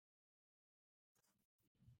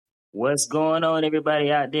What's going on,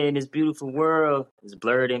 everybody out there in this beautiful world? It's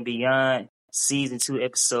Blurred and Beyond, Season 2,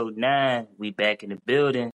 Episode 9. We back in the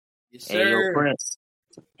building. Yes, Hey, yo, sir. Prince,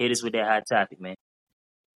 hit us with that hot topic, man.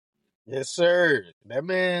 Yes, sir. That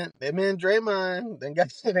man Draymond then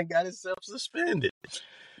got himself suspended.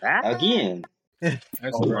 Again.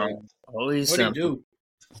 That's right. Always What do you something. do?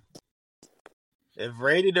 If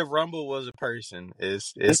Ready to Rumble was a person,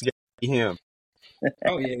 it's gonna be him.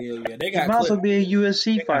 Oh yeah. They He got might as well clipped. be a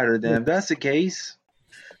UFC fighter then, if that's the case.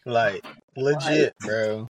 Like legit,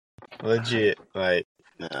 bro. Legit. Like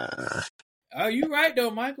nah. Oh, you right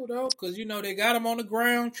though, Michael though, because they got him on the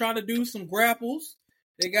ground trying to do some grapples.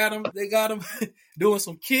 They got him doing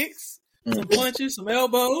some kicks, some punches, some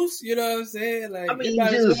elbows. You know what I'm saying? Like I mean, it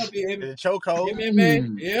might as just- well be The chokehold.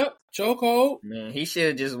 MMA. Yep, chokehold. Man, he should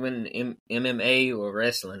have just went MMA or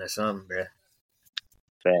wrestling or something, bro.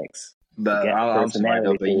 Facts. But got I'm sorry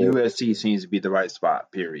though, but personality. UFC seems to be the right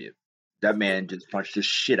spot, period. That man just punched the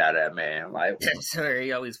shit out of that man. Like, Sorry,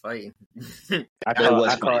 he always fighting. I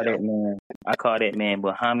call that man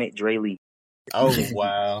Muhammad Dre Lee. Oh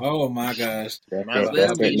wow. Oh my gosh, That's Might as that, well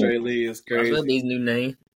that's be that, Dre Lee is That's crazy. what his new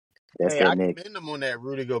name. that's Hey, that I nigga. commend him on that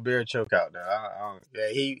Rudy Gobert chokeout though. Yeah,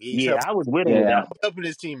 he's Yeah, I was with him with that one. helping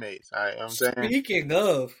his teammates. All right, you know what I'm saying? Speaking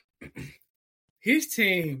of his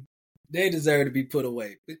team, they deserve to be put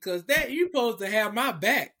away because that you supposed to have my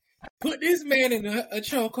back. Put this man in a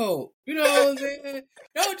chokehold. You know what I'm saying?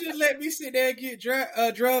 Don't just let me sit there and get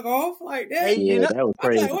drug off like that. Hey, Yeah, that was I'm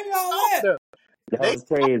crazy. like, where y'all at? That was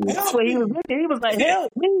crazy. That's what he was looking. He was like,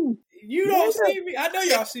 help me. You don't see me. I know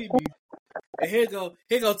y'all see me. And here go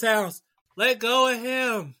Towns. Let go of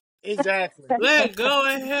him. Exactly. Let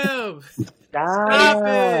go of him. Stop. Stop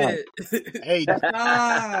it. Hey,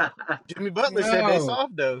 Stop. Jimmy Butler said they No.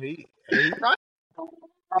 soft though. He right.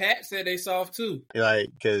 Pat said they soft too. Like,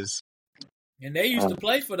 cause And they used to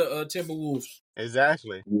play for the Timberwolves.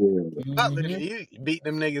 exactly. Yeah. Butler, Mhm. he beat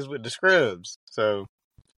them niggas with the scrubs. So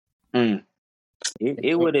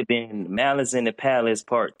It would have been Malice in the Palace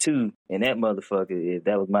Part 2, and that motherfucker, if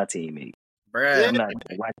that was my teammate. Bruh, I'm not going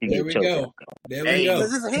to watch you There get we choked go. out. There we Hey, go.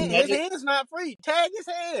 his hand is not free. Tag his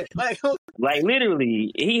head. Like, Like,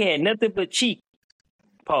 literally, he had nothing but cheek.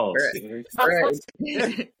 Pause.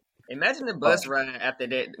 bruh. Imagine the bus ride after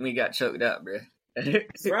that we got choked out, bruh.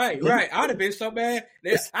 Right. I'd have been so bad.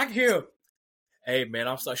 I can hear him. Hey, man,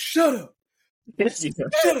 I'm sorry. Shut up.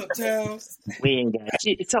 Shut up, Towns. We ain't got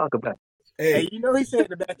shit to talk about. hey, Hey, you know he said in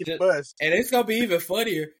the back of the bus. and it's going to be even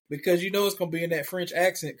funnier because it's going to be in that French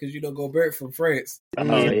accent because Gobert from France. Oh,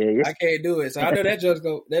 yeah. I can't do it. So I know that joke's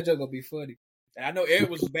going to be funny. And I know Eric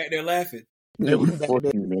was back there laughing. Fuck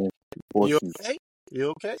you, man. Fuck You you. okay? You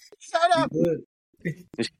okay? Shut up. Good.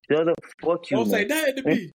 Just shut up. Fuck you, Don't say man. nothing to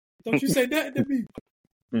me. Don't you say nothing to me.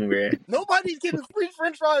 Bruh. Nobody's getting free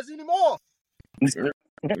French fries anymore. Oh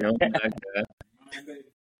my God.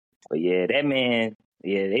 But yeah, that man,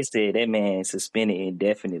 they said that man suspended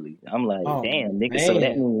indefinitely. I'm like, Oh, damn, nigga, so that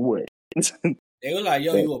man. means what? They were like,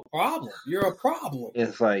 yo, you a problem. You're a problem.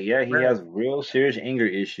 it's like, yeah, he has real serious anger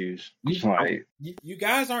issues. It's like, You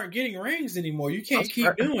guys aren't getting rings anymore. You can't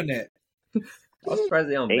keep doing that. I'm surprised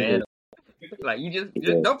they don't Hey, ban him. Like, you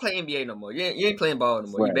just don't play NBA no more. You ain't playing ball no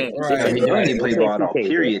more. You Right. banned. Right. I mean, you Right. ain't play ball at all, 2K,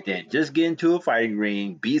 period then. Just get into a fighting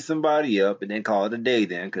ring, beat somebody up, and then call it a day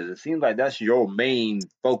then, because it seems like that's your main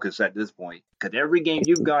focus at this point. Because every game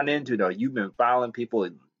you've gone into, though, you've been fouling people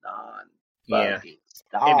Yeah.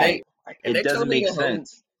 Stop. If Like, they it doesn't told me make to hold-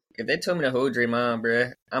 sense. If they told me to hold Draymond,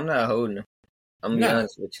 bruh, I'm not holding him. I'm gonna be No.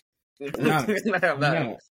 honest with you. No. I'm not.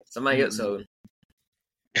 No. Somebody else holding.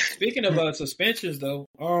 Speaking of suspensions, though,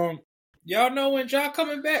 y'all know when Ja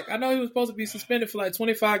coming back? I know he was supposed to be suspended for like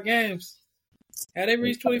 25 games. Have they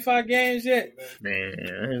reached 25 games yet?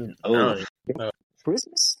 Man, Oh,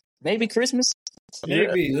 Christmas? Maybe Christmas?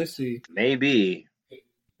 Maybe. Let's see. maybe.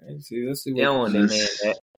 Let's see. they don't want that man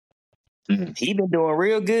back. He been doing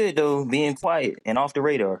real good, though, being quiet and off the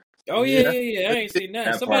radar. Oh, yeah. I ain't seen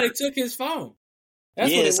nothing. That Somebody part. took his phone. That's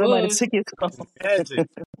yeah, what it somebody was. took his phone. Magic.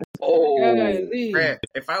 Oh, Golly. Bruh,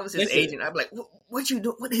 if I was his Listen. agent, I'd be like, "What you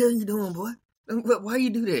do? What the hell you doing, boy? Why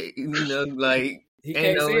you do that? You know, like He ain't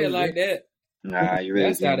can't no say it reason. like that. nah, you really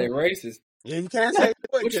That's how they can't. racist. Yeah, you can't say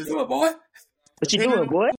boy What you because doing, boy? What you doing,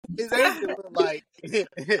 boy? his agent was like,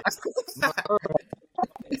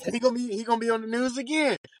 he gonna be on the news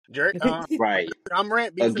again. Jerk, Right. I'm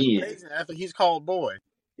rant beefing with Again. Mason after he's called boy.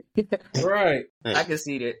 Right. I can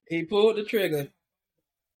see that. He pulled the trigger.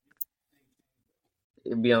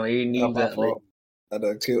 It'd be on every news outlet. I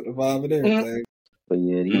done killed the vibe and everything. But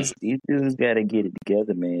yeah, these dudes got to get it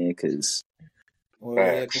together, man, because Well,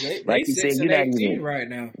 yeah, because they Like you said, 6 and you're not 18 even right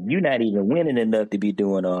now. winning enough to be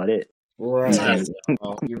doing all that. Right.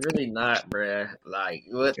 You're really not, bruh. Like,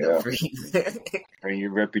 what the Yeah. freak? And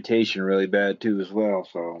your reputation really bad too as well.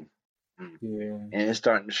 So, Yeah. and it's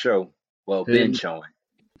starting to show. Well, Hood- been showing.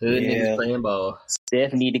 Hood Yeah. niggas playing ball.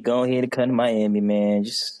 Steph need to go ahead and come to Miami, man.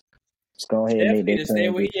 Just go ahead and Steph make need that to stay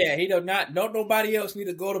where transition. he at. He do not. Don't nobody else need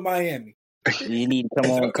to go to Miami. You need to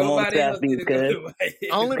come on Nobody to else South need Beach, to go cuz. to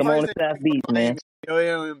Miami. Only Come on person to South Beach, man.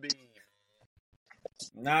 Joel Embiid.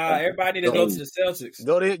 Nah, everybody need to go to the Celtics.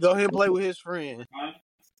 Go ahead and play with his friend.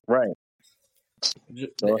 Right.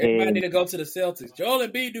 Go Everybody ahead. need to go to the Celtics. Joel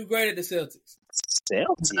Embiid do great at the Celtics.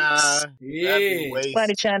 Celtics. Nah, that'd be Yeah. waste.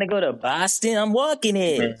 Anybody trying to go to Boston? I'm walking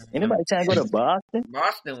it. Anybody trying to go to Boston?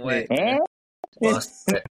 Boston whack. Eh?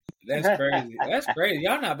 Boston. That's crazy. That's crazy.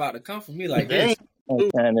 Y'all not about to come for me like They this. I'm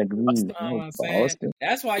trying to agree. You know what I'm saying? Boston.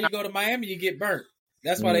 That's why you go to Miami, you get burnt.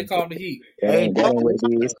 That's why they call them the Heat. That ain't what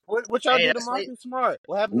it is. What y'all Hey, did to that's Marcus Smart?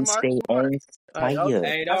 What happened We to Marcus stay Smart? on fire.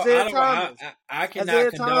 Hey, Isaiah I Thomas. cannot Isaiah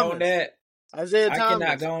condone Thomas. that. Isaiah I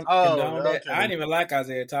Thomas. cannot Oh, condone that. okay. I didn't even like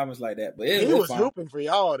Isaiah Thomas like that, but He it's was fine. hooping for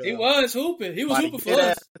y'all, though. He was hooping. He was Like, hooping for dead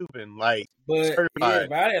us. ass hooping, like But yeah, certified.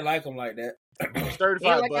 but I didn't like him like that. Yeah,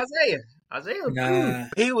 certified. like But Isaiah. Isaiah was cool. Nah,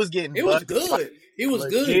 he was getting it was buckets, good. He was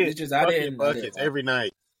good. legit It's just I didn't buckets like every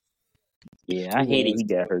night. Yeah, I hated he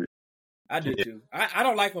got hurt. I do Yeah. too. I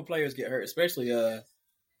don't like when players get hurt, especially when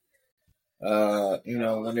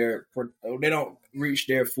they don't reach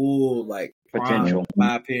their full like prime, Potential. in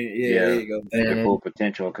my opinion. Yeah, Yeah. there you go. Thank Their you. full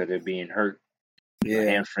potential because they're being hurt. Yeah,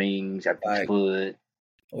 Hamstrings, at the Like, foot,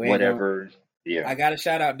 we ain't whatever. Yeah. I gotta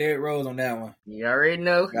shout out Derrick Rose on that one. You already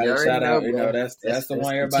know. You Gotta already shout know, out. You bro. know that's the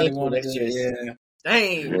one everybody potential. wanted That's to. just- Yeah,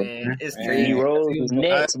 Dang, Yeah. man. It's Man. crazy. D Rose He was was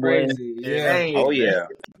next, boy. crazy. Yeah. Dang, Oh man. yeah.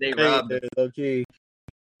 They robbed him. Okay.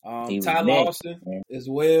 He was Tyler next, Austin man. as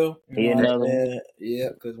well. He another one. Yeah,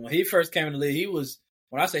 because when he first came in the league, he was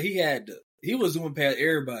when I say he was zooming past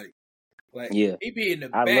everybody. Like Yeah. he be in the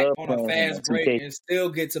I back love on a playing fast him, break 2K. and still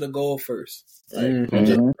get to the goal first. Like Mhm.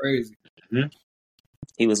 just Mhm. crazy.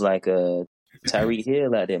 He was like Tyreek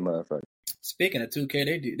Hill out there, motherfucker. Speaking of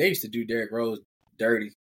 2K, they used to do Derrick Rose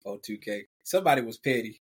dirty on 2K. Somebody was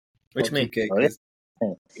petty. Which on mean? 2K, Oh, yeah? 'cause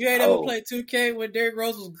you ain't ever Oh. played 2K when Derrick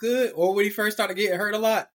Rose was good, or when he first started getting hurt a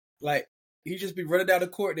lot. Like he just be running down the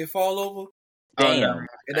court and then fall over, Damn. no. and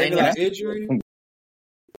I they ain't be like never- injury.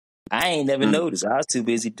 I ain't never noticed. I was too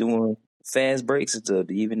busy doing fast breaks and stuff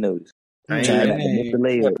to even notice. I ain't Trying Yeah. not to miss the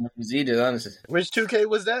layup. either, honestly. Which 2K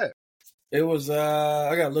was that? It was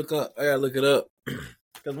I gotta look it up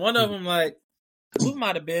because one of them like who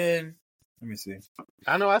might have been. Let me see.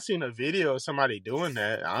 I know I seen a video of somebody doing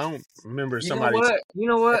that. I don't remember You somebody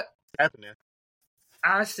know what? happening.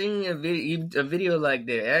 I seen a video like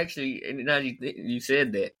that. Actually, and now you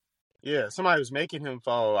said that. Yeah, somebody was making him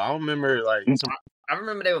fall. I don't remember like I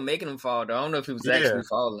remember they were making him fall, though. I don't know if he was Yeah. actually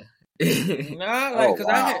falling. Nah, like because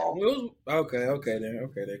I had wow. it was okay then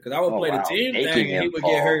because I would Oh, play wow. the team Making thing and he him would fall.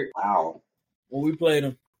 get hurt Wow. when we played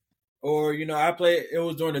him, or I played. It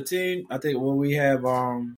was during the team. I think when we have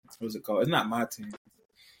what's it called? It's not my team.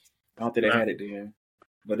 I don't think they had it then,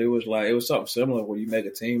 but it was something similar where you make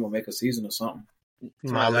a team or make a season or something.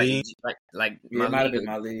 my league. Like Yeah, it might have been league.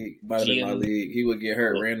 my league. Might have been my GM. league. He would get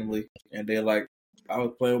hurt randomly, and then like I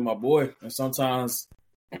would play with my boy, and sometimes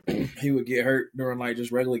he would get hurt during like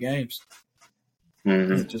just regular games.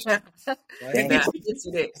 Mhm. Just Nah, I did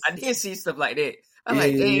see that. I did see stuff like that. I'm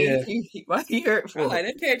like, Yeah, dang, why he hurt I'm for? like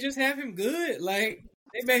they can't just have him good. Like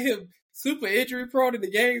they made him super injury prone in the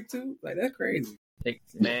game too. Like that's crazy.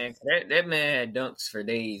 Man, that man had dunks for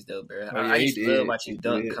days though, bro. Oh, yeah, I he used to did. love watching He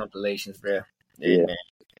dunk did. compilations, bro. Yeah.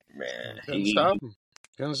 Man, Couldn't stop him.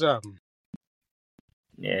 Couldn't stop him.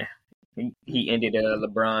 yeah. He ended a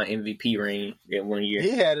LeBron MVP reign in 1 year. He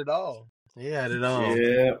had it all. He had it all.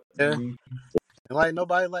 Yeah. Yeah. Mhm. Like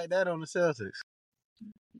nobody like that on the Celtics.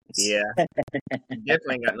 Yeah,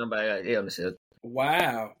 definitely ain't got nobody like that on the show.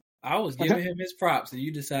 Wow. I was giving him his props, and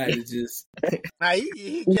you decided to just Nah,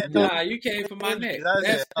 he kept on. you came for my neck. I said,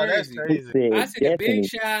 That's that's crazy. crazy. I said a Definitely. big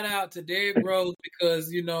shout out to Derrick Rose because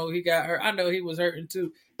he got hurt. I know he was hurting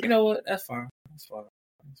too. You know what? That's fine. That's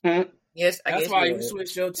fine. Yes, I That's guess why he you was.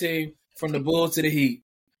 switched your team from the Bulls to the Heat.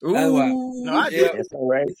 Ooh, That's why. No, I Yeah. didn't. That's all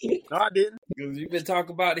right. No, I didn't. Because you've been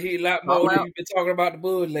talking about the Heat a lot Oh, more than wow. you've been talking about the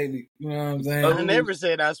Bulls lately. You know what I'm saying? I never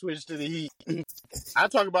said I switched to the Heat. I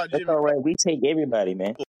talk about That's Jimmy. all right. We take everybody,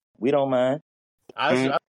 man. We don't mind. I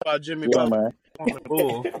talk about Jimmy We don't Butler mind.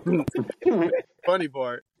 on the Bull. Funny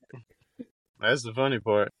part. That's the funny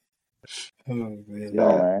part. Oh, man. We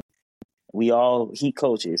don't mind. We all Heat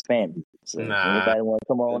coaches, family. So Nah. anybody want to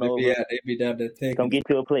come on over? They be down there taking Come get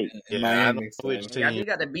you a plate. in Yeah, I don't Miami. know So which Y'all team.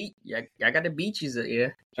 got the beach. Y'all got the beaches up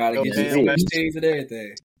here. try to Go get man, you man. some teams and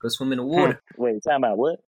everything. Go swim in the water. Wait, time out.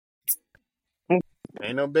 What?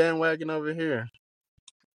 Ain't no bandwagon over here.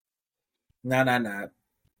 Nah.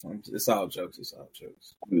 It's all jokes.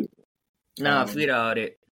 Nah, forget all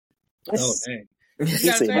that. Oh dang. He You gotta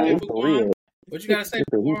said, say "Nah, he that, for real." Baquan. What you gotta say, He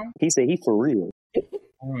Baquan? he said he for real.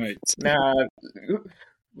 All right. Nah,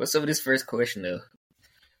 what's up with this first question though?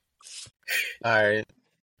 All right.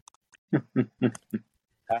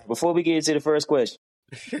 Before we get into the first question,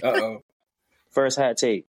 Uh-oh. first hot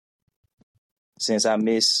take. Since I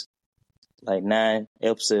missed like 9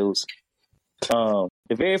 episodes, the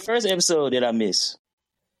very first episode that I missed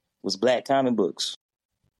was Black Comic Books.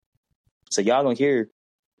 So y'all gonna hear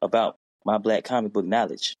about my Black comic book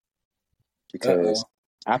knowledge because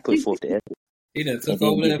I put forth the effort He done and took didn't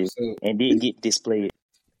over the get episode. and didn't get displayed.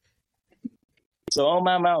 So on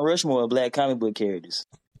my Mount Rushmore of Black comic book characters,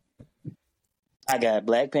 I got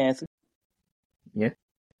Black Panther, Yeah.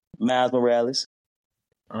 Miles Morales,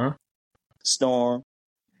 Uh-huh. Storm,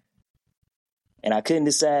 and I couldn't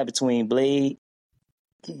decide between Blade,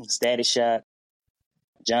 Static Shock,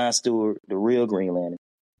 John Stewart, the real Green Lantern,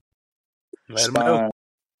 Let them know.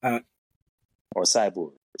 Spawn, or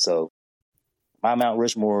Cyborg. So my Mount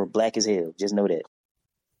Rushmore black as hell. Just know that.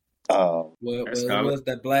 Well, That's it common. was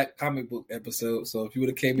that Black comic book episode. So if you would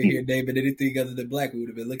have came in here naming anything other than Black, we would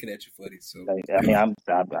have been looking at you funny. So Like, I mean,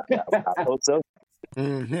 I hope so.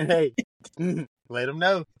 Hey, let them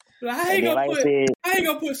know. I And then, like I said, ain't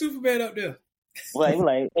gonna put Superman up there.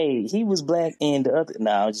 like, hey, he was black and the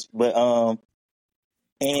other.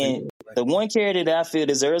 And the one character that I feel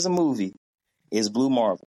deserves a movie is Blue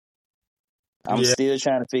Marvel. I'm Yeah. still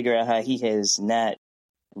trying to figure out how he has not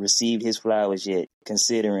received his flowers yet,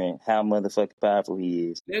 considering how motherfucking powerful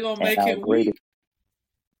he is. They're gonna And make how him great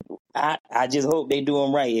weak. I just hope they do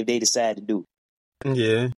him right if they decide to do it.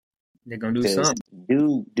 Yeah. They're gonna do Because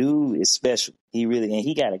something. dude is special. He really, and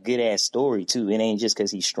he got a good ass story too. It ain't just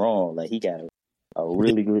because he's strong. Like he got a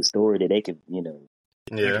really good story that they could,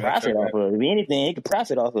 Yeah. profit off of. If anything, they could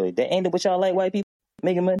profit off of it. That ain't what y'all like, white people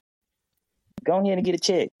making money. Go ahead and get a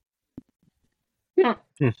check. Yeah.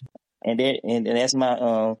 And that's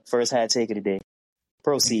my first hot take of the day.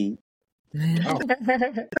 Proceed.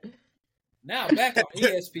 Now back on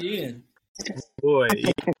ESPN. Boy.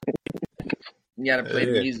 You gotta play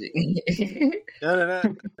the Yeah. music.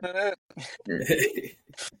 Da-da-da.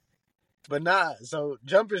 But nah, so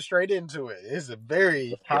jumping straight into it, it's a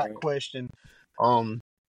very hot question.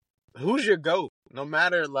 Who's your GOAT? No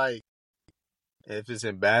matter like if it's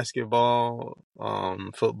in basketball,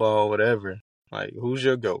 football, whatever. Like who's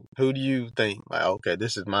your GOAT? Who do you think? Like, okay,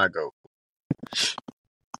 this is my GOAT.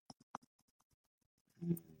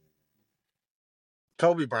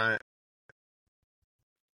 Kobe Bryant.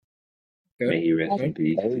 May he rest in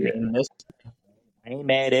peace. Yeah. I ain't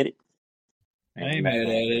mad at it. I ain't mad at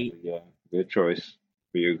it. Yeah, good choice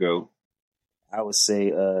for your GOAT. I would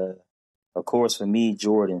say, of course, for me,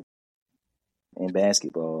 Jordan in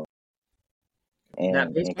basketball, Not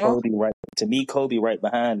and baseball? Kobe right to me. Kobe right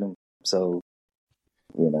behind him. So,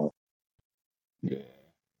 Yeah.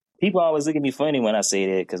 people always look at me funny when I say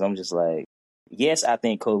that because I'm just like, yes, I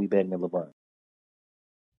think Kobe better than LeBron.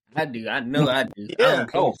 I do. I know I do. Yeah. I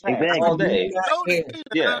don't care. Oh, Exactly. all day. No,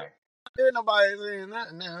 Yeah. Ain't nobody saying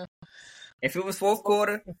that now. If it was fourth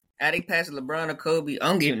quarter, I think pass LeBron or Kobe,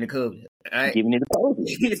 I'm giving it to Kobe. All right. Giving it to Kobe.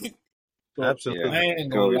 Absolutely. I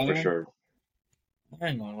ain't gonna Kobe lie. for sure. I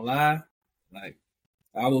ain't gonna lie. Like,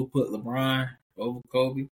 I will put LeBron over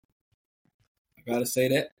Kobe. I gotta say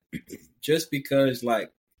that. Just because,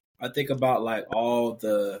 like, I think about, like, all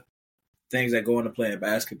the things that go into playing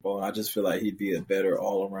basketball. I just feel like he'd be a better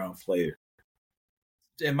all-around player.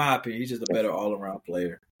 In my opinion, he's just a better all-around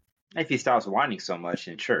player. If he stops whining so much,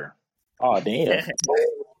 then sure. Oh damn!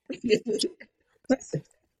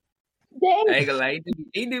 I ain't gonna lie,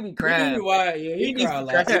 he do be He crying. do be wild, yeah. He He do cry a be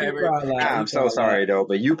lot. He crying, do bro. cry a lot. I'm He so cry a sorry lot. though,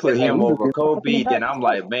 but you put him over Kobe, then I'm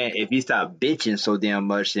like, man, if he stopped bitching so damn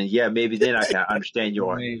much, then yeah, maybe then I can understand I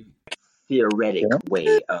your mean, theoretic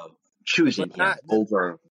way of choosing But him not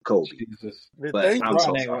over Kobe. Jesus. the But thing. I'm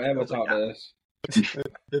so LeBron ain't gonna sorry. ever though, talk but to nah. us.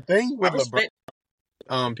 The thing I with LeBron,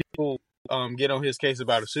 respect. people get on his case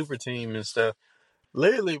about a super team and stuff.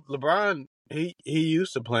 Literally, LeBron, he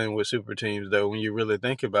used to playing with super teams though. When you really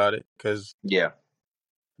think about it, because Yeah.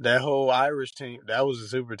 that whole Irish team, that was a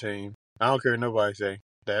super team. I don't care what nobody say.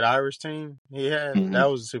 That Irish team he had, Mhm. that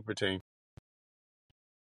was a super team.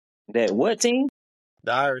 That what team?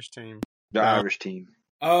 The Irish team. The Irish team.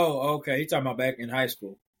 Oh, okay. He talking about back in high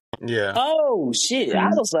school. Yeah. Oh shit! I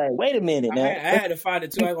was like, wait a minute I now. had to find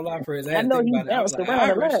it too. I ain't gonna lie for it. I I had to know think he about it. I was bounced like,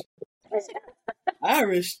 around a lot.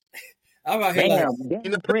 Irish. I'm out here like,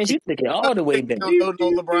 You know, Prince, you took it all the way back. don't know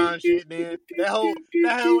no LeBron shit. Then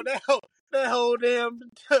that whole damn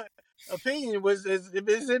opinion was it's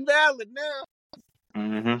invalid now.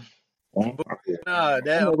 Mm-hmm. But, Okay. nah, I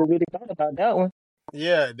that never really thought about that one.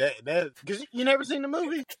 yeah, that because you never seen the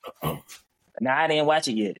movie. Nah, I didn't watch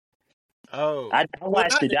it yet. Oh, I well,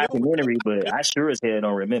 watched not the the new one. documentary, but I sure as hell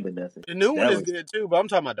don't remember nothing. The new one That is was good too, but I'm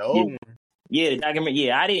talking about the yeah, old one. yeah, the documentary.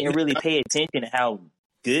 Yeah, I didn't really pay attention to how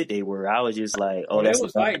good they were. I was just like, oh, oh, they that's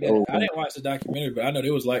was the like that. old I one. didn't watch the documentary, but I know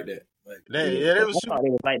they was like that. Like, Yeah, that was I super. thought they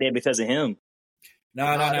was like that because of him.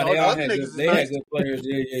 nah. The They all other had niggas good. is They had nice. good players.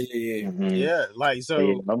 Yeah. Mm-hmm. Yeah, like So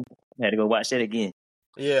yeah, so. I had to go watch that again.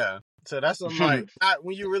 Yeah, so that's something like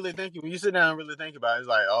when you really think when you sit down and really think about it, it's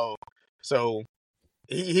like oh, so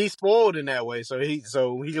he's spoiled in that way. So he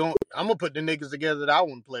don't. I'm gonna put the niggas together that I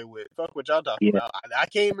want to play with. Fuck what y'all talking Yeah, about. I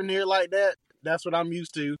came in here like that. That's what I'm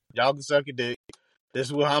used to. Y'all can suck a dick. This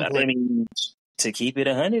is what I'm I playing. mean, to keep it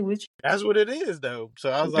 100 with you, That's what it is though. So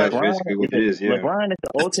I was That's like, basically what it is. Yeah. LeBron is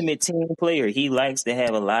the ultimate team player. He likes to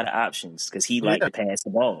have a lot of options because he likes yeah, to pass the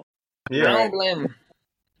ball. I yeah. don't blame him.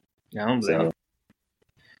 I don't blame So, him.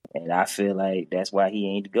 and I feel like that's why he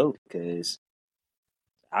ain't the GOAT because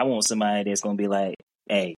I want somebody that's gonna be like,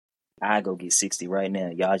 hey, I go get 60 right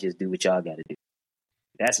now. Y'all just do what y'all got to do.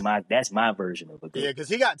 That's my version of a Yeah, GOAT. because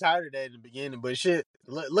he got tired of that in the beginning. But shit,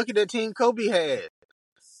 look at that team Kobe had.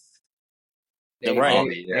 The They right. Oh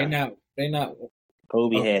yeah. they not.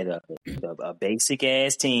 Kobe Okay. had a basic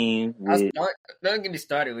ass team with Don't get me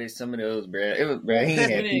started with some of those, bro. It was, bro. He ain't had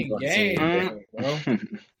Winning people on the team, games, bro. bro.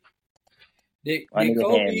 Did my nigga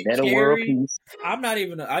Kobe had Meta World carry? Peace. I'm not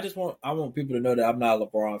even. I want people to know that I'm not a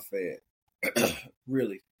LeBron fan,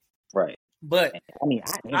 really. Right. But I mean,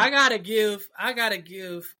 I gotta give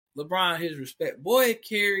LeBron his respect. Boy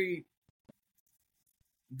carried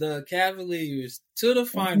the Cavaliers to the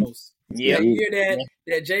finals. Yeah. The year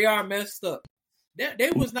that JR messed up.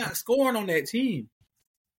 They was not scoring on that team.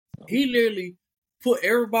 He literally put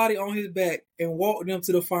everybody on his back and walked them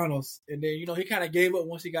to the finals. And then, he kind of gave up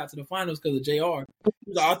once he got to the finals because of JR. He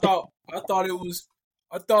was like, I thought we was up.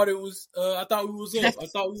 I thought we was up. I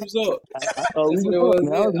thought we That's what it was was. up,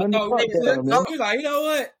 man. I was I running the thought clock we was down, up. man. He was like, you know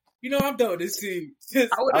what? I'm done with this team. I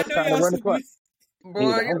would I I was know trying to y'all run the super. clock. Boy, He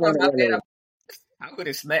was like, you I'm know going how to bad LA. I would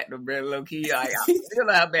have smacked him, bro, low key. I feel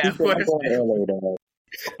how He bad I said, I'm was. going to LA, dog.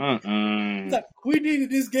 He's like, we needed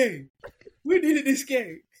this game.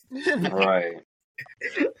 Right.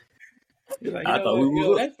 He's like, I thought we was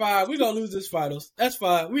up. that's fine. We're gonna lose this finals. That's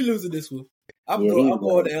fine. We losing this one. I'm Yeah,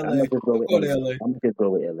 going to I'm LA. gonna just go I'm with going to LA. LA. I'm gonna just go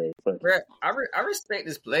with LA. Fuck it. Bro, I respect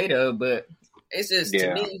this play though, but it's just to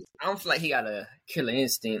Yeah. me, I don't feel like he got a killer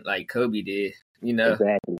instinct like Kobe did. You know,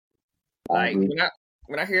 Exactly. I like agree.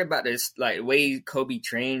 when I hear about this, like the way Kobe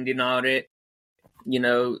trained and all that,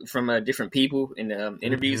 from different people in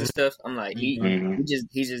interviews and stuff, I'm like Mhm.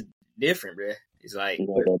 he's just different, bro. It's like He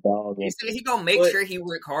got that dog in. he gonna make But- sure he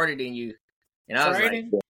work harder than you. And I was like,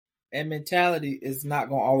 Training and mentality is not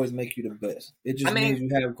gonna always make you the best. It just means you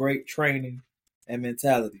have great training and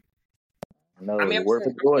mentality. No, I mean, the work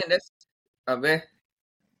I'm of Jordan. saying that's man.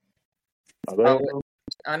 Oh, go ahead.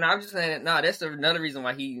 And I'm just saying, that's another reason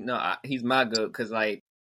why he's my GOAT, because like,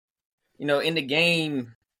 in the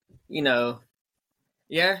game,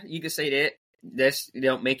 yeah, you could say that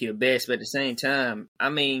don't make you the best, but at the same time, I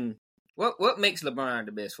mean, what makes LeBron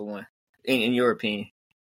the best for one, in your opinion?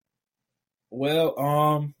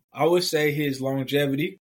 Well, I would say his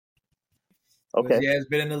longevity. Okay. He has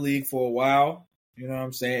been in the league for a while. You know what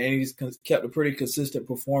I'm saying? And he's kept a pretty consistent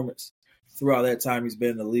performance throughout that time he's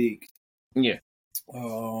been in the league. Yeah.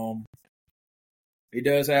 He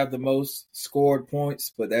does have the most scored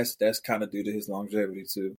points, but that's kind of due to his longevity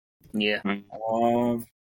too. Yeah.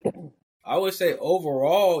 I would say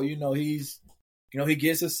overall, he's, he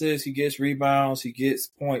gets assists, he gets rebounds, he gets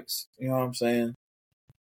points. You know what I'm saying?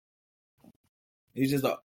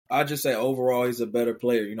 I just say overall, he's a better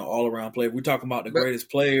player. All around player. We're talking about the greatest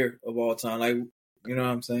player of all time. Like, you know what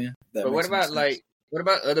I'm saying? But what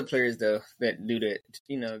about other players though that do that?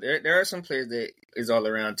 There are some players that is all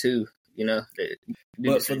around too. That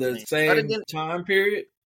do but for the same time period,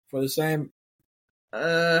 for the same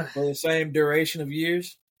duration of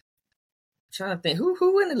years. I'm trying to think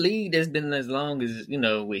who in the league that's been as long as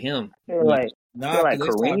with him. Like They stopped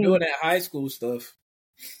Kareem. doing that high school stuff.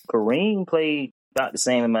 Kareem played about the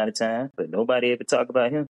same amount of time, but nobody ever talk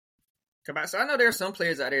about him. So I know there are some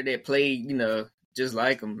players out there that play, just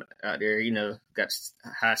like him out there, got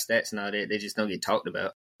high stats and all that. They just don't get talked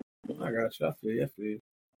about. I got you. I feel you.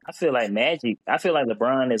 I feel like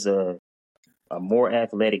LeBron is a more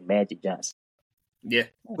athletic Magic Johnson. Yeah,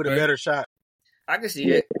 with a better shot. I can see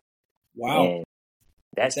it. Wow. And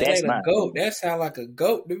that's ain't my a goat. That sound like a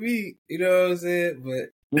goat to me. You know what I'm saying? But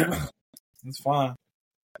it's fine.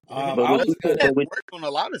 But I was gonna work on a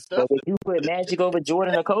lot of stuff. But would you put Magic over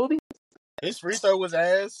Jordan or Kobe? His free throw was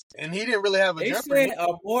ass, and he didn't really have a They jumper. said a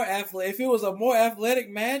more athletic. If it was a more athletic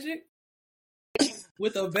Magic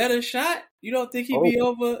with a better shot, you don't think he'd be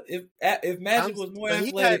over if Magic was more But he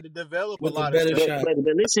athletic had to develop with a lot a better of stuff. shot?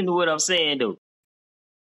 But listen to what I'm saying though.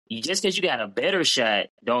 Just because you got a better shot,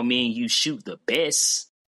 don't mean you shoot the best.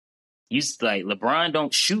 Like LeBron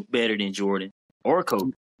don't shoot better than Jordan or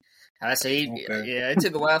Kobe. I say, yeah, it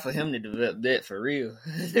took a while for him to develop that for real.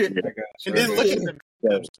 And then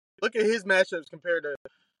look at his matchups compared to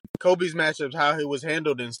Kobe's matchups, how he was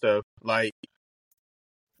handled and stuff. Like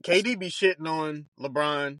KD be shitting on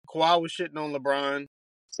LeBron, Kawhi was shitting on LeBron.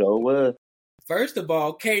 So First of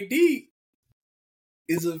all, KD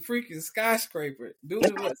is a freaking skyscraper.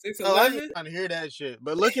 Doing what, 6'11"? I ain't trying to hear that shit.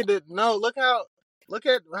 But look at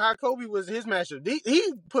how Kobe was his matchup.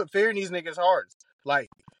 He put fear in these niggas' hearts. Like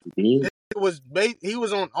he was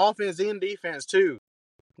on offense and defense too,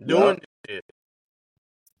 doing this shit.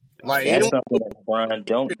 Like that's something that LeBron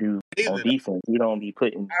don't do on defense. He don't be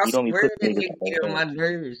putting. He don't be putting niggas get on my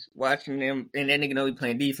nerves watching them, and that nigga know he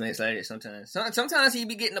playing defense like that sometimes. Sometimes he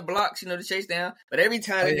be getting the blocks, to chase down. But every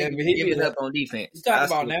time he give it up on defense. You talking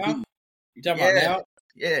about now? You talking about now?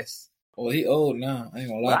 Yes. Well, he old now. I ain't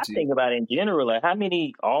gonna lie to you. I think about it in general. Like, how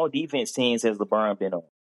many all defense teams has LeBron been on?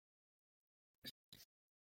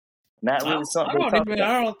 Not really something. I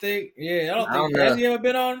don't think. Has he ever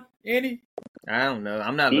been on any? I don't know.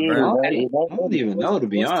 I'm not LeBron. I don't even know, to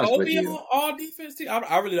be honest with you. On all defense team?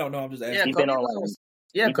 I really don't know. I'm just asking. Yeah, He's been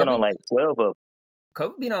on like 12 of them.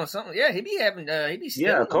 Kobe been on something. Yeah, he be having. He be.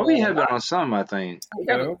 Yeah, Kobe had been on something, I think.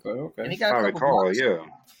 Okay. And he got I recall. Yeah.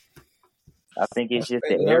 I think it's just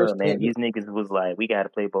the era, man. These niggas was like, we got to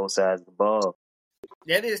play both sides of the ball.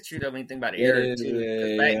 That is true, though. When you think about the era, too.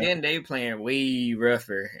 Yeah. Back then, they were playing way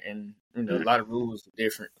rougher, and a lot of rules were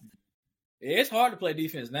different. Yeah, it's hard to play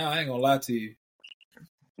defense now. I ain't gonna lie to you.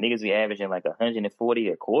 Niggas be averaging like 140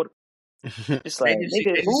 a quarter. It's like, they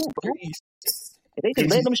just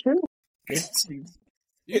let them shoot.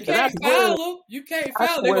 You can't foul them. You can't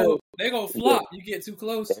foul them. They gonna flop. You get too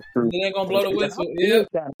close. They ain't gonna blow the whistle. Yeah.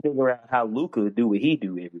 Trying to figure out how Luka do what he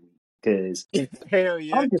do every week. Because hell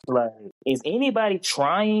yeah. I'm just like, is anybody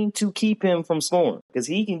trying to keep him from scoring? Because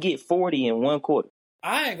he can get 40 in one quarter.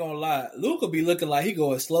 I ain't gonna lie. Luka be looking like he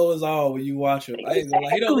going slow as all when you watch him. I ain't gonna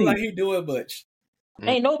lie. He don't look like he doing much.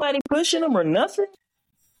 Ain't nobody pushing him or nothing.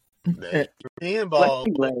 European ball.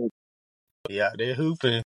 Yeah, they're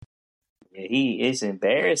hooping. Yeah, it's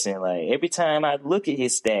embarrassing. Like, every time I look at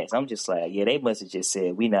his stats, I'm just like, yeah, they must have just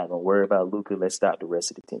said, we not gonna worry about Luka. Let's stop the rest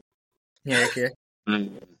of the team. Yeah, okay.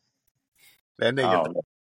 That nigga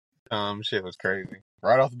shit was crazy.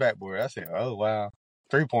 Right off the backboard, I said, oh wow.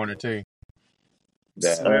 3-pointer too.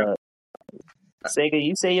 Sega,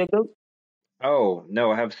 you say your goat? Oh,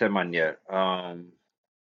 no, I haven't said mine yet. I'm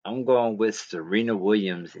going with Serena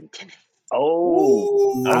Williams in tennis.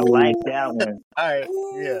 Oh, I like that one. All right,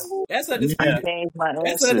 yeah. That's undisputed. I changed my answer.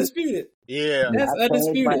 That's undisputed. Yeah. That's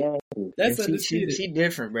undisputed. That's undisputed. She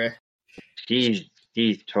different, bruh. She's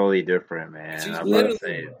totally different, man. She's I literally must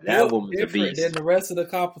say that woman's a different beast than the rest of the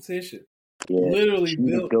competition. Yeah, Literally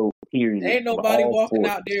built. Go, period. Ain't nobody walking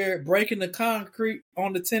out there breaking the concrete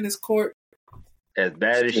on the tennis court. as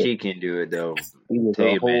bad as she can do it, though. He was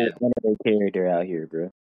a whole another character out here,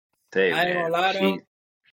 bro. I ain't gonna lie though.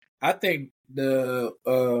 I think the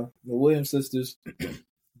Williams sisters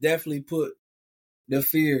definitely put the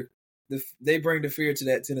fear. They bring the fear to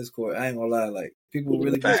that tennis court. I ain't gonna lie. Like, people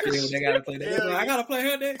really be scared when they gotta play that. Like, I gotta play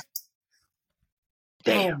her next.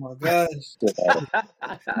 Damn. Oh my gosh. Oh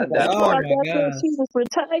my gosh. She was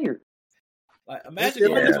retired. Like, imagine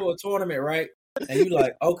going to a tournament, right? And you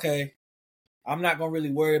like, okay, I'm not gonna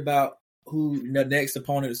really worry about who the next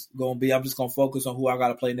opponent is gonna be. I'm just gonna focus on who I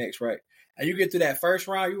gotta play next, right? And you get to that first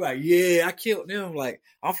round, you're like, yeah, I killed them. Like,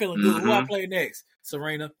 I'm feeling good. Who I play next?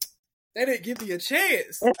 Serena. They didn't give me a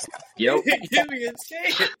chance. Yep. They didn't give me a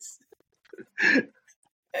chance.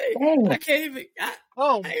 Hey, I can't even.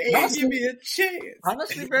 Give me a chance.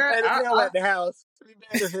 Honestly, bro, I at the house.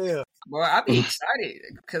 Boy, I'd be excited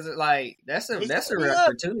because like that's a rare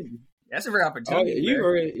opportunity. That's a rare opportunity.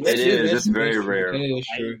 It is. It's very rare.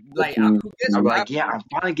 Like, I'm like, I'm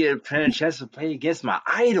finally getting a chance to play against my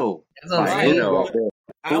idol. I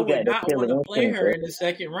would not want to play her in the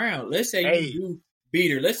second round. Let's say you do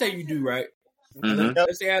beat her. Let's say you do, right?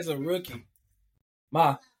 Let's say as a rookie.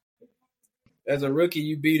 as a rookie,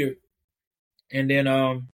 you beat her, and then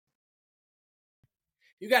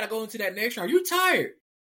you got to go into that next round. You tired?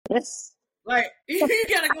 Yes. Like you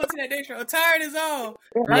got to go into that next round. Tired as all,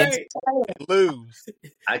 right? Lose.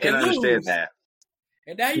 I can understand that.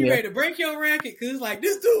 And now you ready to break your racket because it's like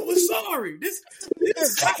this dude was sorry. This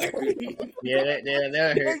sorry. Yeah,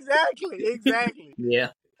 that hurt. Exactly. Yeah,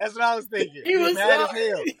 that's what I was thinking. He was mad sorry. as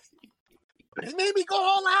hell. He made me go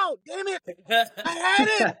all out. Damn it! I had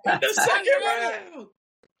it. The second round.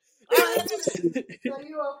 Are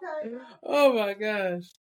you okay? Oh my gosh!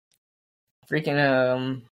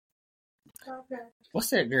 freaking what's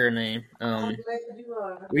that girl name?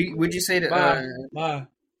 Would you say that?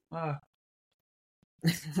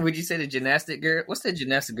 Would you say the gymnastic girl? What's that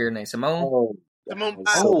gymnastic girl name? Simone.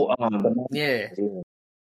 Yeah.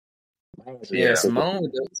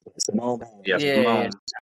 Simone. Simone. Simone.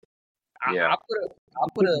 Yeah. I'll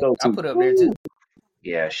put up there too.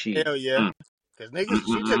 Yeah, she. Hell yeah. Because niggas,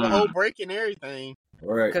 she took a whole break and everything.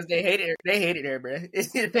 Right. Because they hated her. They hated her, bro. They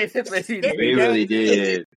really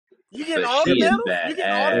did. You getting all the medals? You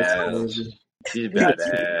getting all the medals? She's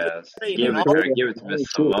badass. Give it to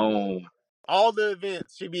Miss Simone. All the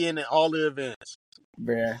events. She be in all the events.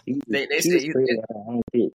 Bruh. They said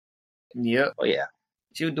yep. Oh yeah.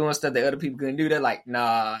 She was doing stuff that other people couldn't do. They're like,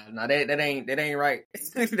 nah, that ain't right.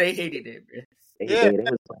 They hated it, bro. They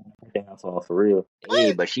was downfall for real.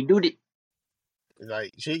 Hey, but she do it.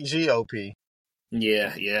 Like she OP.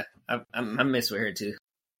 Yeah. I mess with her too.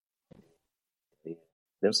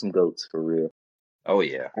 Them some goats for real. Oh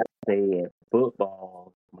yeah. I say in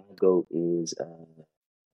football, my goat is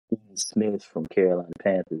Ian Smith from Carolina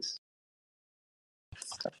Panthers.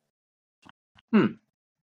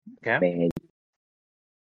 Okay. Man,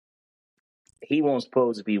 he wasn't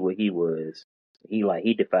supposed to be what he was. He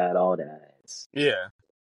defied all the odds. Yeah.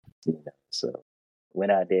 So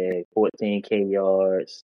went out there, 14K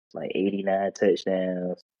yards, like 89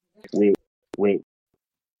 touchdowns. With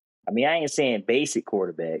I mean, I ain't saying basic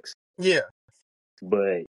quarterbacks. Yeah.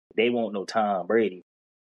 But they won't know Tom Brady.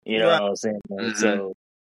 You know what I'm saying? Mm-hmm. So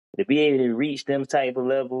to be able to reach them type of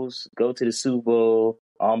levels, go to the Super Bowl,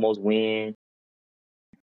 almost win,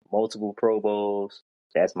 multiple Pro Bowls,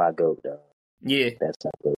 that's my GOAT, dog. Yeah. That's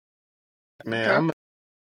my GOAT. Man,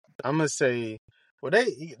 I'm gonna say,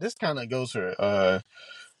 this kind of goes for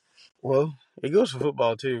it goes for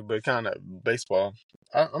football too, but kind of baseball.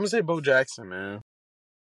 I'm gonna say Bo Jackson, man.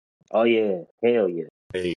 Oh yeah, hell yeah.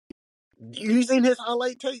 Hey, you seen his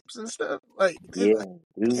highlight tapes and stuff? Like, yeah,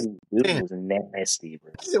 dude was nasty,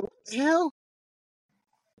 bro. I said, what the hell?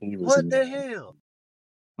 What the hell?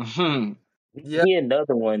 Mm-hmm. Yeah, he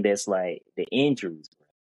another one that's like the injuries.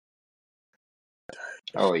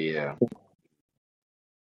 Oh yeah.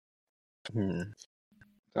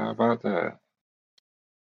 How about that?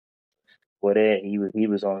 Well, he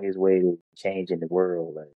was on his way to changing the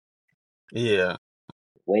world, like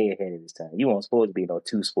way ahead of his time. You weren't supposed to be no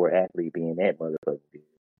 2-sport athlete being that motherfucker.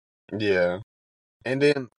 Yeah, and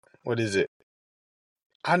then what is it?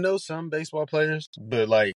 I know some baseball players, but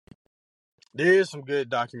like there is some good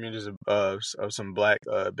documentaries of some black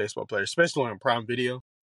baseball players, especially on Prime Video.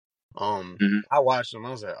 I watched them.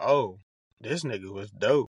 I was like, oh, this nigga was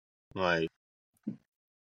dope. Like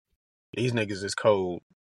these niggas is cold.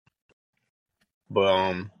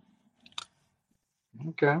 But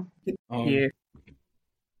okay. Yeah.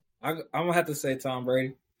 I'm gonna have to say Tom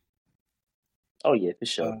Brady. Oh yeah, for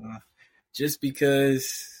sure. Just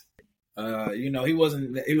because, he was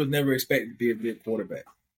never expected to be a good quarterback.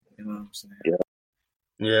 You know what I'm saying?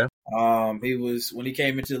 Yeah. He was, when he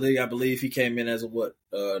came into the league, I believe he came in as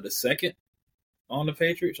the second on the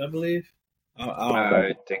Patriots, I believe.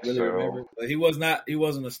 I think really so. Remember. But he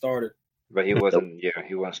wasn't a starter. But he wasn't. Yeah,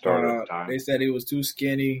 he wasn't starter at the time. They said he was too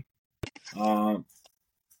skinny.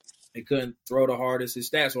 He couldn't throw the hardest. His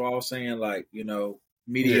stats were all saying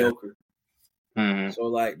mediocre. Yeah. Mm-hmm. So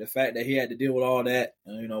like the fact that he had to deal with all that,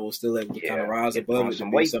 was still able to kind of rise above it to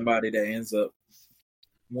be somebody that ends up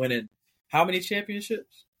winning. How many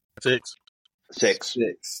championships? 6.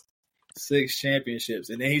 6 championships,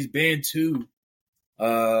 and then he's been to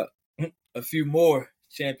a few more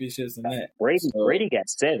championships than that. Brady got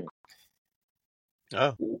 7.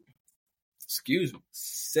 Oh, excuse me,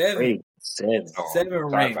 7. Brady, 7. Oh, 7 sorry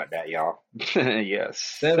rings. about that, y'all. Yes,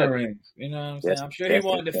 7 rings. You know what I'm saying? I'm sure he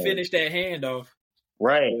wanted to finish that handoff.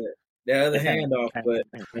 Right. That other handoff, but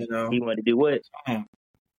he wanted to do what?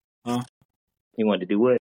 He wanted to do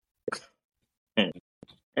what?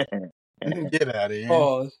 get out of here.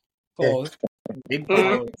 Pause. Big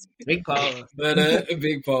pause. But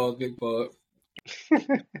big pause.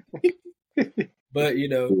 But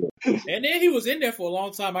and then he was in there for a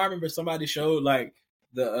long time. I remember somebody showed like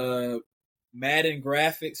the Madden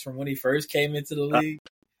graphics from when he first came into the league.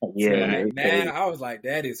 Yeah, man, I was like,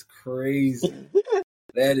 that is crazy.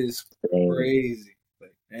 That is crazy.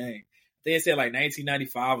 Like, dang. They said like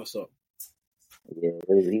 1995 or something. Yeah,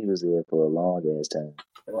 he was there for a long ass time.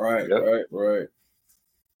 Right.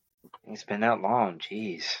 It's been that long,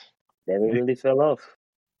 jeez. That really fell off.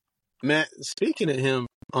 Man, speaking of him,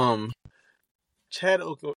 Chad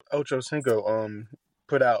Ochocinco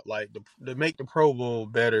put out like to make the Pro Bowl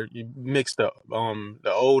better. You mixed up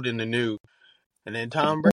the old and the new, and then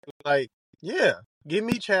Tom Brady was like, "Yeah, give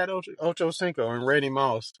me Chad Ochocinco and Randy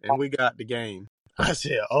Moss, and we got the game." I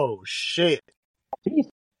said, "Oh shit."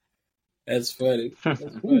 That's funny.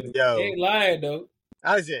 Yo, he ain't lying though.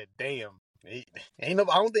 I said, "Damn." I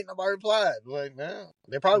don't think nobody replied. Like, no,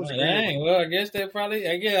 they probably was agreeing. Well, I guess they probably.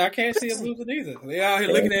 I can't see them losing either. They out here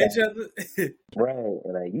looking at each other. Right,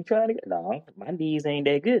 like you trying to get? No, my knees ain't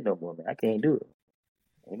that good no more, man. I can't do it.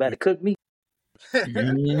 Anybody cook me?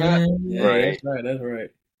 Right. That's right.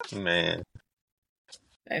 Man.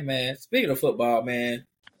 Hey, man. Speaking of football, man,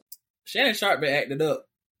 Shannon Sharp been acting up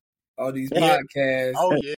all these podcasts.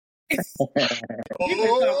 Oh yeah. He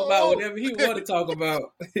can talk about whatever he want to talk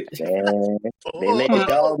about. Man, they let the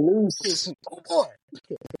dog loose. Oh boy.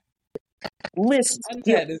 Listen. I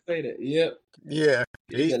had to say that. Yep. Yeah.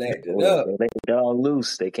 He acted up. They let the dog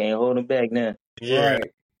loose. They can't hold him back now. Yeah.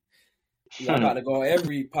 Right. I'm about to go on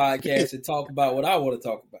every podcast and talk about what I want to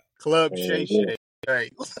talk about. Club Shay Shay.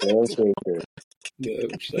 Right. Club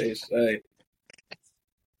Shay Shay.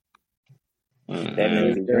 That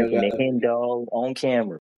means he's drinking the hen dog on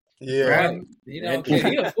camera. Yeah. Right. He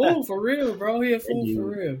a fool for real, bro. He a fool for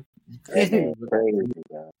real. Crazy,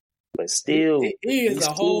 bro. But still, he is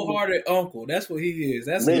a wholehearted uncle. That's what he is.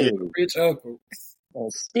 That's a rich uncle.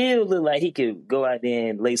 And still look like he could go out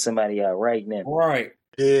there and lay somebody out right now. Right.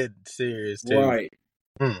 Dead serious too. Right.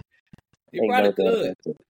 He probably could.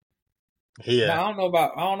 Yeah. Now, I don't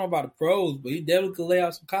know about the pros, but he definitely could lay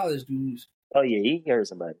out some college dudes. Oh yeah, he can hurt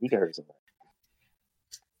somebody.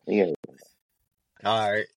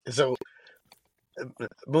 All right. So,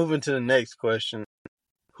 moving to the next question.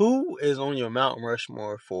 Who is on your Mount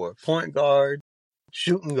Rushmore for point guard,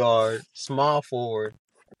 shooting guard, small forward,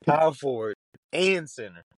 power forward, and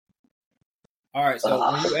center? All right. So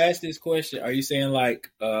when you ask this question, are you saying like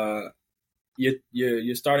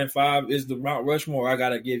your starting five is the Mount Rushmore? I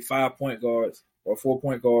gotta get 5 point guards or 4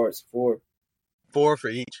 point guards for 4 for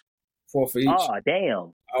each. 4 for each. Oh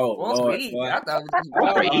damn! Oh Lord! I thought it was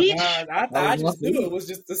 4 for each. I just knew it was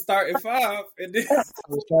just the starting 5, and then I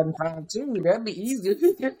was starting 5 too. That'd be easier.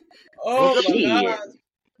 Oh my God!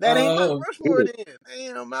 That ain't Mount Rushmore then. That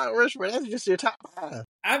ain't Mount Rushmore. That's just your top 5.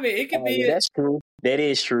 I mean, it could be. Yeah, that's true. That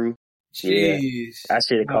is true. Jeez. Yeah, I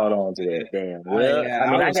should have caught on to that. Damn. Well,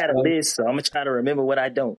 I got a list, so I'm gonna try to remember what I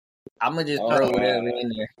don't. I'm gonna just throw whatever in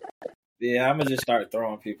there. Yeah, I'm gonna just start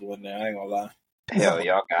throwing people in there. I ain't gonna lie. Hell,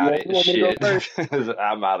 y'all got it. Shit.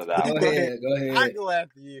 I'm out of that. Go ahead. I go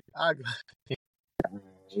after you.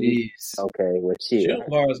 Jeez. Okay, well, shit. Shooting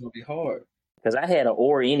guard is gonna be hard. Because I had an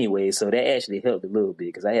oar anyway, so that actually helped a little bit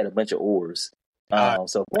because I had a bunch of oars.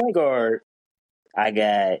 So point guard, I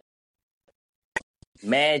got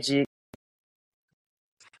Magic,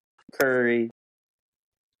 Curry,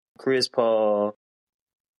 Chris Paul.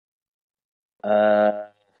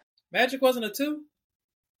 Magic wasn't a 2?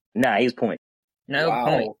 Nah, he's point. No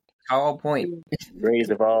point. All point.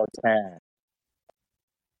 Greatest of all time.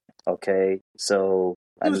 Okay, so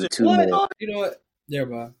I need 2 more. You know what?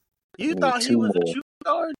 Never mind. You thought he was a shooting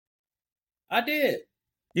guard? I did.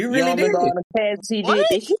 You really did? All the passes he What?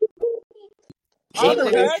 did. I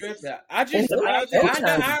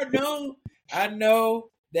know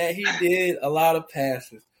that he did a lot of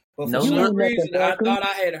passes, but for some reason I thought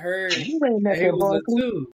I had heard that he was a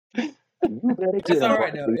 2. It's all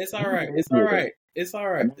right though. It's all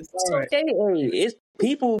right. Okay, it's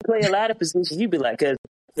people play a lot of positions. You be like, because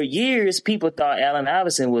for years people thought Allen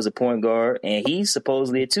Iverson was a point guard, and he's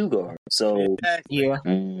supposedly a 2 guard. So yeah,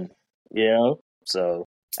 so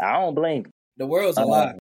I don't blame you. The world's a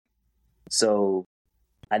lie. So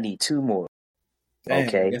I need 2 more. Damn,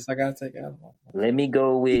 okay, I guess I gotta take out. Let me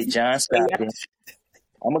go with John Stockton.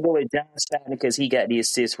 I'm gonna go with John Stockton because he got the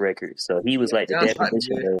assist record. So he was like the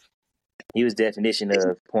definition of. He was definition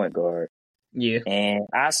of point guard. Yeah. And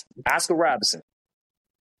Oscar Robertson,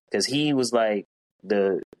 because he was like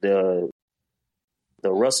the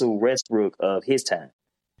Russell Westbrook of his time.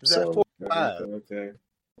 Was that 4 or 5? Okay.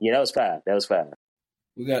 Yeah, that was 5.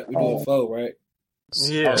 We doing 4, right?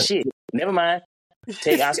 Yeah. Oh shit. Never mind.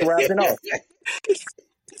 Take Oscar Robertson off.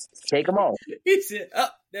 Take them off. He said, "Oh,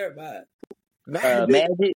 never mind."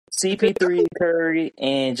 Magic, CP3, Curry,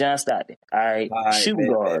 and John Stockton. All right. Shooting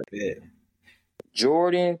guard.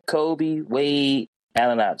 Jordan, Kobe, Wade,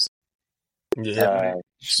 Allen Iverson. Yeah.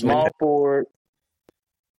 Small forward,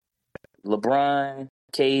 LeBron,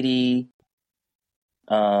 KD,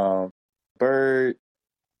 Bird,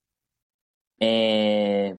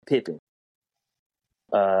 and Pippen.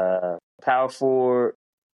 Power forward,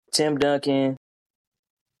 Tim Duncan,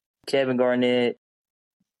 Kevin Garnett,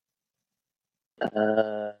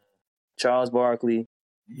 Charles Barkley,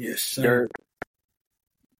 yes, sir. Dirk.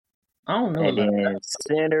 I don't know. And then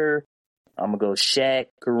center, I'm gonna go Shaq,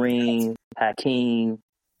 Kareem, Hakeem,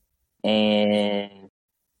 and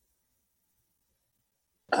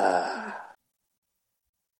I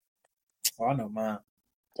know mine.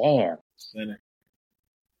 Damn. Center.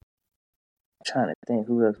 I'm trying to think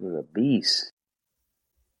who else was a beast.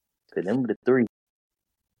 Cause them were the three.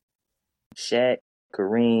 Shaq,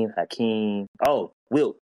 Kareem, Hakeem. Oh,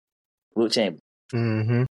 Wilt Chamberlain.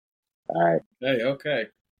 Mm-hmm. All right. Hey, okay.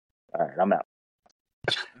 All right, I'm out.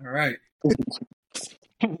 All right.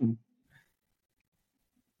 But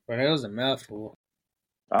that was a mouthful.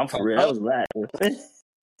 I'm for real. That was a lot.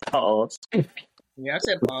 Pause. Yeah, I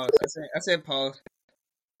said pause. I said pause.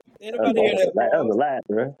 Anybody hear that? That was a lot,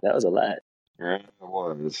 bro. That was a lot. Yeah, it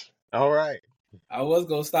was. All right. I was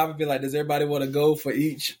gonna stop and be like, does everybody want to go for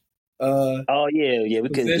each Oh yeah, we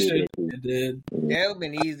couldn't do position? that. And then That would have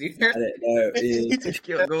been easier. yeah. He just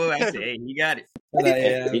kept going. I said, hey, you got it.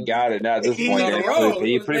 He got it now at this He's point. on the Then. road. He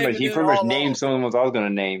He was pretty much naming them all named off. some of the ones I was gonna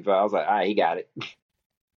name, but I was like, all right, he got it.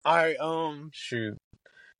 All right. Shoot.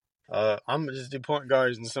 I'm gonna just do point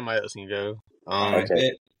guards and somebody else can go.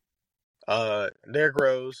 Okay. Derrick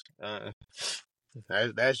Rose.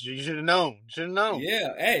 That's you should have known. Yeah.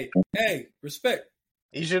 Hey, respect.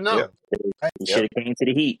 You should know. He should have came to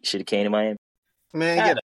the Heat. Should have came to Miami. Man,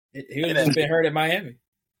 get up. He would have just been hurt in Miami.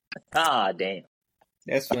 Ah, damn.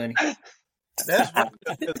 That's funny. That's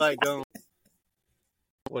like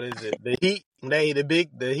what is it? The Heat.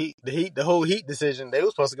 The whole Heat decision. They were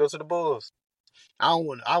supposed to go to the Bulls. I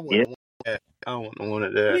wouldn't want that. I wouldn't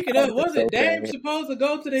want that. Speaking of, wasn't Dame supposed to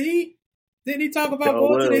go to the Heat? Didn't he talk about No,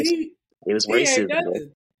 going to the was. Heat? It was He ain't racism, bro.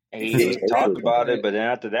 nothing. He talked about it, but then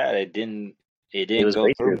after that, it didn't It was go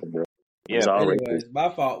through. racism, bro. It Yeah. was all Anyways, racism. my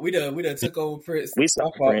fault. We done took over Prince. We My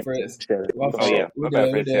saw fault, Prince. My Oh fault. yeah. We My bad,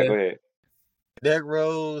 done. Prince. Yeah, go ahead. Derrick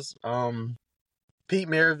Rose. Pete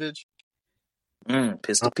Maravich.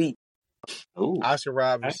 Pistol Pete. Ooh. Oscar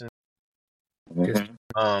Robertson. Mhm.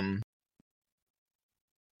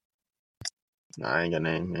 Nah, I ain't got a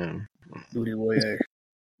name, man. Booty warrior.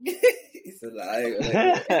 He said,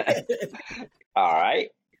 "I All right.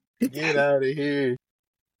 Get out of here.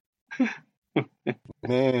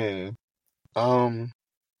 Man.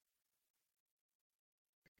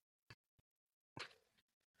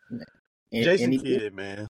 Jason Kidd,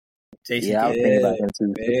 man. Jason Yeah, I was Kidd. thinking about him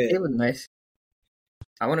too. It was nice.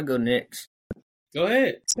 I want to go next. Go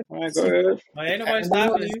ahead. All right, go ahead. Ain't nobody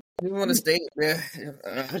stopping you. We want to stay there.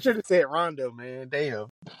 I should have said Rondo, man. Damn.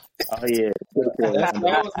 Oh yeah. That's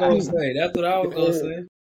what I was gonna say. That's what I was gonna say.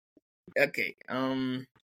 Okay.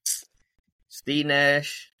 Steve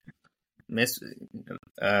Nash. Oh,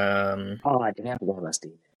 I didn't have to go about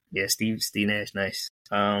Steve. Yeah, Steve Nash, nice.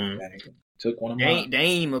 Took one of mine.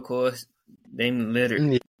 Dame, of course. Dame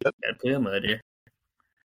Lillard. Yep. Gotta put him out there.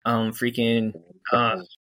 Freaking. Hold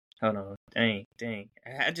on. Dang.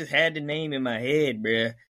 I just had the name in my head,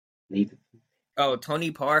 bruh. Oh,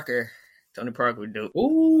 Tony Parker. Tony Parker would do.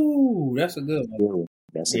 Ooh, that's a good one.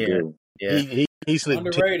 That's a good one. Yeah. He slipped.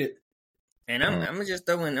 Underrated. And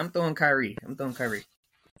I'm throwing Kyrie.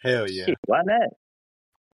 Hell yeah. Why not?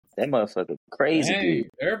 That motherfucker crazy Hey, good.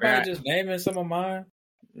 everybody just naming some of mine.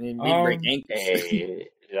 Big break ankles. Hey,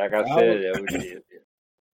 like I said,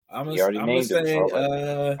 I'm You already gonna named say him, so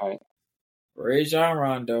alright. Rajon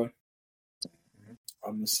Rondo.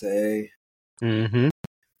 I'm gonna say Mm-hmm.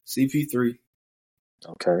 CP3.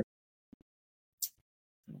 Okay.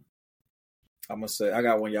 I'm gonna say I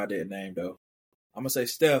got one y'all didn't name though. I'm gonna say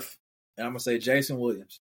Steph, and I'm gonna say Jason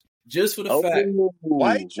Williams, just for the fact.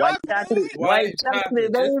 White chocolate. White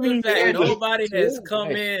chocolate, just for the baby. fact nobody has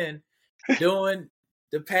come in doing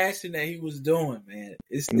the passion that he was doing, man.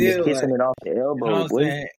 It's He was still kissing like, it off the you know elbow, what I'm boy.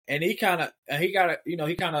 saying? And he kind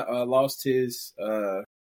of lost his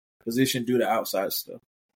position due to outside stuff.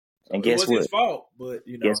 And It guess was what? his fault, but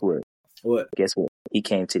you know Guess what? what? Guess what? He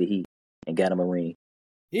came to the Heat and got him a ring.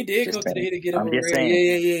 He did Just come to the saying. Heat to get him I'm a just ring. saying.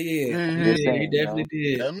 Yeah. Mhm. Yeah, Just saying, he definitely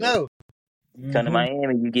did. Let him know. Come to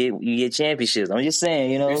Miami, you get championships. I'm just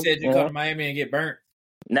saying, you know. You said you come to Miami and get burnt.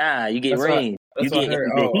 Nah, you get That's what- rain. that's You what I get heard.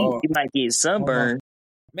 the Oh, heat. oh. You might get sunburn,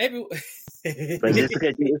 Maybe. but it's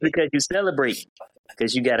because you celebrate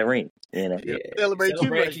because you got a ring. You know. Yeah, Celebrate too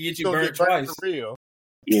celebrate much. can get you You'll burnt get burnt twice. for real.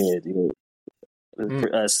 Yeah.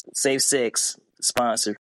 Mm. Safe sex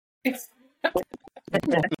sponsor.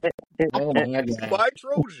 Oh my god. Why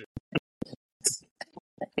Trojan?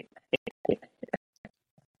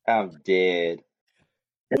 I'm dead.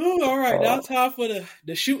 Ooh, all right, now time for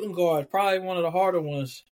the shooting guard. Probably one of the harder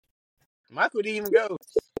ones. Michael didn't even go.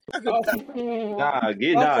 Oh,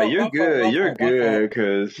 You're good. You're good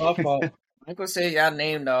because my fault. I'm gonna say y'all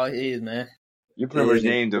named all his, man. you pretty much Yeah,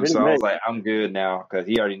 named him. pretty So I was much. like, I'm good now because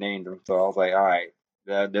he already named him. So I was like, all right,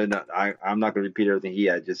 I'm not gonna repeat everything he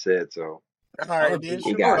had just said. So All right, then He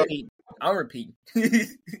shoot got guard. it. I'll repeat.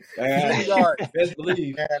 Shooting guard. Best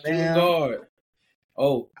believe. Yeah, Shooting damn. guard.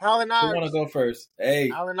 Oh, Allen who want to Iverson. go first? Hey,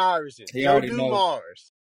 Allen Iverson. He Joe already know. Dumars.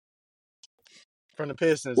 From the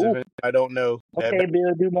Pistons, Ooh. if I don't know. Okay,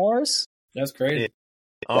 Bill Dumars. that's crazy.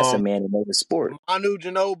 That's a man that knows the sport. Manu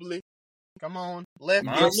Ginobili. Come on. Lefty.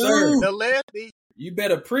 Manu. Yes, sir. The lefty. You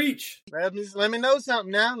better preach. Let me know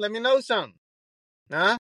something now. Let me know something.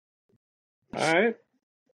 Huh? all right.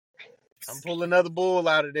 I'm pulling another bull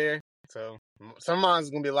out of there. So some of mine's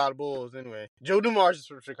gonna be a lot of bulls anyway. Joe Dumars is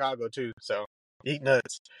from Chicago too, so eat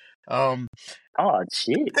nuts. Oh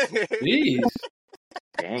shit! Jeez.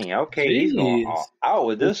 Dang. Okay, he's going Jeez. out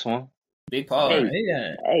with this one. Big Paul. Hey.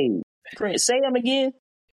 Yeah. Hey, Prince, say him again.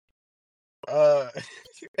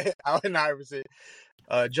 Allen Iverson,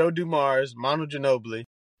 Joe Dumars, Manu Ginobili,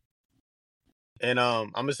 and I'm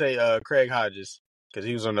gonna say Craig Hodges because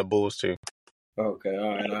he was on the Bulls too. Okay.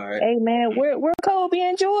 All right. Hey man, where Kobe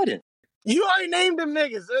and Jordan? You already named them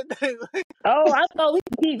niggas. Oh, I thought we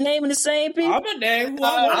could keep naming the same people. I'm gonna name who I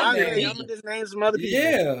I'm want to gonna name. just name some other people.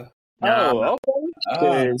 Yeah. Oh,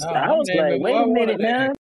 okay. 'Cause I was like, wait a minute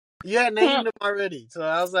now. You had named them already, so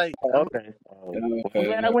I was like, Okay. I'm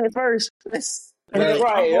glad I went first. Right.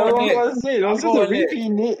 Right. I'm That's going what I was saying. I was I'm just going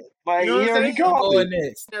repeating it. Like, You know what he I'm already saying? I'm called going it.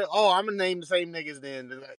 next. oh, I'm gonna name the same niggas then.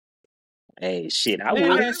 Like, Hey, shit, I Man,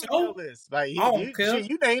 would. that's so- Like, I don't care.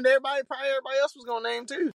 you named everybody. Probably everybody else was gonna name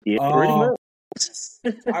too. Yeah, pretty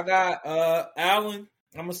much. I got Allen.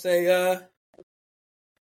 I'm gonna say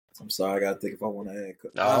I'm sorry, I gotta think if I want to add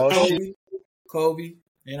Oh, Kobe.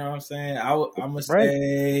 You know what I'm saying? I'm gonna Right.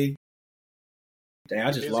 say. Dang, I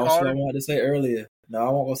just Vince lost Carter? what I wanted to say earlier. No, I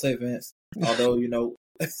won't go say Vince. Although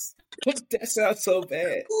that sounds so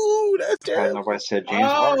bad. Ooh, that's Probably terrible. nobody said James Oh,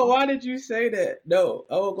 Harden. why did you say that? No,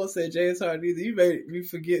 I won't go say James Harden either. You made me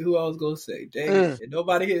forget who I was gonna say. James, and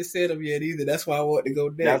nobody here said him yet either. That's why I wanted to go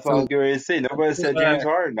next. That's what I was getting ready to say. Nobody said James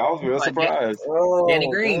Harden. I was real Like surprised. Oh, Danny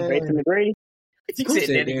Green. man. Grayson McGrady. You Who said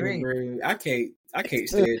said Danny Danny Green. Green? I can't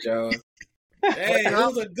say it, y'all. Hey, it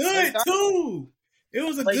was a good two. It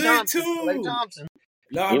was a Klay good Thompson. two. Klay Thompson.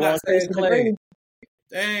 No, I'm You not want saying Grayson Clay. McGrady?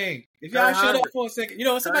 Dang. If y'all shut up for a second. You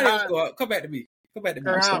know, somebody else go out. Come back to me. Come back to me.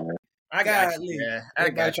 Kurt I'm sorry. Howard. I got Golly. you. I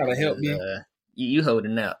Everybody got trying to help me. You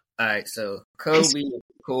holding out. All right, so Kobe, of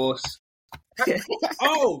course.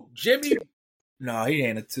 Oh, Jimmy. No, he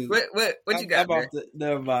ain't a two. What you got, bro?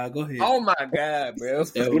 Never mind. Go ahead. Oh my god, bro.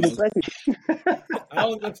 That Jimmy was- Bucket. I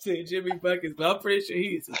was gonna say Jimmy Buckets, but I'm pretty sure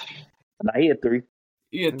he's Nah, he a 3.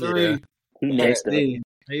 a three. Yeah. He next up. He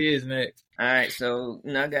is next. All right, so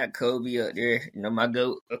I got Kobe up there. My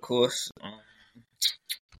GOAT, of course.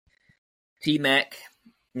 T-Mac.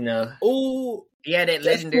 Oh, He had that That's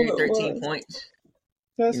legendary what it 13 was. points.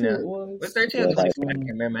 that's You know, what it was. What's 13 or Yeah, 24? I can't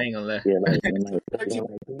remember. I ain't gonna lie. Yeah, like 3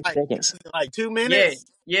 Like, seconds. like 2 Yeah, minutes.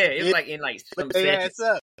 it was Yeah. like in like some Let their seconds. ass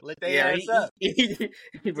up. Let their ass up.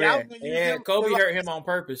 Bruh. Yeah, Kobe hurt him on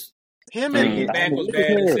purpose. Him His and back was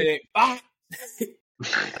bad and said, "Ah."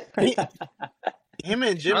 him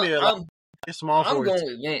and Jimmy are like I'm small going forwards.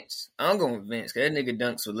 with Vince. I'm going with Vince because that nigga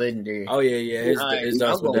dunks were legendary. Oh yeah. His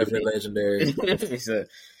dunks I'm were going with definitely legendary.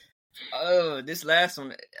 so, this last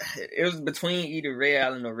one, it was between either Ray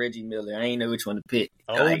Allen or Reggie Miller. I ain't know which one to pick.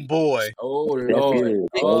 Oh Like, boy. Oh That's Lord. good.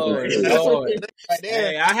 Oh That's Lord. Right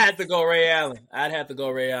there. Hey, I had to go Ray Allen. I'd have to go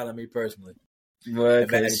Ray Allen, me personally. but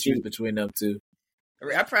If I had to choose between them two.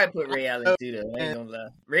 I probably put Ray Allen too, though. I ain't gonna lie.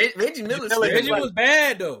 Reggie Miller still Reggie was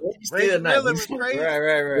bad though. still Reggie Miller nice. was crazy.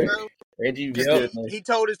 Right. Bro. Reggie was Yep. still nice. He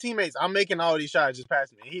told his teammates, "I'm making all these shots. Just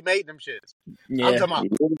pass me." He made them shits. I'm Yeah. talking about He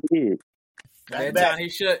really did. That back. time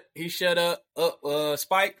he shut up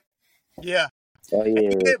Spike. Yeah, Oh, he yeah.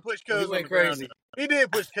 did push He Cuz on went the ground. crazy. He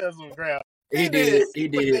did push Cuz on the ground. He did. He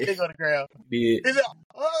put that nigga on the ground. Did. He said,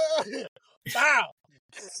 "Bow." I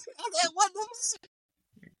said, "What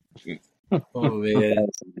the?" Oh man.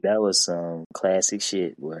 That was some classic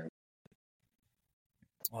shit, boy.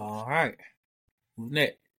 All right. Who's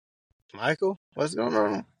next? Michael, what's going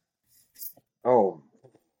on? Oh,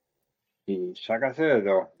 like I said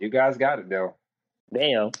though, you guys got it though.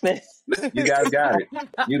 Damn. You guys got it.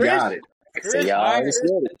 You got it. So y'all All right, already said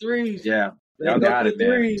it. the threes. Yeah, Let's y'all go got to it, the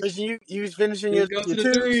man. threes. Christian, you finishing Let's your go to the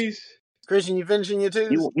twos? threes. Christian, you finishing your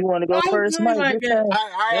twos? You want to go I first, was Mike? like This that. time? All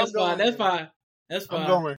right, That's I'm fine. going. That's fine. That's fine. I'm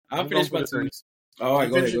going. I'll I'm finish going my for the twos. All right, You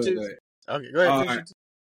go ahead. finish Go your ahead. Go ahead. Okay, go ahead. All Finish right. your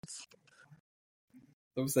twos.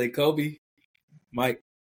 I'm gonna say Kobe, Mike.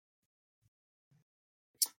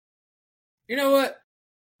 You know what?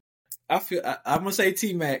 I'm gonna say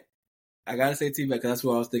T-Mac. I gotta say T-Mac because that's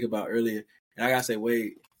what I was thinking about earlier, and I gotta say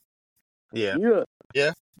Wade. Yeah,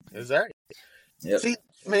 Yeah. exactly. Yep. See,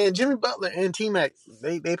 man, Jimmy Butler and T-Mac,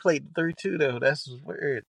 they played the 3 too, though. That's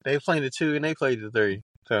weird. They played the 2 and they played the 3.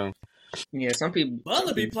 So, Yeah, some people.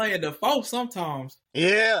 Butler be playing the 4 sometimes.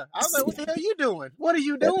 yeah. I was like, what the hell you doing? What are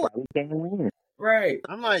you That's doing? why we can't win. Right.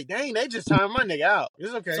 I'm like, dang, they just timed my nigga out.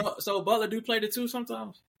 It's okay. So Butler do play the 2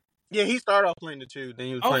 sometimes. Yeah, he started off playing the 2, then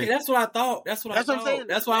he was Okay, playing. that's what I thought. That's what That's I what I'm thought. saying.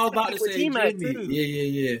 That's why I was about to With say T-Mac, Jimmy. too.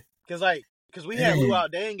 Yeah. Because we had Luau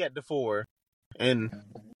Dang at the 4. And,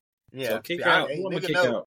 yeah. So kick out. Who I'm gonna kick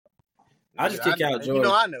out? I just kick out George. You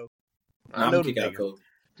know, I know. I I'm know gonna kick out Kobe.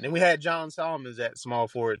 Then we had John Solomons at small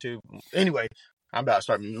forward too. Anyway, I'm about to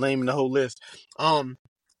start naming the whole list.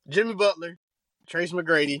 Jimmy Butler, Trace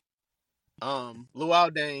McGrady, Luau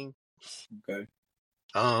Dang, Okay.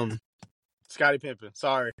 Scottie Pippen.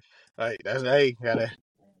 Sorry, like that's gotta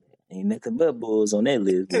Ain't nothing but Bulls on that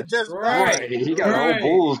list. Bro. just Right. He got the whole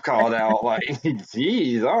Bulls called out. Like,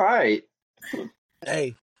 jeez, all right.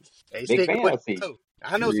 Hey, Big stick with fantasy. it.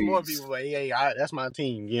 I know some more people, but that's my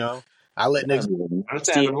team. You know, I let I niggas. mean,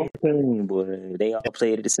 Understandable. still team, boy. They all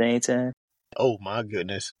played at the same time. Oh my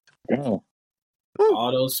goodness. Damn.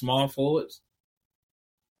 All those small forwards.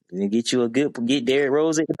 Then get Derrick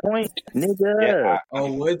Rose at the point, nigga. Yeah,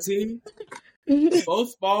 On one team.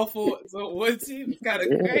 Both small forwards on one team. Kind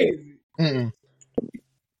of crazy. Mm-mm.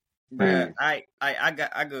 Bruh,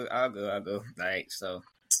 I'll go. All right, so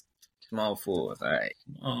small forwards. All right,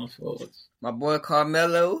 Small forwards. my boy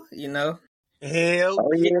Carmelo. You know, Hell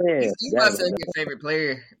Oh yeah. he's my second favorite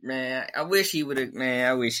player. Man, I wish he would have. Man,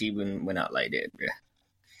 I wish he wouldn't went out like that, bruh.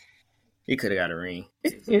 He could have got a ring.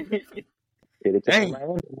 Dang.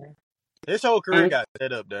 His whole career got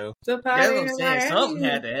set up though. That's what I'm saying. Something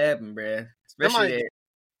had to happen, bruh. Especially that.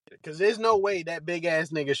 Because there's no way that big ass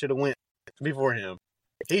nigga should have went before him.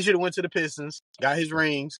 He should have went to the Pistons, got his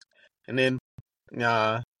rings, and then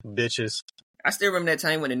bitches. I still remember that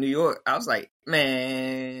time when in New York, I was like,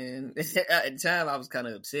 man. At the time, I was kind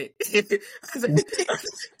of upset.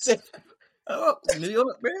 Oh, New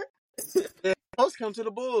York, bruh. Yeah, supposed to come to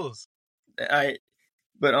the Bulls. All right,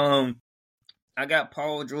 but I got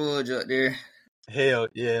Paul George up there. Hell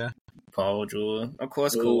yeah. Paul George, of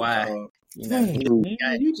course, Kawhi. You know, Dang. he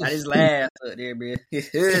got his laugh up there, bro. Yeah,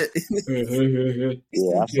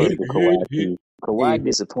 I fuck with Kawhi too. Kawhi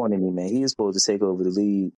disappointed me, man. He was supposed to take over the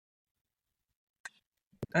league.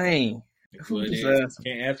 Dang.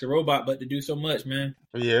 Can't ask the robot but to do so much, man.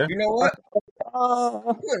 Yeah. You know what?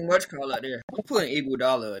 I'm putting much call out there. I'm putting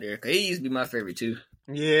Iguodala out there because he used to be my favorite too.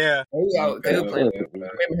 Yeah. I remember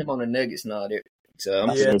him on the Nuggets and all that. So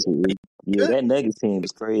Yeah, that Nuggets team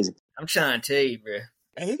was crazy. I'm trying to tell you, bro.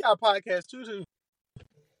 And he got a podcast too.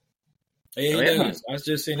 Yeah, he does. I was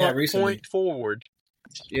just seeing that recently. Point forward.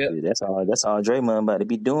 Yeah, That's all Draymond about to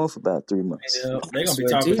be doing for about 3 months. Yeah, they're gonna be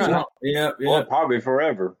talking about. Yeah. Or probably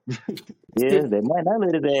forever. Yeah, they might not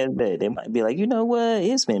let his ass back. They might be like, you know what?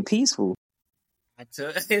 It's been peaceful.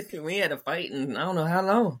 we had a fight in I don't know how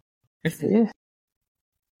long. Yeah.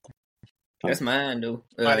 That's mine, though.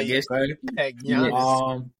 I guess.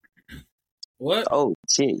 What? Oh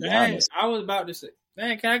shit, Dang, Giannis. I was about to say.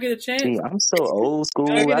 Man, can I get a chance? See, I'm so old school.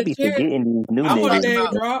 Can I get I a be chance? forgetting these new I want a niggas.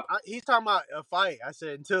 name drop. He's talking about a fight. I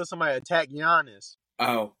said until somebody attack Giannis.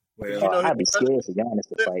 Oh, well. You know, I'd be scared for Giannis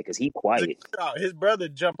to fight because he quiet. His brother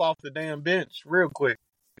jump off the damn bench real quick.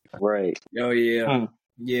 Right. Oh, yeah.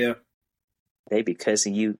 Yeah. They be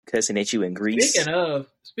cussing at you in Greece.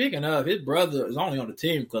 Speaking of, his brother is only on the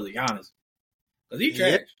team because of Giannis. Because he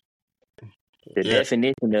trash. The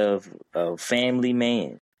definition of family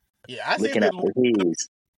man. Yeah, I looking out for his.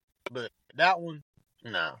 But that one,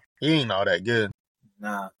 nah, he ain't all that good.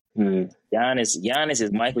 Nah. Giannis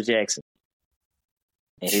is Michael Jackson,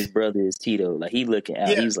 and his brother is Tito. Like he looking out.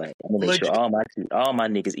 He's like, I'm gonna make sure all my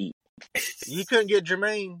niggas eat. You couldn't get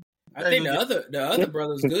Jermaine. I think the other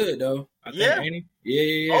brother's good though. I think, ain't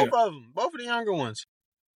he? Yeah. Both of them, both of the younger ones.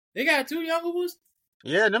 They got 2 younger ones.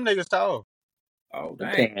 Yeah, them niggas tall. Oh The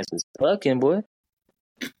dang! parents was fucking, boy.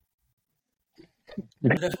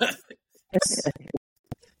 They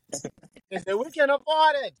said, we can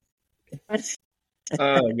afford it.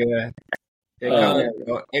 Oh god.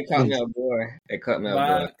 It caught me off guard. It caught me off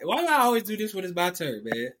guard. Why do I always do this when it's my turn,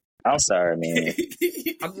 man? I'm sorry, man.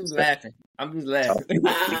 I'm just laughing. I'm just messing.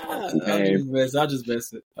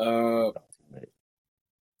 What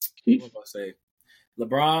am I say?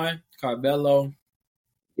 LeBron, Carmelo.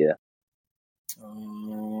 Yeah.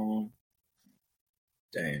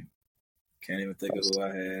 Damn. Can't even think of who I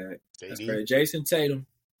had. That's JD. great. Jason Tatum.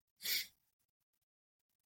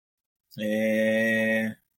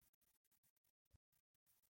 And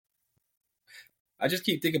I just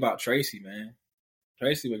keep thinking about Tracy, man.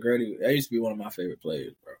 Tracy McGrady. That used to be one of my favorite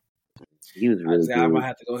players, bro. He was really good. I might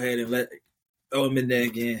have to go ahead and throw him in there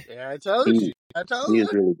again. Yeah, I told you. He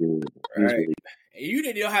was really good. He was Right. really And you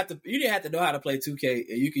didn't have to know how to play 2K,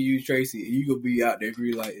 and you can use Tracy, and you could be out there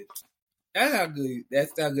green lighted. That's how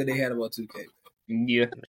good they had about 2K. Yeah.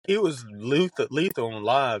 He was lethal on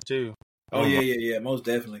live too. Oh yeah, most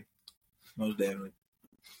definitely.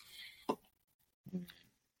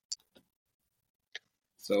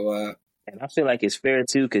 So and I feel like it's fair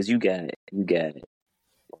too because you got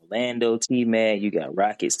Orlando T-Mac, you got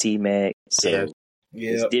Rockets T-Mac, so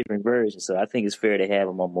it's different versions. So I think it's fair to have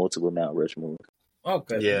him on multiple Mount Rushmore.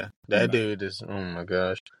 Okay. Yeah, that dude is. Oh my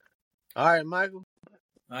gosh! All right, Michael.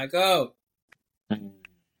 Michael.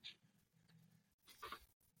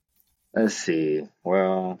 Let's see.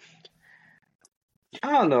 Well,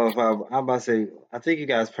 I don't know if I'm about to say. I think you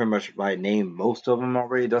guys pretty much named most of them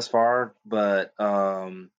already thus far. But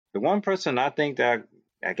the one person I think that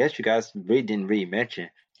I guess you guys didn't mention.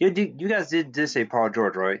 You guys did say Paul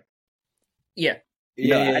George, right? Yeah.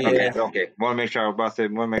 Yeah. Okay. Want to make sure I was about to say.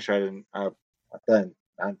 Want to make sure I didn't. I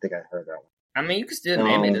don't think I heard that one. I mean, you can still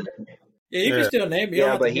name it. Yeah, you can still name it.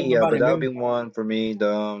 Yeah, but that would be one for me.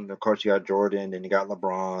 Of course, you got Jordan, then you got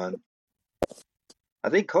LeBron. I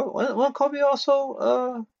think Kobe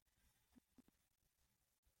also.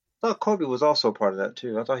 I thought Kobe was also part of that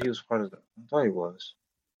too. I thought he was part of that. I thought he was.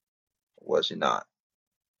 Or was he not?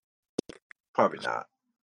 Probably not.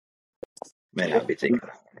 Man, I'd be thinking.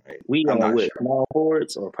 Right? We on what? Sure. Small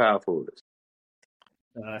forwards or power forwards?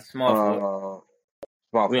 Small forwards.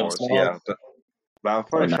 Small forwards, yeah. But I'm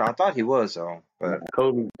pretty sure I thought he was though. But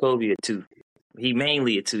Kobe a 2. He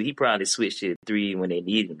mainly a 2. He probably switched to 3 when they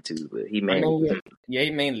needed him to, but he mainly.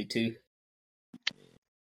 He mainly 2.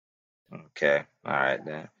 Okay, all right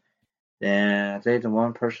then. Then I think the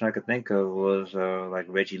one person I could think of was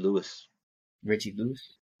Reggie Lewis. Reggie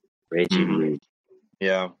Lewis.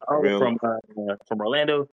 Yeah. From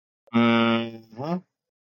Orlando. Mm-hmm.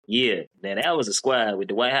 Yeah, now that was a squad with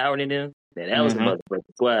Dwight Howard in them. Now that was a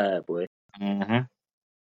motherfucking squad, boy. Mm-hmm.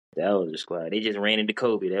 That was a squad. They just ran into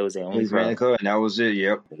Kobe. That was their only problem. Ran into Kobe, and that was it.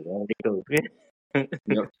 Yep. They ran into Kobe.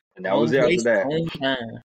 Yep. And that was it after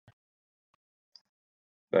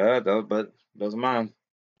that. But those are mine.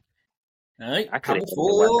 All right. I could have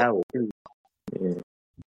Dwight Howard too. Yeah.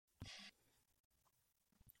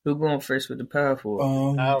 Who going first with the power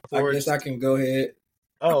forward? I guess I can go ahead.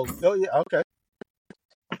 Oh yeah, okay.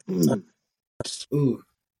 Ooh,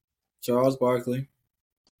 Charles Barkley.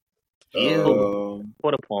 For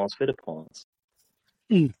the pawns.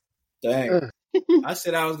 Dang. I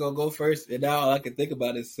said I was gonna go first, and now all I can think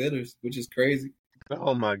about is centers, which is crazy.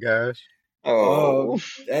 Oh my gosh. Oh,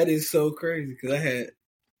 that is so crazy because I had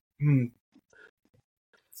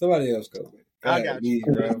somebody else go. I got you,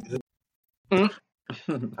 bro.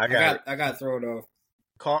 I got thrown off.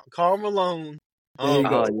 Karl Malone. Yeah,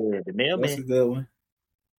 the mailman. That's a good one.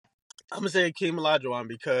 I'm gonna say Hakeem Olajuwon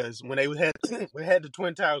because when we had the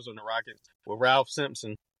Twin Towers on the Rockets with Ralph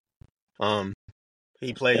Simpson,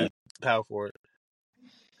 he played power forward.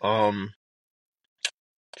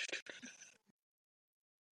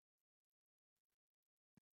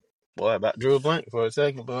 Boy, about drew a blank for a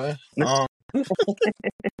second, boy. That's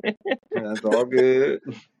all good.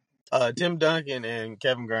 Tim Duncan and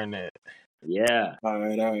Kevin Garnett. Yeah. All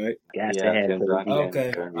right. Got to have Tim Duncan.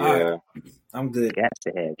 Okay. Yeah. All right. I'm good. Got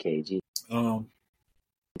to have KG. I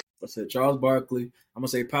said Charles Barkley. I'm gonna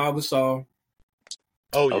say Pau Gasol.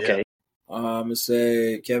 Oh yeah. Okay. I'm gonna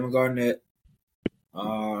say Kevin Garnett.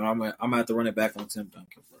 I'm gonna have to run it back on Tim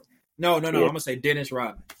Duncan. No. I'm gonna say Dennis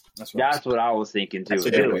Rodman. That's what I was thinking too. That's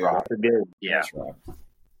a good one. Yeah.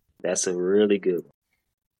 That's a really good one.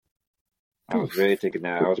 I was really thinking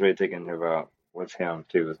that. I was really thinking about what's him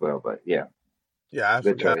too as well. But yeah. Yeah, I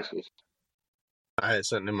good forgot. choices. I had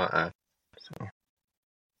something in my eye. So.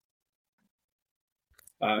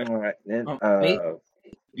 All right. Then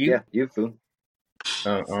you Fu.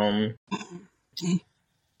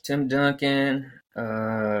 Tim Duncan,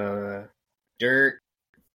 Dirk,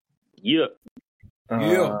 Yeah.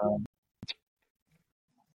 Yeah.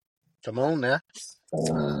 Come on now.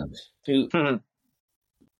 Shoot.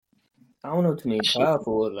 I don't know too many power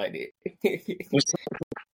forwards like that.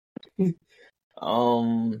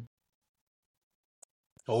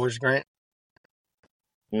 Horace Grant.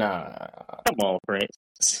 Nah. Come on,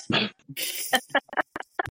 Prince.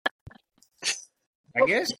 I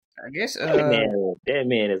guess. That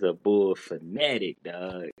man is a bull fanatic,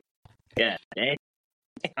 dog. God dang.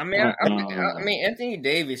 I mean, Anthony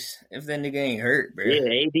Davis. If that nigga ain't hurt, bro. Yeah,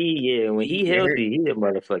 AD. Yeah, when he healthy, he a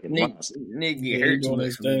motherfucking monster. Nigga Yeah, get hurt he too doing much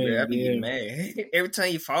his for me, bro. I thing, be getting mad. Every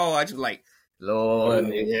time you fall, I just like, Lord,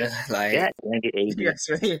 nigga. Like, God dang it, AD. that's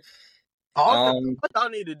right. What y'all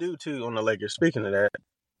need to do too on the Lakers? Speaking of that,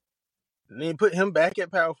 need to put him back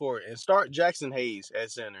at power forward and start Jackson Hayes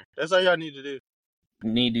at center. That's all y'all need to do.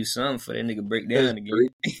 You need to do something for that nigga break down again.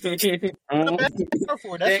 Put him back at power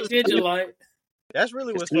forward. That's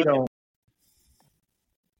really what's He funny. don't.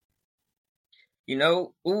 You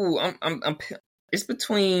know, I'm. It's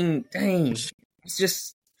between. Dang, it's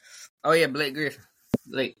just. Oh yeah, Blake Griffin,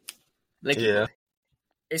 Blake. Yeah. Boy.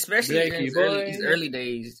 Especially Blakey in his early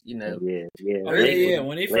days, you know. Yeah. Oh, yeah.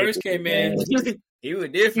 When he first came in, he was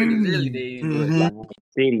different in his early days, but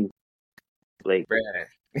City, Blake, bruh.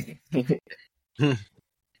 and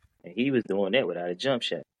he was doing that without a jump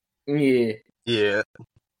shot.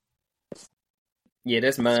 Yeah,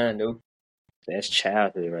 that's mine though. That's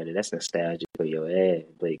childhood right there. That's nostalgia for your ass,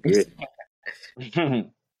 Blake Griffin.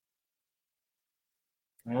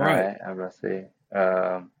 all right. I'm about to say,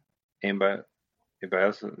 anybody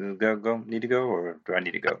else need to go, or do I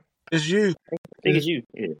need to go? It's you. I think it's you.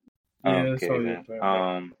 Yeah. Yeah, Okay,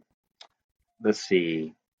 man. Let's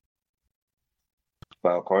see.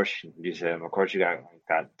 Well, of course, you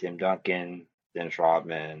got Tim Duncan, Dennis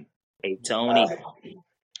Rodman, Hey, Tony.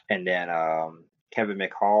 and then Kevin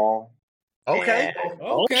McHall. Okay.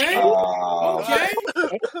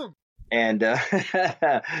 And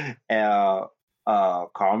Karl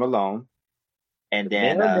Malone, and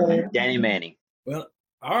then Danny Manning. Well,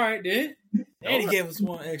 all right then. And he gave us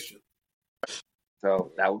one extra.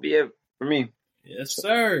 So that would be it for me. Yes,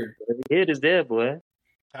 sir. It is there, boy.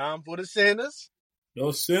 Time for the Sanders.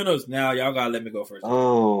 No sinners. Now y'all gotta let me go first.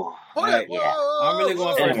 Oh, right. yeah. I'm really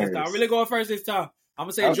going first this time. I'm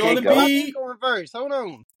gonna say Okay, Joel go. Embiid. Going first. Hold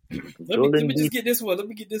on. Let me just get this one. Man,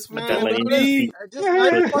 let him mine's speak.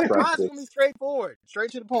 gonna be straightforward.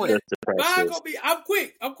 Straight to the point. Trust the process. I'm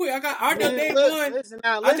quick. I done named one. Listen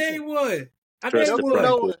now, I named one. Trust the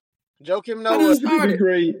process. Joakim I done Noah. started.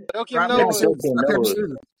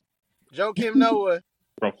 Joakim Noah.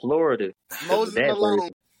 From Florida. Moses That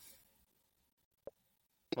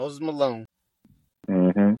Malone.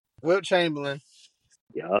 Mm-hmm. Wilt Chamberlain.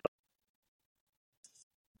 Yeah.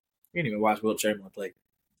 You didn't even watch Wilt Chamberlain play.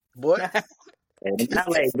 What? And the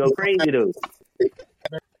highlights go crazy though.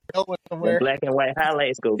 Going The somewhere. black and white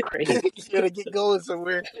highlights go crazy. You gotta get going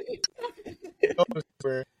somewhere.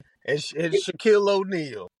 And Shaquille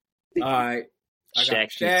O'Neal. All right. I got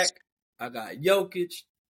Shaq. I got Jokic.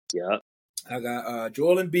 Yep. I got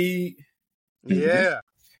Joel Embiid. Yeah.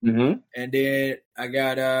 Mm-hmm. And then I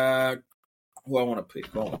got who I want to pick.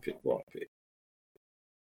 I'm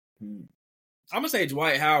gonna say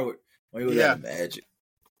Dwight Howard when he was at the Magic.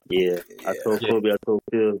 Yeah. I told Kobe, I told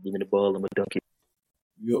Phil, give me the ball, I'm gonna dunk it.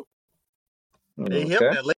 Yep. They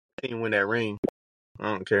helped that Lakers team win that ring.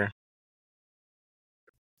 I don't care.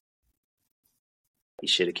 He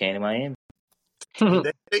should have came to Miami.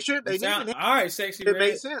 They should. They Sound, did. all right, sexy. It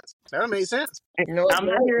made sense. That made sense. You know, I'm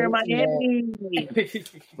not here in Miami.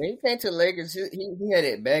 When he came to the Lakers, he had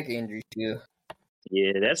that back injury still.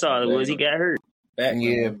 Yeah, that's all it was. He got hurt. Back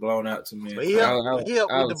been blown out to me. But he helped with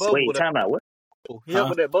the bubble. Wait, time out. What? He helped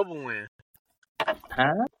with that bubble win.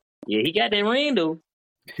 Huh? Yeah, he got that ring though.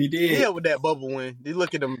 He did. He helped with that bubble win. You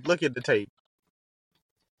look at him. Look at the tape.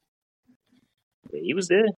 Yeah, he was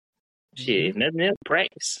there. Shit, if nothing else,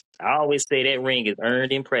 practice. I always say that ring is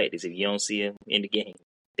earned in practice. If you don't see him in the game,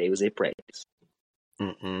 they was at practice.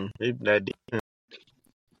 That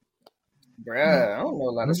Bruh, I don't know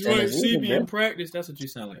a lot of You want to see me in stuff. practice? That's what you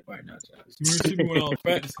sound like right now, Charles. You want to see me when I was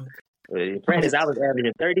practicing? In practice, I was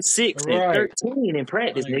averaging 36 and 13 in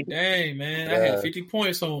practice, Like, nigga. dang, man. I had 50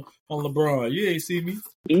 points on LeBron. You ain't see me.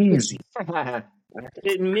 Easy. I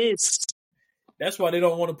didn't miss. That's why they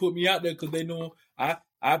don't want to put me out there, because they know I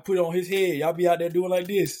put it on his head. Y'all be out there doing like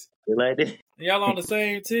this. You like that? Y'all on the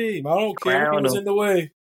same team. I don't care if he Crown was him. in the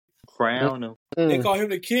way. Crown him. They call him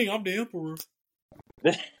the king. I'm the emperor.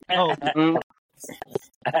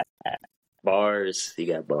 Bars. He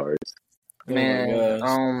got bars.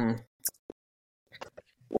 Man,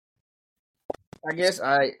 I guess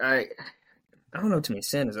I don't know too many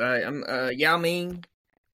centers. I'm Yao Ming.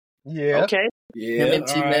 Yeah. Okay. Yeah, Him and all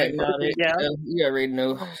T-Mac right. and all that. Yeah. You already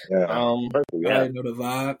know. Yeah. I already know the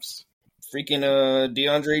vibes. Freaking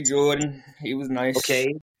DeAndre Jordan. He was nice.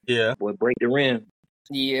 Okay. Yeah. Boy, break the rim.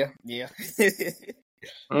 Yeah.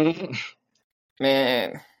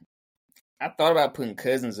 Man, I thought about putting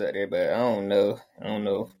Cousins up there, but I don't know. I don't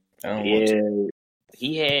want to.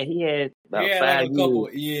 He had about Yeah, 5 like a years. couple.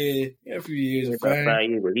 Yeah, a few years of About fame. 5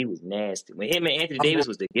 years, but he was nasty. When him and Anthony Davis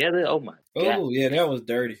was together, oh my god. Oh yeah, that was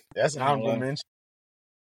dirty. That's an honorable mention.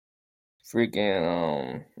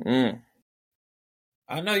 Freaking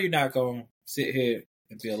I know you're not gonna sit here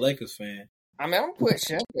and be a Lakers fan. I mean, I'm gonna put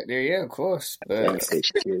Shaq up there, yeah, of course. I But said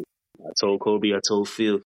shit. I told Kobe, I told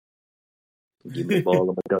Phil, give me the ball, I'm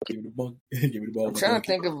gonna dunk it. Give me the ball. I'm trying to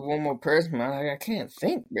think of one more person. I can't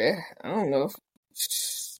think, bruh. I don't know.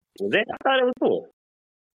 Was that? I thought it was cool.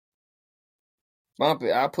 Bump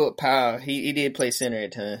it. I'll put Powell. He did play center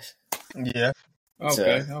at times. Yeah.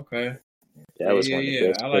 Okay. That was Yeah, one of the yeah,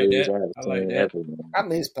 best I like plays that. I've I like seen that. ever, man. I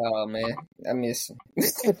miss Powell, man. I miss him.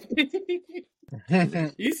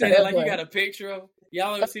 You said it like you got a picture of.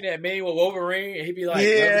 Y'all ever see that meme with Wolverine and he be like,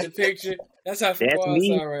 Yeah. loving the picture? That's how football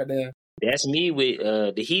me. sound right there. That's me with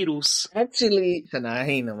the Heatles. Actually, nah, I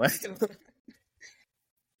ain't no man.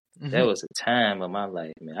 That was a time of my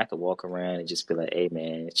life, man. I could walk around and just be like, hey,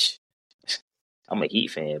 man, I'm a Heat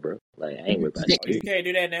fan, bro. Like, I ain't worried about You shit. can't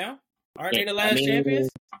do that now? Aren't they the I last mean, champions?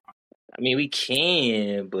 I mean, we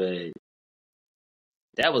can, but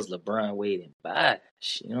that was LeBron, Wade, and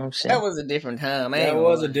Bosh. You know what I'm saying? That was a different time. That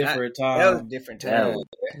was a different time. That was a different That time. was-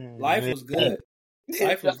 Life was good.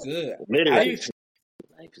 Life was good. Literally,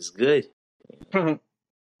 life is good. Like,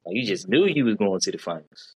 you just knew you was going to the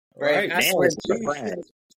finals. Right. I Now swear it's a to you.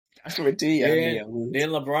 surprise. I swear to you. Yeah. Then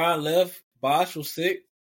LeBron left. Bosh was sick.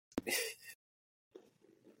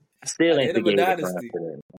 I still At ain't the end of a forgetting LeBron dynasty. for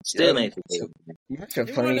that. Still ain't forgetting. You're a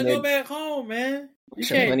He funny wanted to go nigga. back home, man. You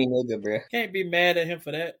You're a funny can't, nigga, bro. can't be mad at him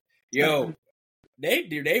for that. Yo, they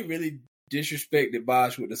really disrespected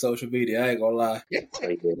Bosh with the social media. I ain't gonna lie.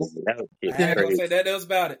 Like, that was I ain't gonna crazy. say nothing else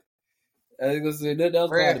about it. I ain't gonna say nothing else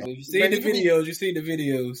about it. But if you see the videos, you see the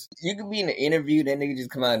videos. You could be in an interview, that nigga just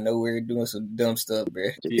come out of nowhere doing some dumb stuff, bro.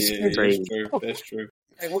 Yeah, crazy. that's true. That's true.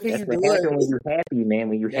 Like, what are That's you what doing? happens when you're happy, man.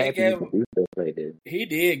 When you're They happy, you gave- can do stuff like that. He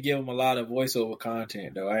did give him a lot of voiceover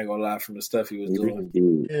content, though. I ain't gonna lie, from the stuff he was You doing.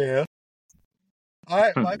 really did. Yeah. All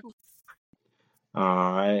right, Michael.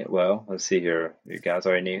 All right. Well, let's see here. You guys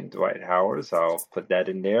already named Dwight Howard, so I'll put that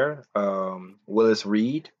in there. Willis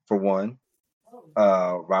Reed for one.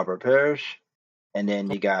 Robert Parrish, and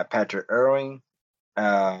then you got Patrick Irving.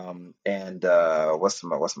 And what's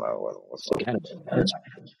my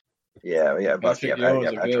yeah, Patrick Patrick Ewing's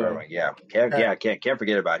a good one. Irving. Yeah, can't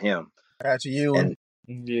forget about him. That's you. And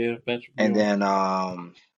Yeah, Patrick and Ewing. then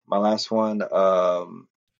my last one, if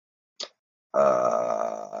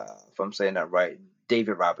I'm saying that right,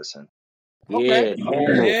 David Robinson. Okay.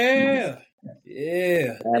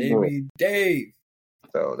 Yeah. Baby Dave.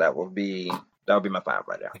 So that would be my five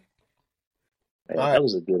right there. Man, All right. that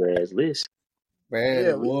was a good ass list. Man,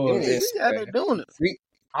 Yeah, was. we had it doing it.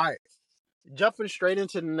 All right. Jumping straight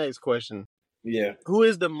into the next question. Yeah. Who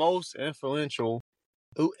is the most influential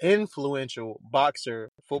boxer,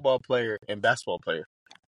 football player, and basketball player?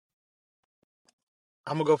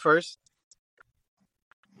 I'm going to go first.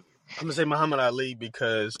 I'm going to say Muhammad Ali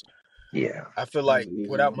because Yeah. I feel like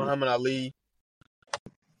without Muhammad Ali,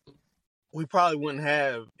 we probably wouldn't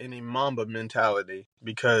have any Mamba mentality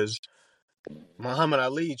because Muhammad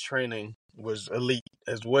Ali training was elite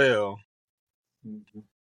as well.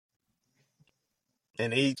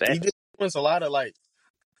 And he did influence a lot of like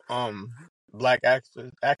black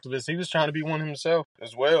activists. He was trying to be one himself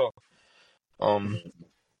as well.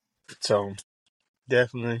 So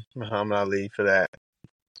definitely Muhammad Ali for that.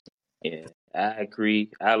 Yeah, I agree.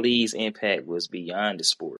 Ali's impact was beyond the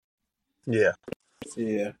sport. Yeah.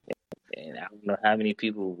 Yeah. And I don't know how many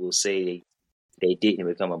people will say they didn't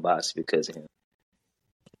become a boxer because of him.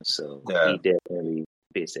 So Yeah. he definitely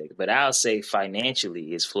fits that. But I'll say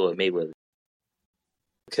financially it's Floyd Mayweather.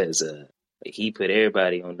 Because he put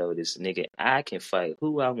everybody on notice, nigga, I can fight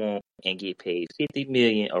who I want and get paid $50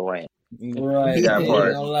 million a round. Right. That part.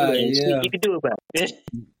 Ain't gonna lie, Ain't shit yeah. you can do about it.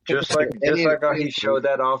 Just like how he showed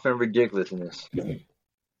that off in Ridiculousness.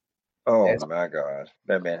 Oh my God,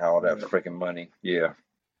 that man had all that freaking money. Yeah.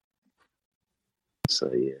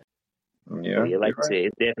 So yeah. Yeah. Yeah, like you're you said,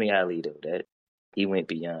 it's definitely Ali though. That he went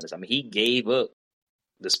beyond us. I mean, he gave up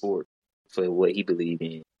the sport for what he believed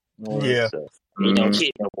in. Yeah. So you don't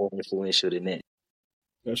get no more influential than that.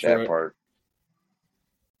 That's that right. part.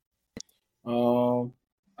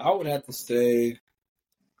 I would have to say,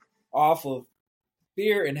 off of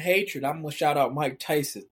fear and hatred, I'm gonna shout out Mike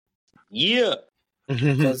Tyson Yeah.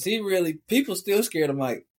 because people still scared of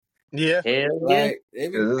Mike. Yeah. Hell yeah. Like they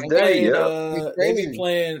be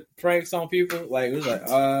playing pranks on people. Like it was like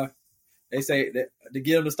they say that to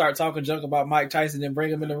get them to start talking junk about Mike Tyson and bring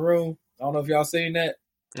him in the room. I don't know if y'all seen that.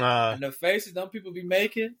 And the faces them people be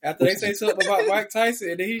making after they say something about Mike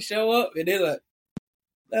Tyson and then he show up and they're like,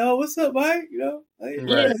 "Oh, what's up, Mike?" You know, like,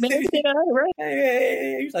 Yeah, man. Right.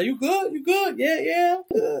 Hey. He's like, "You good? You good? Yeah, I'm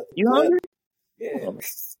good. You hungry? Yeah."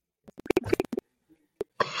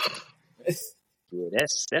 Yeah,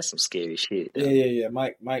 that's some scary shit. Though. Yeah.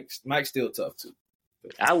 Mike's still tough too.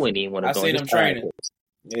 I wouldn't even want to go. I seen him training.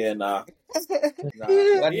 Yeah, nah.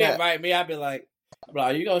 He invite me. I'd be like,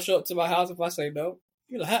 "You gonna show up to my house if I say no?"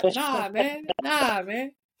 You're like, "Nah, man.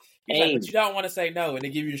 He's like, "But you don't want to say no," and they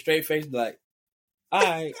give you a straight face, like, "All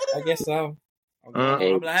right, I guess so."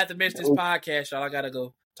 I have to miss this podcast, y'all. I gotta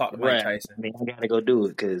go talk to Mike Tyson. I mean, I gotta go do it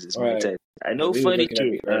because it's Mike Tyson. I know funny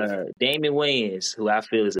shit. Damon Wayans, who I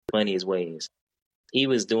feel is the funniest Wayans, he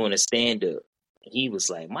was doing a stand up. He was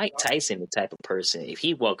like, Mike Tyson, the type of person, if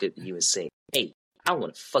he walk up to you and say, "Hey, I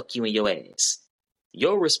want to fuck you in your ass,"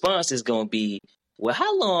 your response is gonna be, "Well,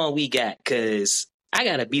 how long we got? Cause I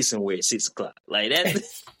gotta be somewhere at 6 o'clock." Like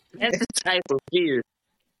that's the type of fear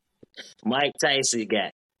Mike Tyson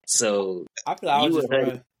got. So I feel like I was just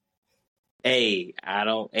run. Hey, I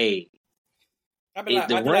don't. Hey, I be like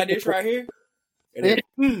this right here. That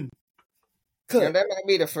might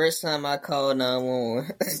be the first time I call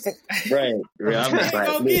 911. Right. I'm just like,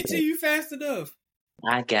 gonna get to you fast enough.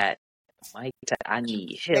 I got Mike. I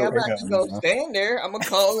need help. Hey, I'm not just gonna stand there. I'm gonna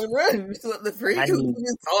call and run. The freak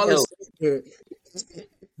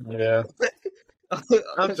Yeah.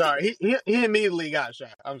 I'm sorry. He immediately got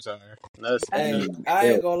shot. I'm sorry. I ain't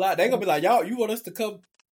gonna lie. They gonna be like, "Y'all, you want us to come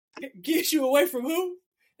get you away from who?"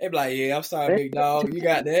 They be like, "Yeah, I'm sorry, big dog. You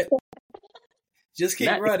got that. Just keep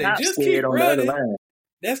running. Just keep running."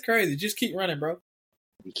 That's crazy. Just keep running, bro.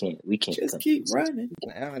 We can't. Just keep running.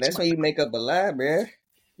 That's when you make up a lie, bro.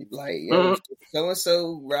 Like, so and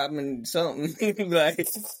so robbing something. Like,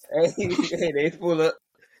 hey, they pull up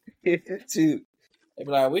too. They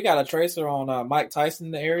be like, "We got a tracer on Mike Tyson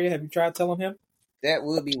in the area. Have you tried telling him?" That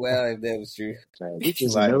would be wild if that was true. Like, you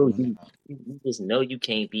just know you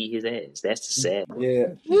can't beat his ass. That's the sad part.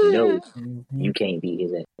 Yeah. You know you can't beat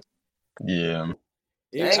his ass. Yeah.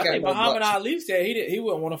 I think Muhammad Ali said he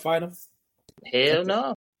wouldn't want to fight him. Hell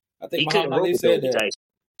no. I think Muhammad Ali said that. Tyson.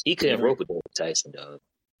 He couldn't rope with Tyson, dog.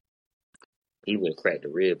 He would have cracked a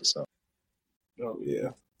rib or something. Oh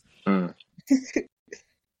yeah.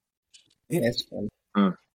 That's funny.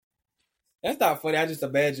 That's not funny. I just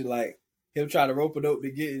imagine like him trying to rope it up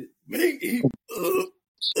to get it. And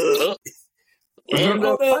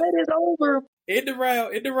the fight is over. Hit the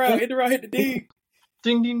round, hit the ding.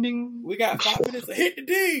 Ding, ding, ding. We got 5 minutes to hit the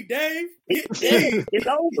ding, Dave. Hit the ding. It's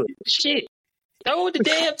over. Shit. Throw the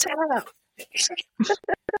damn towel.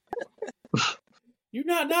 You're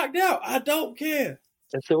not knocked out. I don't care.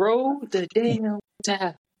 Throw the damn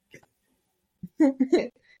towel.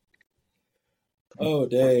 Oh,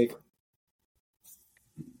 dang.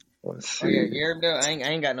 Let's see. Oh, yeah, Garrett, though, I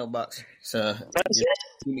ain't got no box. So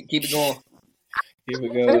keep it going. Keep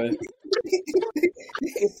it going.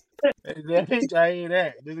 I ain't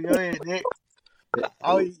that. Just go ahead, Nick.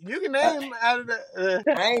 Oh, you can name out of the.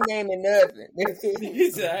 I ain't naming nothing.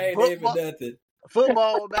 He said, "I ain't naming nothing."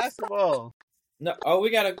 Football, basketball. No. Oh,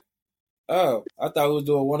 we gotta. Oh, I thought we was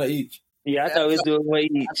doing one of each. Yeah, I thought we was doing one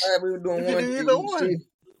each. I thought we were doing one each.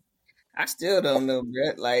 I still don't know,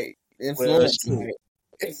 bro. Like influence.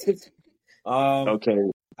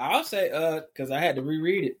 Okay. I'll say because I had to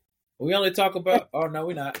reread it. We only talk about. Oh no,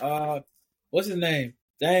 we're not. What's his name?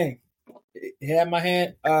 Dang, he had my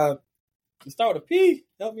hand. Start with a P.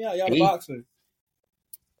 Help me out, y'all. The boxer.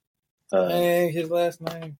 Dang, his last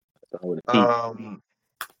name.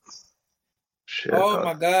 Shit. Oh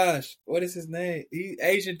my gosh, what is his name? He's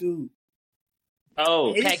Asian dude.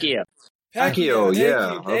 Oh, Pacquiao. Pacquiao,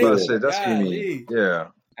 yeah. I was about to say that's who you mean. Yeah.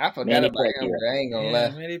 I forgot about him. I ain't gonna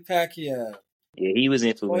lie. Manny Pacquiao. Yeah, he was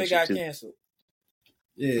influential. He got too. canceled.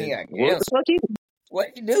 Yeah. He got What the fuck he?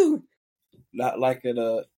 What he do? Not like in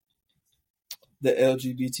the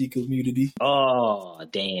LGBT community. Oh,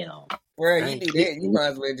 damn. Bro, you do that, you might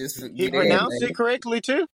as well just He pronounced it correctly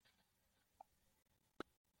too.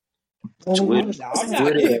 Twitter. No, I'm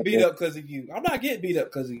not getting beat up because of you.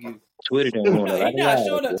 Twitter don't want to. He not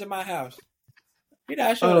showing up to my house. He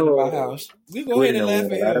not showing up to my house. We go ahead and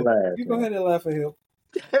laugh at him. You go ahead and laugh at him.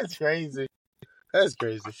 That's crazy. That's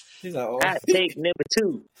crazy. He's like, oh. I take number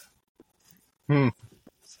 2.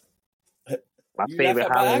 My You favorite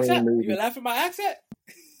laugh at my Halloween accent? movie. You laugh at my accent?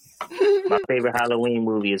 My favorite Halloween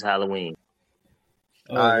movie is Halloween.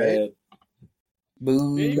 Oh, All right. man.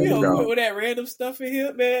 Boo. Man, you know all that random stuff in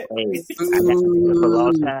here, man. Hey, I got it for a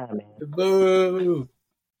long time, man. Boo.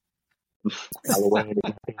 Halloween is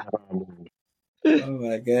my favorite horror movie. Oh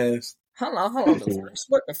my gosh. Hold on.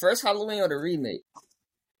 The first Halloween or the remake?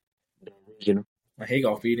 The original. My he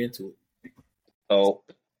gonna feed into it. Oh, all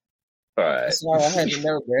right. That's why I had to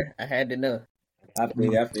know, bro. I had to know. I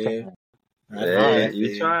feel. Yeah,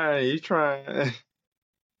 you trying.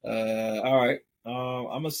 All right. I'm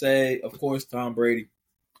gonna say, of course, Tom Brady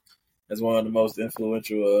as one of the most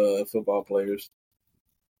influential football players.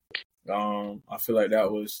 I feel like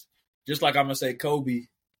that was just like I'm gonna say Kobe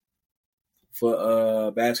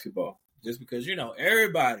for basketball, just because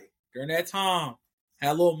everybody during that time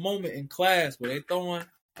had a little moment in class where they throwing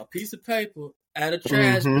a piece of paper at a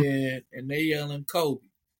trash bin and they yelling Kobe.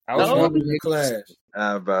 I was One wondering in the class.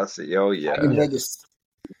 I'm about to say, oh yeah. Vegas.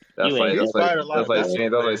 That's You ain't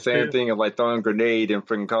like same thing as like throwing a grenade in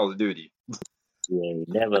freaking Call of Duty. You ain't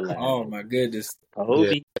never lied. Oh my goodness.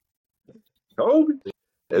 Kobe. Kobe.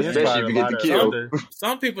 He Especially inspired if a you get lot the of kill. other-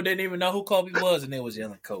 Some people didn't even know who Kobe was and they was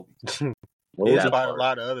yelling Kobe. He Kobe. inspired a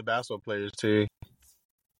lot of other basketball players too.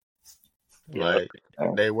 Yeah. Like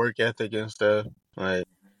they work ethic and stuff. Like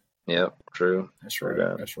Yep, true. That's right.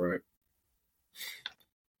 Yeah. That's right.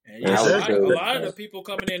 And That's a it. lot of the people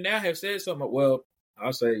coming in now have said something. Well,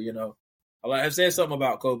 I'll say, a lot have said something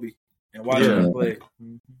about Kobe and watching Yeah. him play.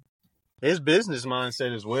 his business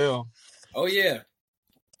mindset as well. Oh yeah,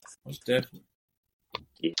 most definitely.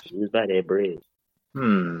 Yeah, he was about that bread.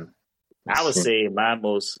 I would Hmm. say my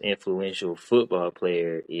most influential football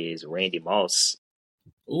player is Randy Moss.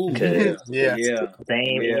 Ooh, Cause Yeah.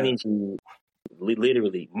 same Yeah. energy,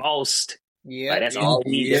 literally Mossed. Yeah. Like that's all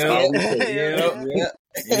we say.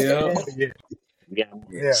 Yeah. We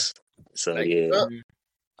got Moss. So yeah,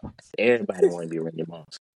 everybody want to be Randy Moss.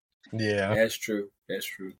 Yeah. That's true. That's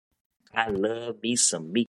true. I love me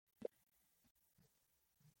some meat.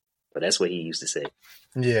 But that's what he used to say.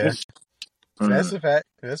 Yeah. That's a fact.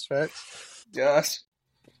 That's a fact. Josh.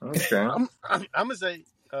 Okay. I'm gonna say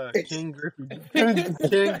King Griffey.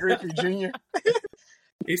 King Griffey Jr.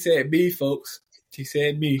 He said me, folks. He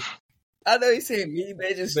said me. I know he said me, but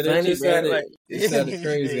it's just But funny, it just bro. sounded, Like, it sounded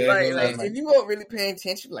crazy. I ain't gonna lie. if you weren't really paying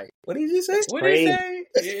attention, like, what did you say? What did he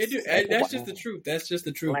Crazy. say? That's just the truth. That's just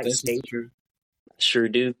the truth. Like That's just the steak. truth. Sure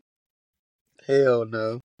do. Hell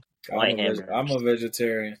no. White hamburgers. I'm a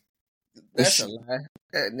vegetarian. That's a lie.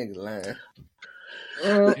 That nigga lying.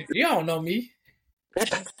 You don't know me.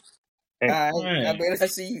 I better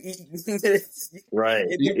see you eat. Right.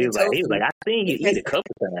 It He was like, I think you eat a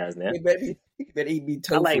couple times now. You better eat me I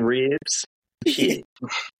tofu. like ribs. Shit.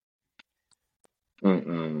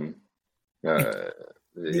 Mm-mm.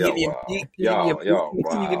 You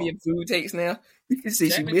give me a food takes now. You can see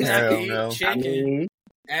she Technically, missed I Hell can no. eat chicken mean,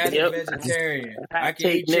 as yep. a vegetarian. I I can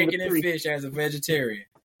eat take number chicken and 3. fish as a vegetarian.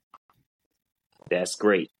 That's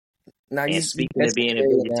great. Now And speaking of being a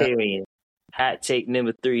vegetarian, hot take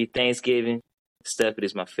number 3, Thanksgiving. Stuffing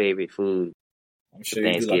is my favorite food. I'm sure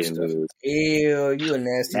you do like Thanksgiving stuff. meals. Ew, you a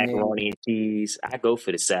nasty nigga. Macaroni and cheese. I go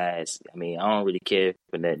for the sides. I mean, I don't really care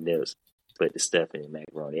for nothing else but the stuffing and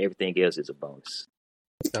macaroni. Everything else is a bonus.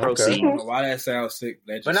 Okay. Proceed. I don't know why that sounds sick.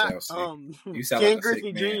 That But just not sounds sick. You sound King like a sick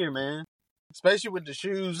Griffey man. Jr., man. Especially with the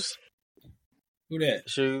shoes. Who that?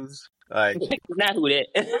 Shoes. Like Not who that.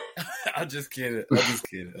 I'm just kidding.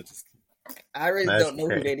 I really That's don't know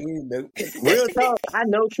crazy. who that is, though. Real talk. I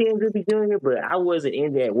know Ken Griffey Jr., but I wasn't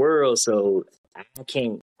in that world, so I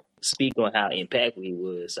can't speak on how impactful he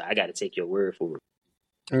was. So I got to take your word for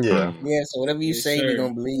it. yeah. Yeah, so whatever you Yes, say, sir. we're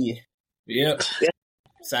gonna believe you. Yep.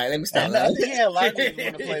 Sorry, let me stop. And he had a lot of niggas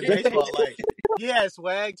want to play baseball. Like he had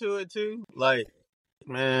swag to it too. Like,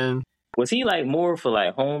 man. Was he like more for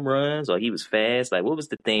like home runs, or he was fast? Like, what was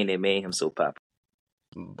the thing that made him so popular?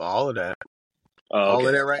 All of that. Oh, All okay.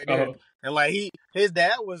 of that right there. Oh, And like his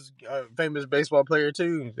dad was a famous baseball player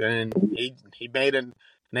too. And he made a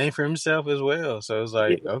name for himself as well. So it was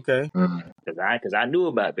like, okay. Because I knew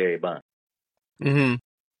about Barry Bonds. Mm-hmm.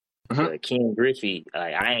 Ken Griffey,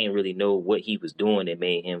 I ain't really know what he was doing that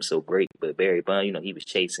made him so great. But Barry Bonds, he was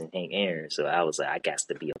chasing Hank Aaron. So I was like, I got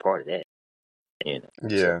to be a part of that.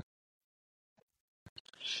 Yeah.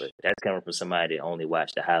 But that's coming from somebody that only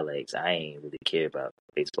watched the highlights. I ain't really care about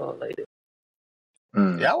baseball like that.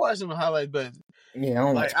 Yeah, I watched some highlights, but Yeah, I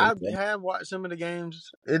don't like like I have watched some of the games.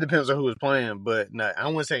 It depends on who was playing, but no, I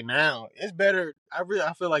wouldn't say now. It's better. I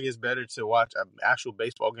feel like it's better to watch an actual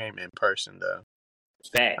baseball game in person though.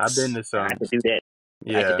 Facts. I've been to some. I could do that.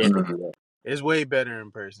 I Yeah. could definitely do that. It's way better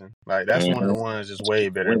in person. Like that's one of the ones that's way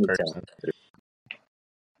better in person.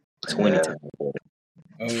 20 times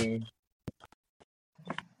better.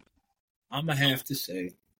 I'm gonna have to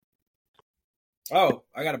say. Oh,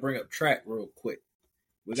 I gotta bring up track real quick.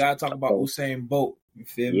 We gotta talk about Usain Bolt. You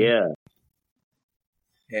feel me? Yeah.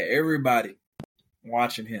 Yeah, everybody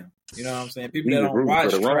watching him. You know what I'm saying? People that don't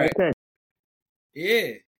watch track.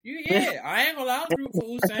 Yeah. I ain't gonna lie, I was rooting for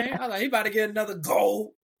Usain. I was like, he about to get another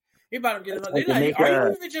gold. He about to get another. They like, are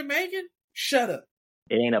you even Jamaican? Shut up.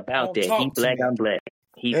 It ain't about that. He black, I'm black.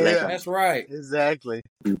 He black, that's right. Exactly.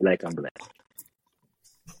 He black, I'm black.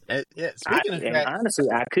 Yeah. Speaking of that, honestly,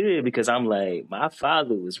 I could because I'm like, my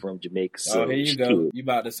father was from Jamaica. So here you go. You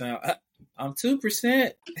about to sound. I'm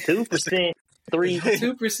 2%. 2%. 2%.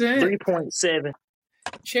 3.7.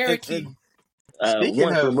 Cherokee.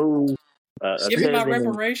 One remove. Give me my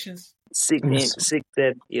reparations. 6,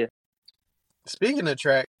 7. Yeah. Speaking of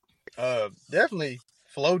track, definitely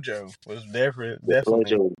FloJo was definitely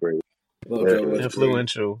FloJo was great. FloJo was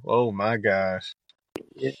influential. Great. Oh my gosh.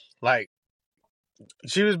 Yeah. Like,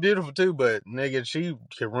 she was beautiful too, but nigga, she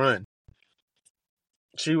could run.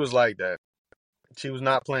 She was like that. She was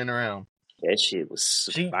not playing around. That shit was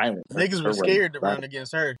violent. Niggas were scared to run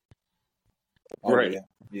against her. Right.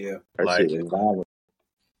 Yeah. Her shit was violent.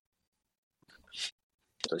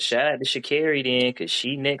 So shout out to Sha'Carri then, because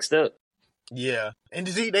she next up. Yeah. And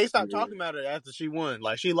see, they stopped talking about her after she won.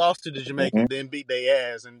 Like, she lost to the Jamaicans, then beat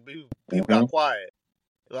their ass, and people got quiet.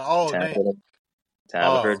 Like,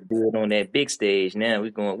 Time for her to do it on that big stage. Now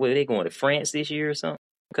we're going. Where they going to France this year or something?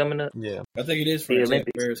 Coming up. Yeah, I think it is France. The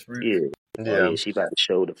Olympics. Yeah. Oh, yeah. She about to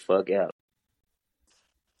show the fuck out.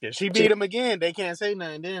 Yeah, she beat him again. They can't say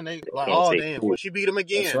nothing. Then they like, oh damn, well, she beat him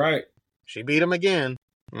again. That's right. She beat him again.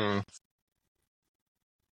 I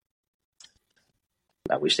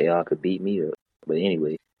wish they all could beat me up, but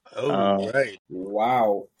anyway. Oh, right.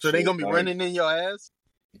 Wow. So they gonna be running in your ass?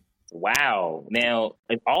 Wow. Now,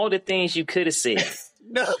 all the things you could have said.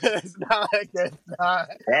 No, that's not.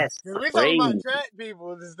 That's we're talking about track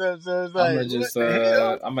people and stuff. So it's like,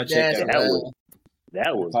 I'm gonna check that out.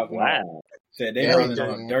 That was wild. Said they running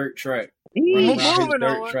on a dirt track.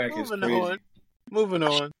 Moving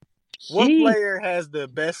on. What player has the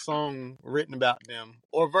best song written about them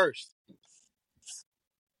or verse?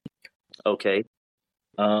 Okay.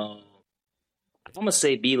 I'm gonna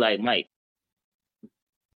say Be Like Mike.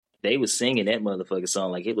 They was singing that motherfucking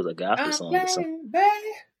song like it was a gospel song or something. That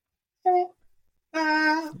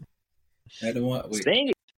the one. Sing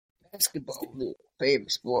it. Basketball,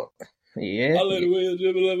 favorite sport. Yeah. I let the wheels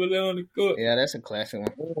dribble up and down the court. Yeah, that's a classic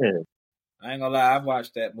one. Yeah. I ain't gonna lie, I've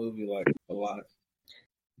watched that movie like a lot.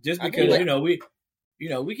 Just because we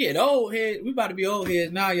get old heads. We about to be old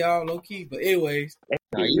heads now, y'all, low key. But anyways,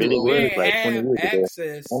 we ain't have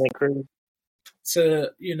access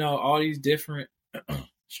to all these different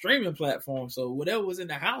streaming platforms. So whatever was in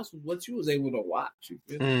the house was what you was able to watch. You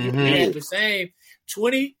had the same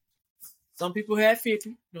 20. Some people had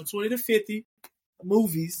 50. 20 to 50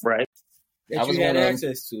 movies. Right. That you had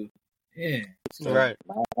access to. Yeah. So, right.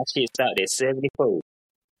 My shit stopped at 74.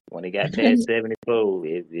 When it got past 74,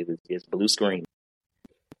 it was just blue screen.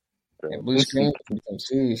 So, blue screen becomes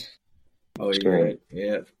serious. Oh, yeah.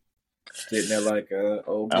 Yeah. Sitting there like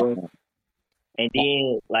old bro. And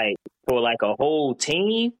then, like, for like a whole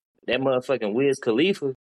team, that motherfucking Wiz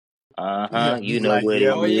Khalifa. You know what it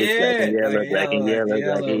is. Black and yellow.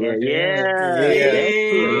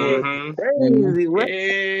 Crazy. What?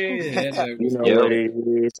 You know what it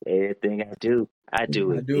is. Everything I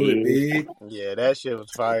do it big. Yeah, that shit was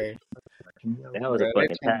fire. That was a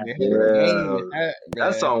fucking time.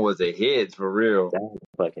 That song was a hit for real. That was a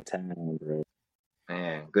fucking time, bro.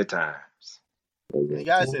 Man, good times. You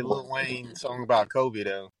gotta say Lil Wayne song about Kobe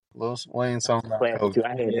though. Lil Wayne song about Kobe. I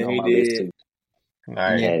had it on my list too. All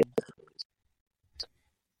right.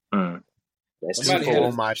 That's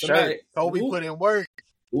on my shirt. Kobe put in work.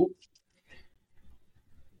 Oop.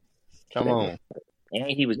 Come on.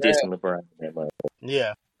 And he was dissing LeBron.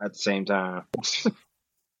 Yeah. At the same time.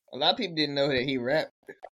 A lot of people didn't know that he rapped.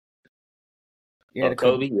 Yeah,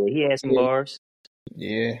 Kobe. Yeah, he had some bars.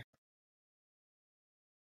 Yeah.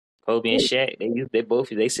 Kobe and Shaq,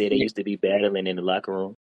 they said they used to be battling in the locker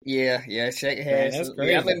room. Yeah, Shaq has. That's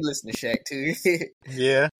crazy. Yeah, I let me listen to Shaq too.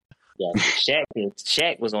 Yeah. Yeah,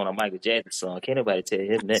 Shaq was on a Michael Jackson song. Can't nobody tell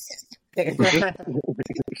him that. It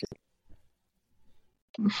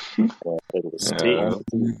was spitting.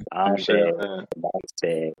 I'm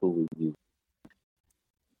bad. Who are you?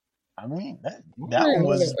 I mean, that one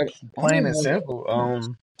was plain and simple.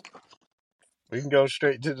 We can go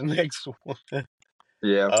straight to the next one.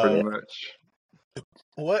 Yeah, pretty much.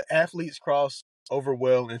 What athletes cross over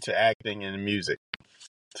well into acting and music?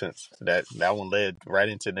 Since that one led right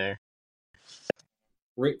into there.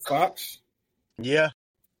 Rick Fox. Yeah.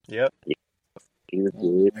 Yep. He was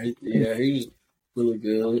good. Yeah, he was really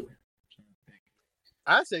good.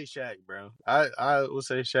 I'd say Shaq, bro. I would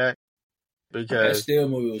say Shaq That because Steel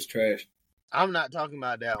movie was trash. I'm not talking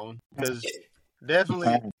about that one because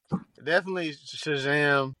definitely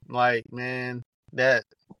Shazam. Like, man, that.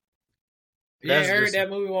 Yeah, I heard that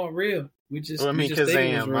movie wasn't real. We just think it was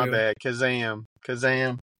Kazam. real. My bad. Kazam.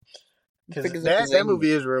 That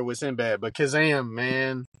movie is real with Sinbad, but Kazam,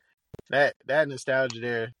 man, that nostalgia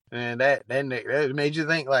there, man, that made you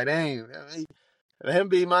think like, dang, him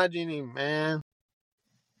be my genie, man.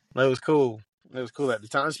 That was cool. It was cool at the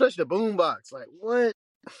time, especially the boombox. Like, what?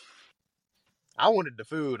 I wanted the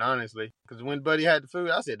food, honestly, because when Buddy had the food,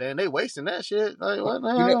 I said, "Damn, they wasting that shit." Like, what the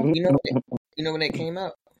hell? You know when it came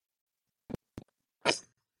out?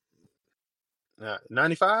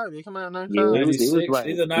 95? It come out in 95? Yeah, it 96. was like,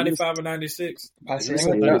 Either 95 or 96. I it was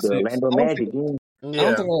the Orlando Magic. Yeah.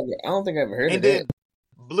 I don't think I ever heard And of then that.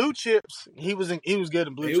 Blue Chips, he was good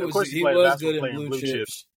in Blue He Chips. was- Of course, he played was basketball good in player in Blue Blue Chips.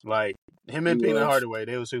 Chips. Like him and He Peanut was. Hardaway,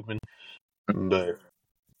 they was hooping. But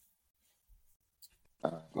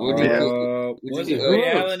Was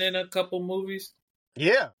Ray Allen in a couple movies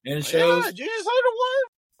yeah, and shows? yeah, Jesus Hunter one.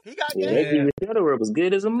 He got Yeah, game. that Federer was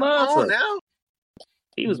good as a Come on motherfucker. now.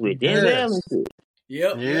 He was with Yes. Denzel and shit.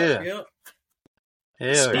 Yep.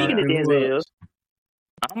 Yeah. Speaking of He Denzel, was.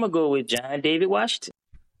 I'm gonna go with John David Washington,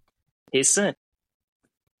 his son,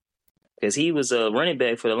 because he was a running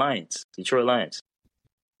back for the Lions, Detroit Lions.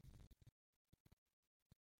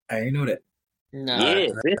 I ain't know that. Nah, Yeah,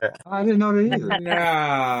 I didn't know that either.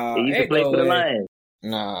 Nah, he used to ain't play no for the way. Lions.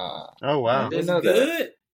 nah. Oh wow. Didn't Was know it that.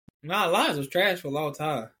 good? Nah, Lions was trash for a long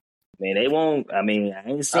time. Man, they won't. I mean, I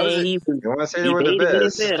ain't saying he was. You want to say He they were the made it to the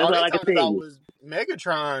best? NFL. That's All all they I can talked tell about you. was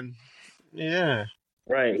Megatron. Yeah.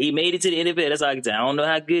 Right, he made it to the NFL. That's all I can tell. I don't know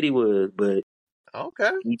how good he was, but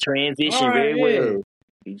Okay. he transitioned All right, very yeah. well.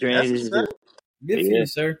 He That's what's transitioned. up. Good for Yeah. you,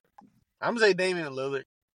 sir. I'm gonna say Damian Lillard.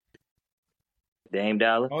 Dame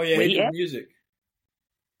Dollar. Oh yeah, But he he did act- music.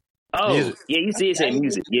 oh, Music. yeah, you see it say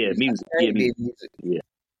music. Yeah, music. Yeah, music. music.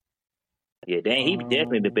 Yeah, dang, he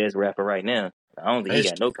definitely the best rapper right now. I don't think he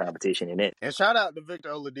got no competition in that. And shout out to Victor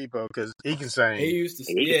Oladipo because he can sing. He used to.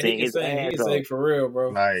 He can Yeah, sing he can his sing. He ass can sing off. for real, bro.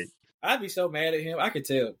 Like, I'd be so mad at him. I could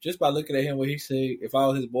tell just by looking at him when he sing. If I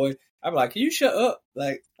was his boy, I'd be like, "Can you shut up?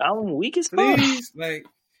 Like, I'm weak as fuck. please, like,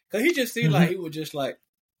 cause he just seemed like he would just like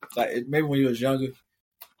maybe when he was younger.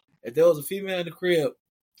 If there was a female in the crib,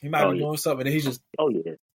 he might Oh, be yeah. doing something, and he just Oh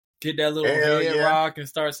yeah, get that little Hell head yeah. rock and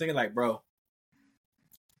start singing like, bro.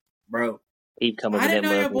 he come up I with that didn't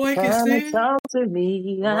know your motherfucker. boy can Come and sing. talk to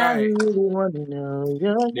me. I Right. really want to know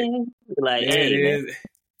your name. Like, Yeah, hey it man, is.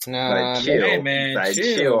 Nah, Like chill, Hey, man, like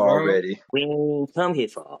chill, bro. already. we ain't come here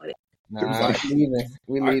for all that. nah, we leaving.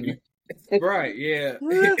 We Are leaving. Right, yeah.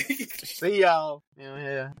 see y'all.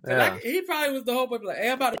 Yeah. He probably was the whole point. Like, hey,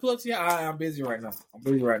 I'm about to pull up to you. I'm busy right now. I'm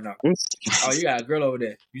busy right now. Oh, you got a girl over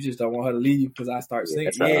there. You just don't want her to leave because I start singing.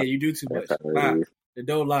 that's Yeah, all. you do too much. That's all Lock. it is. The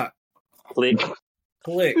door lock. Click.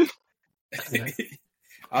 Click.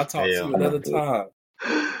 I'll talk to Hell you another time.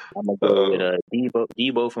 I'm gonna go with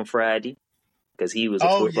Debo from Friday because he was a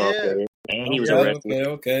Oh, football yeah. player and he was Okay, a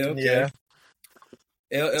wrestler. okay. Yeah.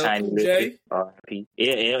 LL Tiny Cool Lister, J. R.I.P.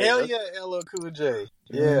 Yeah, Hell yeah, LL Cool J.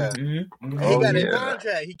 Yeah. Mm-hmm. He got his yeah.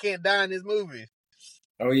 contract. He can't die in his movies.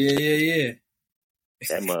 Oh, yeah.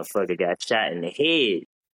 That motherfucker got shot in the head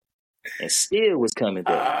and still was coming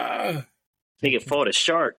back. Ah. Nigga fought a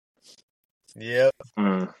shark. Yep.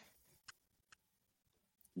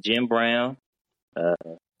 Jim Brown.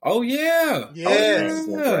 Oh, yeah. Yes.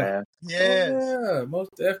 Jim Brown. Yes. Oh, yeah,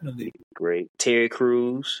 most definitely. Great. Terry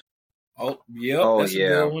Crews. Oh, yep. Oh, That's yeah. a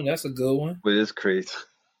good one. That's a good one. But it's crazy.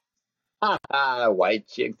 White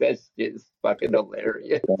chick, that shit's fucking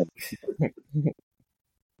hilarious.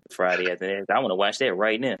 Friday after that. I want to watch that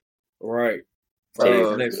right now. Right. Terry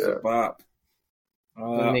Friday next to Bob.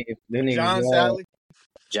 Them niggas John wild. Sally.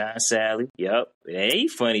 John Sally. Yep. And he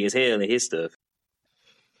funny as hell in his stuff.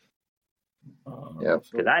 Yep.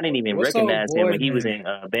 Because I didn't even What's recognize old him boy when he was name?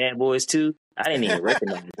 in Bad Boys 2. I didn't even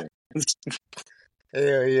recognize him.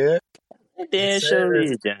 Hell yeah. That damn Yes, show sir.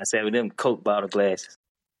 is John Sally with them Coke bottle glasses.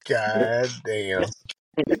 God damn.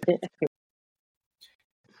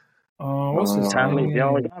 What's his Thomas name?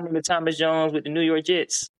 Jones. I remember Thomas Jones with the New York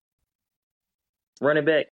Jets. Running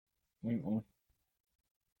back. Mm-mm.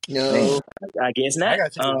 No. I guess I not.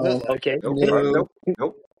 got you. Look like. Okay.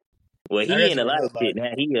 Nope. Well, I got he in you a lot of look shit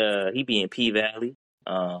now. He be in P Valley.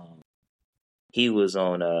 He was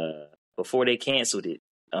on before they canceled it.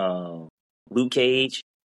 Luke Cage,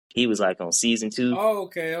 he was like on season 2. Oh,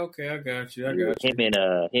 okay, I got you.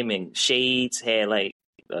 Him and Shades had like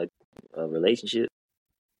a relationship.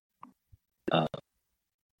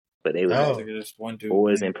 But they were just one dude.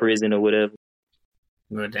 boys in prison or whatever.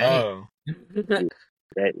 Well, dang.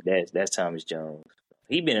 That's Thomas Jones.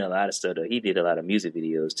 He been in a lot of stuff though. He did a lot of music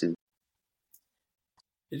videos too.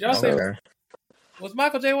 Did y'all say was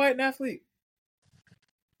Michael J. White an athlete?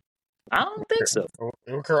 I don't think so.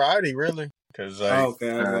 Karate, really? Because he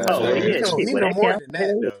know more than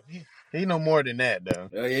that though. He know more than that though.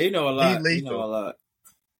 Oh yeah, he know a lot. He know a lot.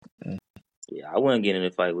 Yeah, I wouldn't get in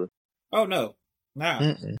a fight with. Oh no,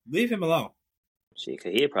 nah, leave him alone. Shit,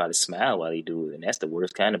 cause he'd probably smile while he do it, and that's the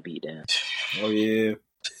worst kind of beatdown. Oh yeah,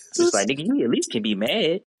 it's like nigga, you at least can be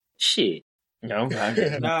mad. Shit. No,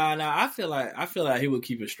 nah. I feel like he would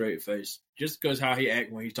keep a straight face just because how he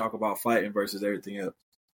act when he talk about fighting versus everything else.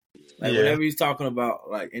 Like whenever he's talking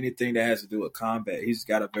about like anything that has to do with combat, he's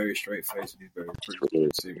got a very straight face and he's very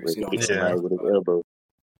serious. He don't somebody with his elbow.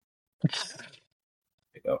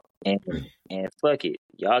 And fuck it,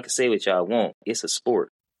 y'all can say what y'all want. It's a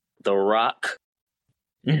sport. The Rock.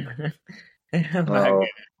 I figured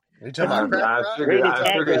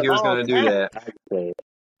he was going to do that.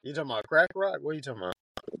 You talking about Crack Rock? What are you talking about?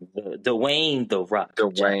 Dwayne The Rock.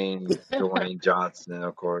 Dwayne Johnson,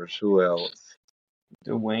 of course. Who else?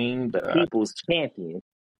 Dwayne the People's Champion.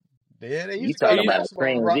 Yeah, you talking about a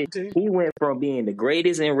transition. He went from being the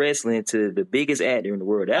greatest in wrestling to the biggest actor in the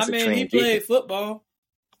world. That's a transition. He played football.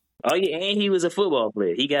 Oh yeah, and he was a football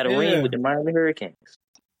player. He got a ring with the Miami Hurricanes.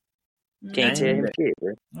 Can't tell him shit,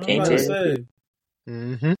 bro. Can't tell him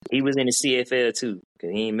shit. He was in the CFL too,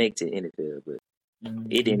 because he ain't make it to NFL, but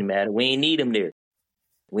it didn't matter. We ain't need him there.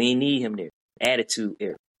 We ain't need him there. Attitude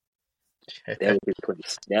era. That was his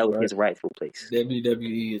place. That was his rightful place.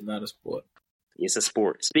 WWE is not a sport. It's a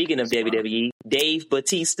sport. Speaking of WWE, Dave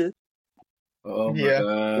Bautista. Oh my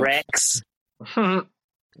God. Rex. Oh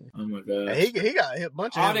my God. He got a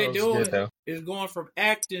bunch of. All they doing is going from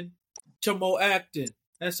acting to more acting.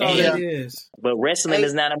 That's all it is. But wrestling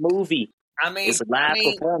is not a movie. I mean, it's a live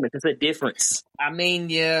performance. It's a difference. I mean,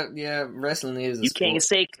 yeah, wrestling is. You can't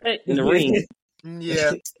say cut in the ring.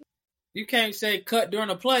 Yeah. You can't say cut during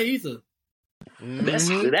a play either. That's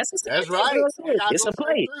right. It's a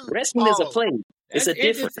play. Wrestling is a play. It's a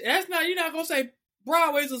difference. That's not. You're not gonna say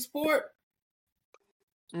Broadway's a sport.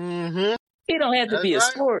 It don't have to be a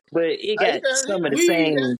sport, but it got some of the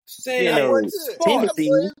same,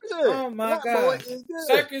 tendencies. Oh my God!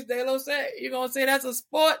 Circus de los you gonna say that's a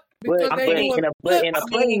sport because but in a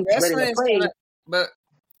play.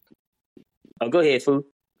 Oh, go ahead, Fu.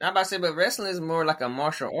 I'm about to say, but wrestling is more like a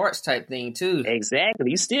martial arts type thing too. Exactly.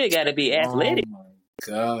 You still got to be athletic. Oh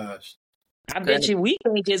my gosh! I bet you we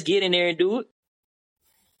can't just get in there and do it.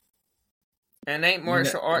 And ain't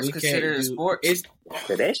martial arts considered a sport?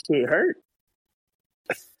 So that shit hurt.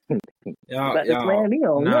 No.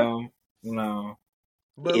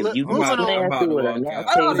 But if you moving on, hold on.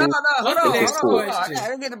 What's the next question? I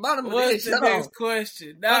gotta get the bottom of this. What's the next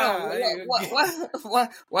question?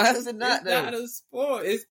 Why is it not? It's not a sport.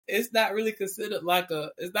 It's not really considered like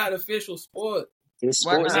it's not an official sport. It's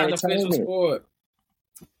sports not an official sport.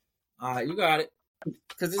 All right, you got it.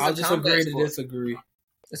 Because I'll just agree to disagree.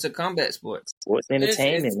 It's a combat sport. Sports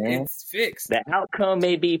entertainment, man. It's fixed. The outcome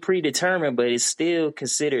may be predetermined, but it's still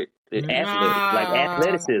considered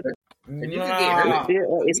athleticism. And you can get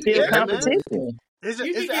hurt. It's still competition. It's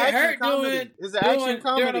you can get hurt doing It's an action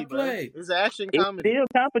comedy, play. It's an action comedy. It's still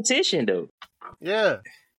competition, though. Yeah.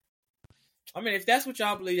 I mean, if that's what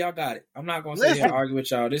y'all believe, y'all got it. I'm not going to sit here and argue with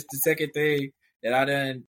y'all. This is the second thing that I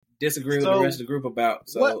done disagree with the rest of the group about.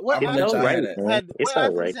 So what I'm going to let y'all have that. It's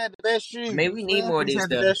all right. Had the best shoes? Maybe we need more of these stuff.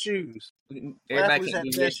 The best shoes? Everybody can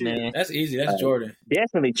be this, man. That's easy. That's Jordan.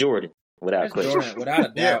 Definitely Jordan, without question. Jordan, without a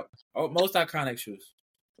doubt. Oh, most iconic shoes.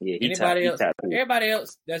 Yeah, everybody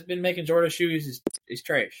else that's been making Jordan shoes is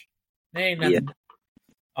trash. They ain't nothing.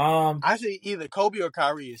 Yeah. I say either Kobe or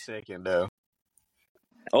Kyrie is second though.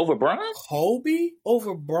 Over Bron? Kobe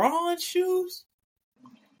over Bron shoes?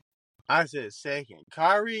 I said second.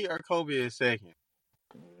 Kyrie or Kobe is second.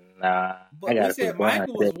 Nah. But we said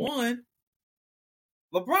Michael was one.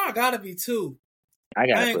 LeBron gotta be two. I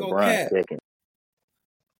gotta put Bron second.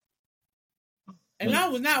 And I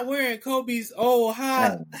was not wearing Kobe's extra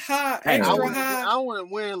high. I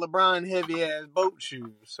wasn't wearing LeBron heavy ass boat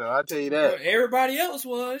shoes, so I'll tell you that. Well, everybody else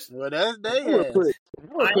was. Well, that's I would put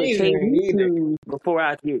KD before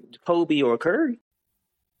I get Kobe or Curry.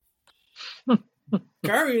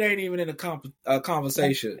 Curry ain't even in the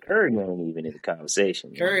conversation. Curry ain't even in the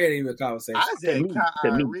conversation. Curry ain't even in the conversation. I said To me.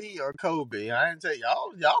 Kyrie or Kobe. I didn't tell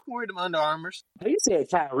y'all. Y'all can wear them Under Armours. Oh, you said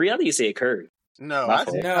Kyrie. I think you said Curry. No, My I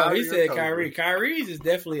fault. said No, Kyrie he said or Kobe. Kyrie. Kyrie's is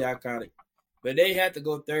definitely iconic, but they had to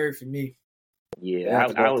go third for me. Yeah, They have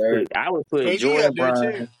to go I would put KD Jordan up there Brown,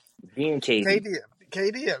 too. then KD,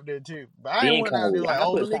 KD up there too. But I then ain't want to be Kyrie. like, I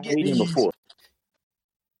oh, put let me get Kyrie number these. 4.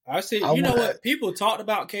 I said, I you know want- what? People talked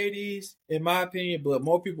about KDs, in my opinion, but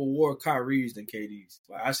more people wore Kyries than KDs.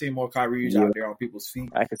 Like, I see more Kyries Yeah. out there on people's feet,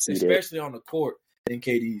 I can see that. especially on the court, than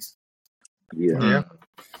KDs. Yeah. Yeah.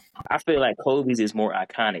 I feel like Kobe's is more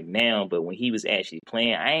iconic now, but when he was actually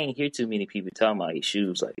playing, I ain't hear too many people talking about his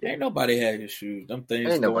shoes like that. Ain't nobody had his shoes. Them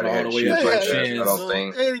things Ain't going nobody all had the way shoes up Yeah, your like that, I shins. don't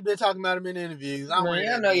think. Eddie been talking about him in interviews. I'm Man, wearing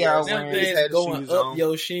I that know y'all BS. Them wearing- He's things had going shoes up on.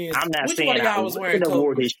 your shins. I'm not Which saying one of I y'all was wearing wouldn't have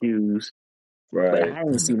wore Kobe's? his shoes, but Right. I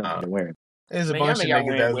ain't seen nobody wearing them. There's a Man, y'all bunch of know y'all niggas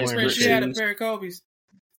wearing that's West wearing Friend, his she had a shoes. pair of Kobe's.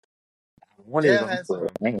 One Yeah, of I them, had some.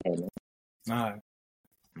 but I ain't had them. All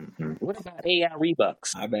right, What about AI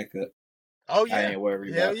Reeboks? I back up. Oh I yeah, ain't wear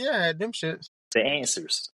Reebok. hell yeah, I had them shits. The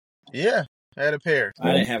answers. Yeah, I had a pair.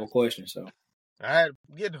 I didn't have a question, so I had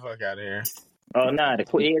get the fuck out of here. Oh, nah, they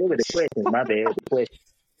were the questions. My bad. The question.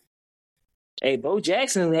 Hey, Bo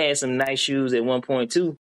Jackson had some nice shoes at one point,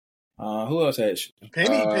 too. who else had?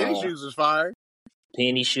 Penny shoes was fire.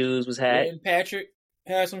 Penny shoes was hot. Didn't Patrick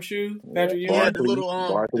had some shoes? Patrick He Ewing? had the little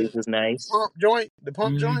Barkley was nice. pump joint, the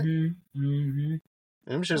pump joint. Mm-hmm.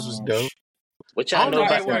 Them shits was dope. What I y'all don't know know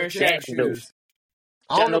about about them wearing stats, Shaq though? shoes.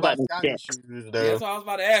 I don't know about about them Scotty stats. shoes Yeah, though. that's what I was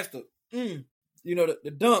about to ask them. You know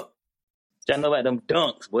the dunk. Y'all know about them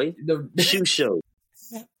dunks, boy? The Shoe show.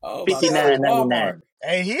 oh my God, $59.99. Walmart.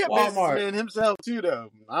 Hey, he a Walmart. businessman himself too though.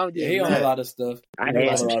 I don't Yeah, get he on a lot of stuff. I He had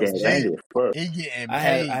on some a lot of Shaqs. stuff. I ain't give a fuck. He getting I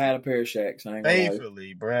paid had a pair of Shaqs. I ain't gonna lie.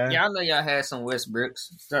 faithfully, bruh. Yeah, I know y'all had some Westbrooks.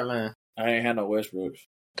 Stop lying. I ain't had no Westbrooks.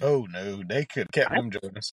 Oh no, they could have kept them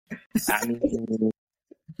Jordans. I mean,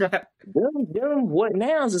 them what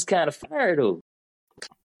nouns is kind of fire, though.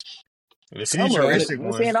 The Some of futuristic them,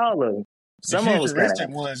 I'm ones. saying all of them. The Some of them was kind futuristic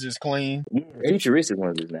of ones is clean. yeah, the futuristic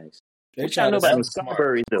ones is nice. They What y'all tried know to about That them was smart.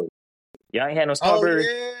 Starburys, though? Y'all ain't had no Oh Starburys?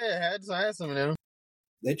 yeah, I had some of them.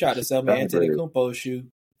 they tried to sell me Starburys. Antetokounmpo's shoe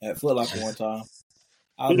at Foot Locker one time.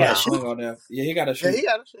 I He was got about a to shoe? swing on that. Yeah, he got a shoe. Yeah, he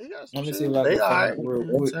got some Let me see shoes. if I They can find alright. it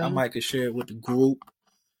real quick. I might could share it with the group.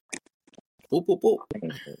 Boop, boop, boop.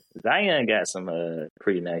 Zion got some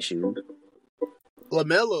pretty nice shoes.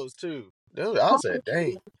 LaMelos too. Dude, I said,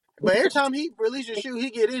 dang. But every time he releases a shoe,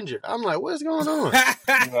 he get injured. I'm like, what's going on?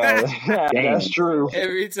 Well, that's true.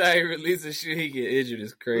 Every time he releases a shoe, he get injured.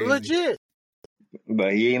 It's crazy. Legit.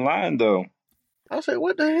 But he ain't lying though. I said,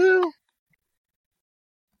 what the hell?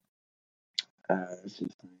 It's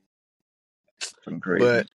just some crazy.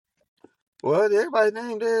 But well, everybody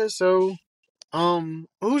named there. So,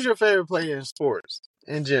 who's your favorite player in sports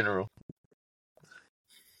in general?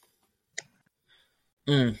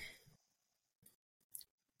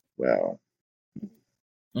 Well,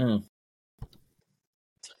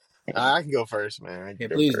 I can go first, man. I can Yeah,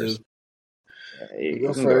 go please first. do. you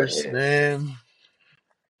Go can first, ahead. man.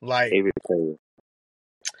 Like Favorite player.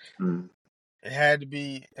 it has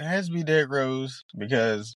to be Derrick Rose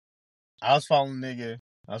because I was following nigga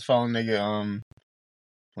when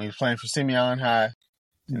he was playing for Simeon High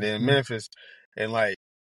and then Memphis, and like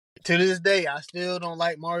to this day I still don't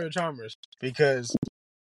like Mario Chalmers because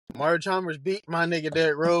Mario Chalmers beat my nigga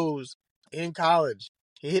Derrick Rose in college.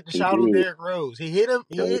 He hit the He shot on did. Derrick Rose. He hit him.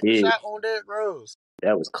 He Yeah, he hit the did. shot on Derrick Rose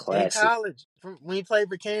That was in classic. college when he played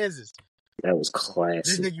for Kansas. That was This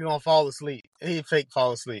classic. nigga gonna fall asleep. He fake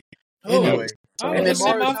fall asleep. Oh, Anyway, I and then was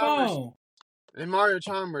looking Mario at my Chalmers. phone. Then Mario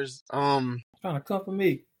Chalmers, Trying to come for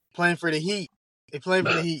me. playing for the Heat. They playing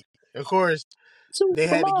for the Heat. Of course, Super they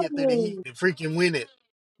had to get through the Heat Mario. to freaking win it.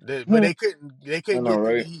 But they couldn't. They I couldn't know, get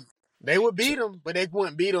through right? the Heat. They would beat them, but they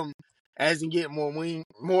wouldn't beat them as in get more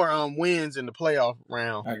wins in the playoff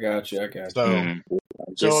round. I got you. So, I'm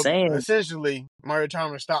just saying. essentially, Mario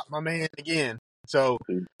Chalmers stopped my man again. So,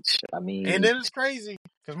 I mean, and then it's crazy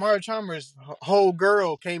because Mario Chalmers' whole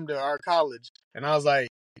girl came to our college, and I was like,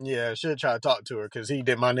 yeah, I should try to talk to her because he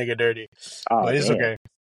did my nigga dirty. oh, But it's damn. okay.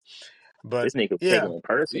 But This nigga yeah, taking it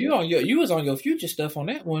personal. You was on your future stuff on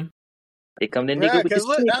that one. Here come the right, nigga with because the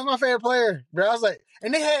look, stick. that's my favorite player, bro. I was like,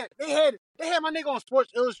 and they had my nigga on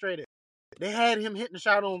Sports Illustrated. They had him hitting the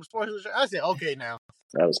shot on Sports Illustrated. I said, okay, now.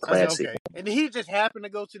 That was I said, classic. okay. And he just happened to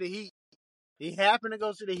go to the Heat. He happened to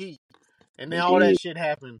go to the Heat. And then He all did. that shit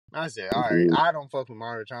happened. I said, all He right, did. I don't fuck with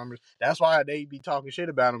Mario Chalmers. That's why they be talking shit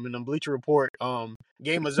about him in the Bleacher Report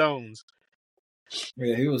Game of Zones.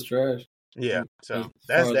 Yeah, he was trash. Yeah, so as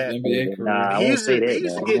that's far as that. NBA career. Nah, I He won't used say to, that. he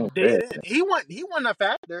used to Now. I get won't say dead. that. He wasn't a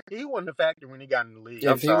factor. He wasn't a factor when he got in the league.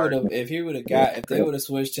 I'm If he sorry. would have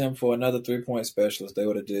switched him for another 3-point specialist, they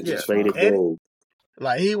would have did Yeah. just Played fine. it gold.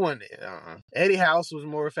 Like he wasn't. Eddie House was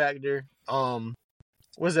more a factor.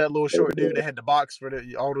 What's that little short dude that had the box for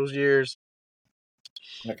all those years?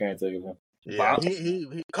 I can't think of him. Yeah,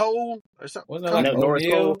 he Cole or something. Wasn't it like No, Norris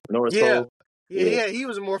O'Neal? Cole. Norris Yeah. Cole. Yeah, he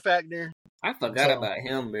was a more factor. I forgot So- about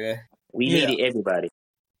him, bro. We Yeah. needed everybody.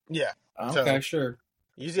 Yeah. Okay, sure.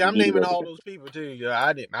 You see, I'm We needed naming all everybody. those people too. Yeah,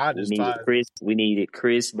 I didn't. I We just needed thought Chris. We needed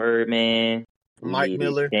Chris Birdman. We Mike needed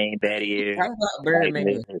Miller. Shane Battier. How about Mike Birdman?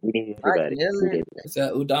 Miller. We needed Mike everybody. Miller. Is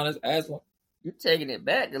that Udonis Haslam? You taking it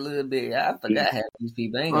back a little bit. I forgot half these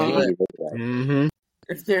people. I ain't We gonna lie. needed everybody. Mm-hmm.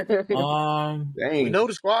 We Dang. know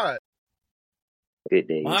the squad. Good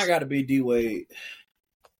days. Mine got to be D Wade.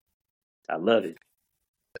 I love it.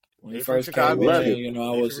 When he He's from first came Chicago. Love in, it. you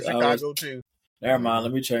know, He's from Chicago too. Never mind.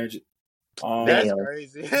 Let me change it. That's Damn.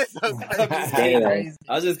 crazy. That's so Damn. crazy.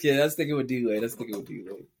 I was just kidding. Let's stick it with D Wade.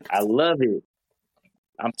 I love it.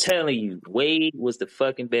 I'm telling you, Wade was the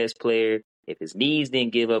fucking best player. If his knees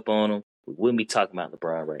didn't give up on him, we wouldn't be talking about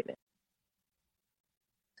LeBron right now.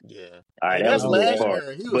 Yeah. All right, And that was that's a little last hard.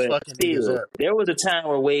 year. He was But fucking niggas still, up. there was a time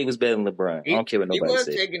where Wade was better than LeBron. I don't care what He nobody was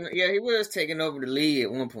says. he was taking over the league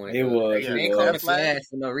at one point. He was. Yeah. They He ain't calling That it flash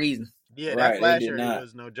for no reason. Yeah, Right, that they flash did year not.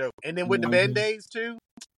 was no joke. And then with the Mhm. Band-Aids too.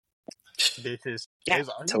 Bitches. Yeah, You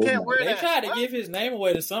told can't my- wear They that. tried to What? give his name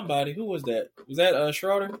away to somebody. Who was that? Was that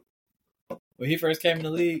Schroeder? When he first came in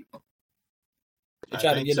the league? They I tried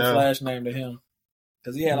to think get the so. Flash name to him.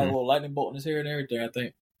 Because he had like a Mhm. little lightning bolt in his hair and everything, I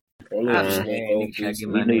think. We knew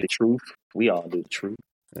the truth. We all knew the truth.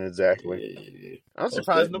 Exactly. Yeah. I'm Most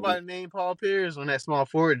surprised definitely. nobody named Paul Pierce on that small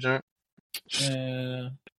forward jump. Yeah.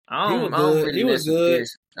 I He don't, was I don't good. really He was mess with good.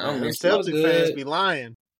 Pierce. I don't Them mess with was Celtic fans good. be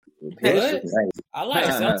lying. Pierce was nice. I like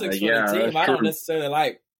Celtics for Yeah, the team. that's I don't true. necessarily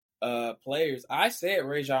like players. I said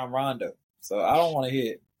Rajon Rondo, so I don't want to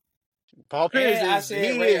hit. Paul Pierce And I is, said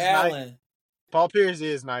he Ray is nice. Allen. Paul Pierce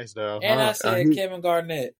is nice though. And I said he, Kevin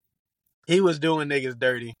Garnett. he was doing niggas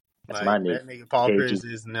dirty. That's Like, my nigga. that nigga Paul KG. Pierce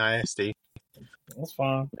is nasty. That's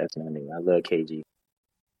fine. That's my name. I love KG.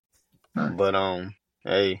 But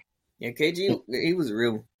hey. Yeah, KG, he was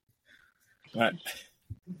real. Right.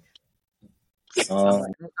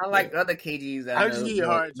 I like other KGs. I I'm know, just giving you a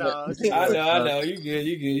hard time. I know. You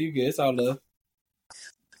good. It's all love.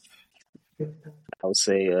 I would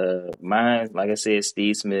say mine, like I said,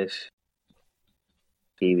 Steve Smith.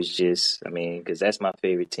 He was just, because that's my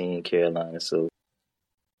favorite team, Carolina. So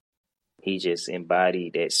he just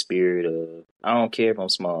embodied that spirit of, I don't care if I'm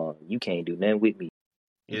small. You can't do nothing with me.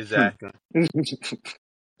 Exactly.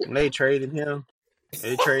 When they traded him.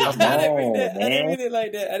 They traded Come him. I didn't mean on, that. I didn't man. mean it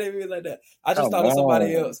like that. I just Come thought of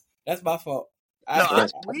somebody on. else. That's my fault. No,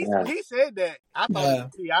 That's when he said that, I thought it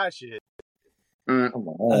was T.I. shit. Come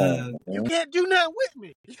on, You man. can't do nothing with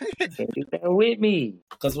me. Can't do nothing with me.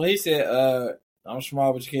 Because when he said, I'm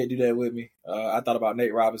small, but you can't do that with me, I thought about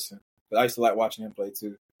Nate Robinson. But I used to like watching him play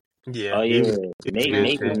too. Yeah. Oh, yeah.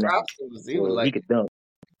 Nate good. was nice. He was He like, could dunk.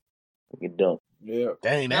 He could dunk. Yeah.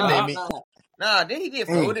 Dang, that made me. nah, did he get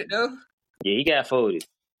folded though? Yeah, he got folded.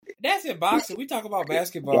 That's in boxing. We talk about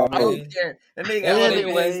basketball, Yeah. Oh man. yeah, that nigga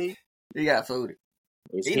Anyway, he got folded.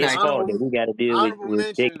 It's He his nice. fault that we got to deal honorable with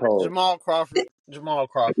mention, Jake Paul. Jamal Crawford.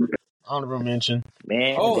 Honorable mention.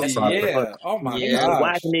 Man, Oh, that's why yeah. Oh, my Yeah. I gosh.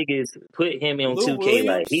 watch niggas put him in Lou 2K. Williams?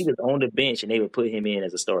 Like, he was on the bench and they would put him in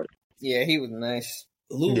as a starter. Yeah, he was nice.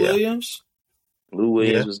 Lou Yeah. Williams. Lou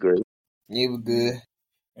Williams Yeah. was great. He was good.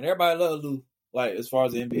 And everybody love Lou. Like, as far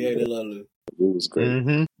as the NBA, they love Lou. Lou was great.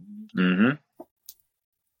 Mm-hmm. Mm-hmm.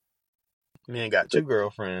 Man got 2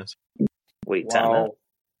 girlfriends. Wait, time out.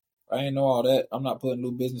 I ain't know all that. I'm not putting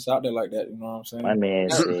Lou business out there like that. You know what I'm saying? My man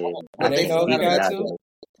I said, Do they know he got two?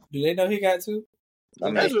 Do they know he got two?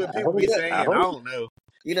 My That's man, what people be saying. I don't know.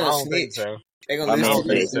 You I don't don't think snitch. so. They my gonna man listen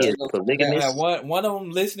to said this. he is polygamous. One of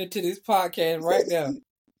them listening to this podcast right now.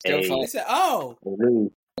 Hey, They said, "Oh,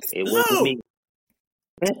 Lou, it wasn't Lou. me.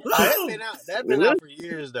 That's been out for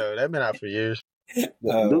years, though. That's been out for years.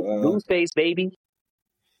 Lou's face, baby.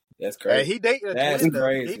 that's Hey, crazy." he dated a That's twin, though.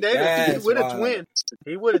 crazy. He dated he That's with a wild. twin.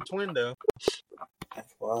 He with a twin, though.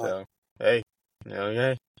 Wow. So, hey.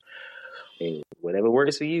 Okay. Hey, whatever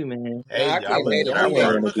works for you, man. Hey, I I can't look, date a I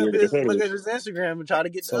twin. look up his Instagram and try to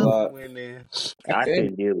get So, the other twin there. I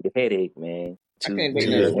couldn't deal with the headache, man. I can't date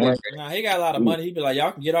Yeah. no twin. Nah, he got a lot of money. He'd be like,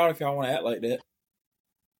 "Y'all can get out if y'all want to act like that."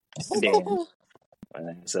 Damn.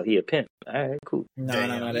 So he a pimp. All right, cool. No. Yeah,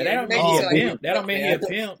 That don't mean maybe he a so. pimp. That don't mean he a Yeah.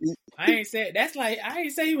 pimp. I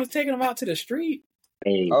ain't say he was taking him out to the street.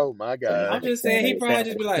 Hey, Oh my God. I'm just saying he probably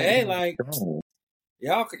just be like, hey, like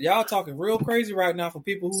y'all talking real crazy right now for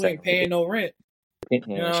people who ain't paying no rent. You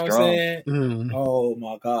know what I'm saying? Mm. Oh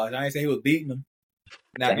my gosh, I ain't say he was beating them.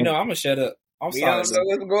 Now you know I'm gonna shut up. I'm We sorry. don't know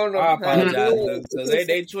what's going on. I apologize because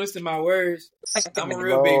they twisted my words. I'm a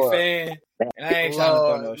real big Lord. fan, and I ain't trying to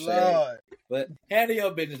throw no shade. Lord. But handle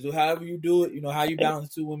your business. Do however you do it. You know how you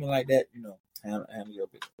balance two women like that. You know, handle your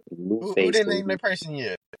business. Who didn't name that person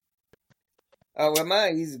yet? Oh, well,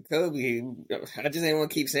 mine, he's Kobe. I just ain't want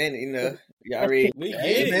to keep saying it, you know. Y'all already. We get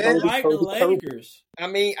Hey, it. man. You like the Lakers. I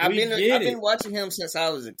mean, I've We been get it. watching him since I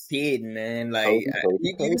was a kid, man. Like,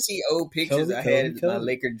 you can see old pictures I had my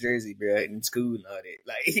Laker jersey, bro, in school and all that.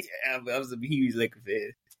 Like, I was a huge Laker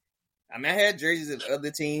fan. I mean, I had jerseys of other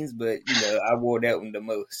teams, but, you know, I wore that one the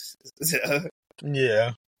most. So.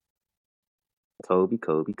 Yeah. Kobe.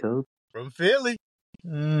 From Philly.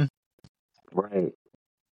 Mm. Right.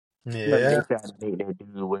 Yeah. They tried to make that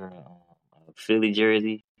dude wear a Philly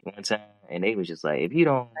jersey one time, and they was just like, if you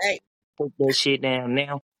don't put that shit down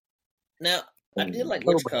now. Now, I did like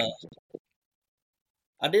what you call.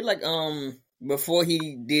 I did like before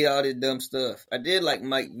he did all this dumb stuff. I did like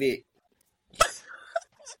Mike Vick.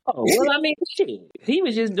 Oh well, I mean, shit. He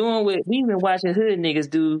was just doing what we've been watching hood niggas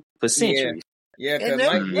do for centuries. Yeah, And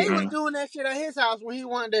because Mike they was doing that shit at his house when he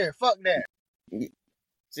wasn't there. Fuck that.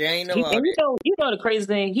 See, I ain't know all And that. you know the crazy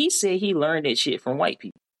thing. He said he learned that shit from white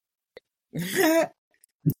people. I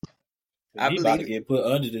he about to get put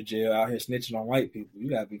under the jail out here snitching on white people. You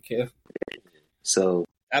gotta be careful. So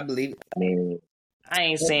I believe it. I mean, I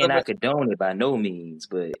ain't saying I condone it by no means,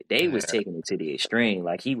 but they was taking it to the extreme,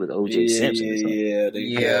 like he was O.J. Simpson or something. Yeah,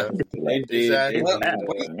 they did.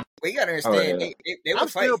 We gotta understand. They would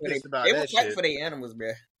fight for they would fight for their animals,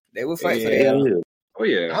 bro. They would fight for their animals. Oh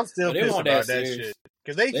yeah, I'm still pissed about that shit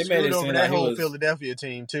because they screwed over that whole Philadelphia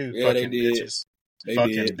team too. Yeah, fucking they did. Bitches. They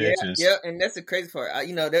fucking did. bitches. Yeah, and that's the crazy part.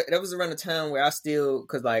 You know, that was around the time where I still,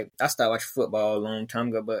 cause like I started watching football a long time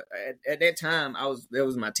ago, but at that time that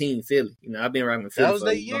was my team, Philly. You know, I've been rocking with Philly. That was for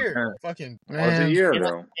the a long year. time. Fucking that was a year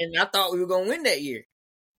ago. And I thought we were gonna win that year.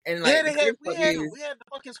 And like, we had the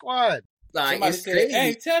fucking squad. Like, somebody said,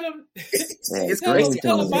 "Hey, tell them,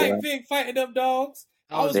 tell them Mike Vick fighting them dogs."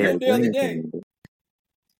 I was there the other day.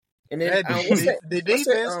 And then the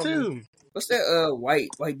defense too. What's that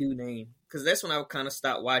white dude name? Because that's when I kind of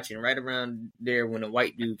stopped watching. Right around there when the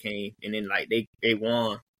white dude came, and then like they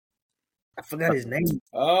won. I forgot his name.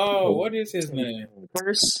 Oh, what is his name?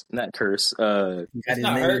 Curse, not Curse. It's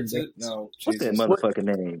not Hurts. No, what's that motherfucking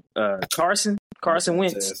name? Carson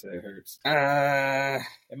Wentz. It hurts.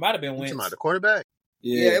 It might have been Wentz. The quarterback.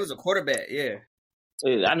 Yeah, it was a quarterback. Yeah,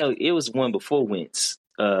 I know it was one before Wentz.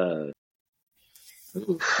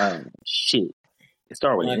 Shit. It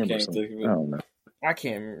started with him or something. I don't know. I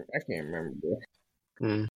can't remember.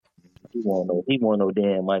 Mm. He won't know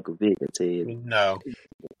damn Michael Vick, I tell you. No.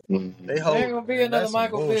 They hold. There ain't gonna be another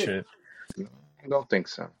Michael Vick. I don't think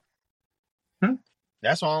so.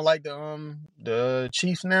 That's why I don't like the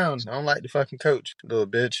Chiefs now. I don't like the fucking coach, little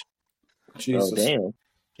bitch. Jesus. Oh damn.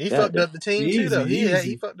 He fucked up the team too, though.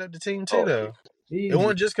 He fucked up the team too, though. It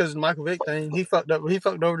wasn't just because of the Michael Vick thing. He fucked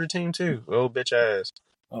over the team too. Old bitch ass.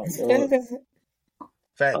 Oh,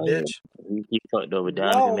 fat bitch. He fucked over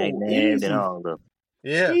Donovan McNabb and all of them.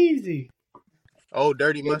 Yeah. Easy. Oh,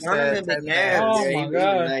 dirty mustache. Oh my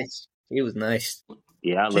god. He was nice.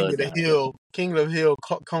 Yeah, I love that. King of the Hill,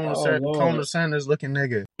 Connor Sanders looking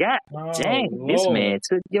nigga. God dang, this man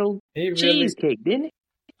took your cheesecake, didn't he?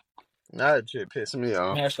 Nah, that shit pissed me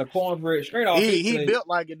off. Mashed the cornbread straight off. He built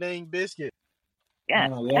like a dang biscuit. Yeah,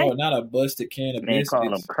 Lord, not a busted can of biscuits. Man,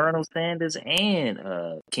 call him Colonel Sanders and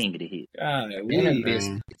King of the Hill. God,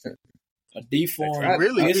 a deformed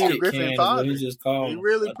really Peter Griffin father. He just called. He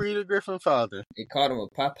really Peter Griffin father. They called him a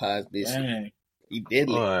Popeyes biscuit. Dang. He did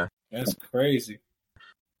it. That's crazy.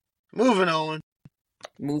 Moving on.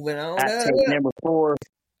 I take number 4.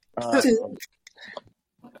 My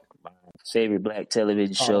favorite black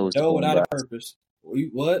television shows. No, without a purpose.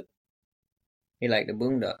 What? He like the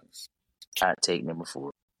Boondocks. I take number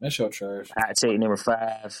 4. That's your trash. I take number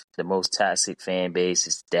 5. The most toxic fan base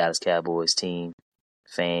is the Dallas Cowboys team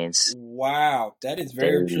fans. Wow, that is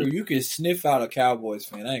very true. You can sniff out a Cowboys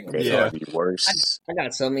fan. I ain't gonna They are the worst. I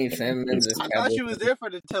got so many fan members. I thought you was there for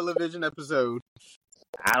the television episode.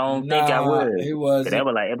 I don't think I was. He was. That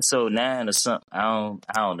was like episode 9 or something. I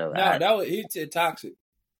don't know. No, that was he said toxic.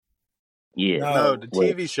 Yeah. No, the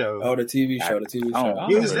TV show. Oh, the TV show. The TV show.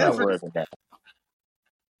 He was there for that.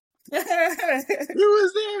 You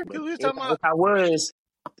was there. If I was,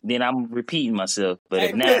 then I'm repeating myself. But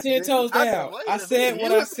if not, 10 toes down. I said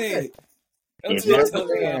what I said. If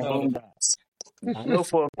not, I know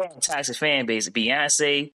for a fact, toxic fan base.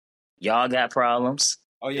 Beyonce, y'all got problems.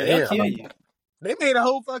 Oh yeah, they'll Damn. kill you. They made a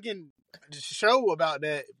whole fucking show about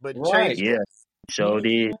that, but Right. changed Yeah, it. sure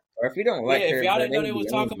did. Or if you don't like Yeah, her, if y'all bro, didn't know they be was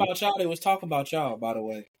talking angry. about y'all, they was talking about y'all, by the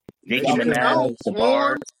way. Nicki Y'all Niggas couldn't Minaj, know. the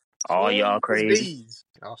bars, all y'all Swarm was crazy. bees.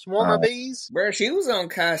 Swarm of bees. Bro, she was on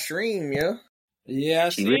Kai Stream, yo. Yeah, I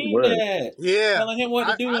She really seen was. that. Yeah. Telling him what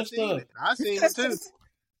to do I and seen stuff. it. I seen it too.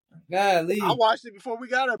 Golly. I watched it before we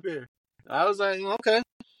got up here. I was like, okay.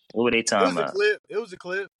 What were they It talking was a about? clip. It was a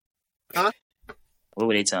clip. What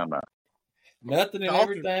were they talking about? Nothing and Talking.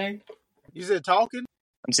 everything. You said talking?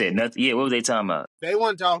 I'm saying nothing. Yeah, what were they talking about? They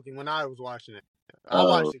wasn't talking when I was watching it. I Oh,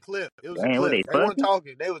 watched the clip. It was a damn, were clip. they They weren't fucking?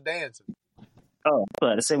 talking. They was dancing. Oh, I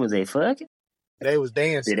thought to say, was they fucking? They was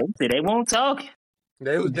dancing. They won't talk.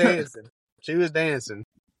 They was dancing. She was dancing.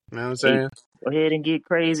 You know what I'm Hey, saying? go ahead and get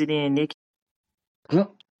crazy then, Nikki.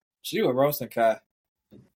 She was roasting Kai.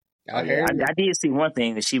 I heard I did see one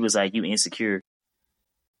thing that she was like, "You insecure."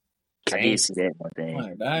 I did see that one thing.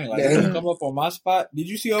 Like, dang, like, you come up on my spot. Did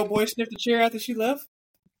you see old boy sniff the chair after she left?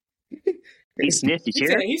 He sniffed the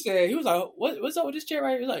chair. He was like, what's up with this chair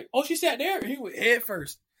right here? He's like, oh, she sat there. And he went head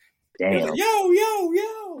first. He was Damn, like,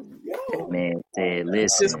 yo. that man said,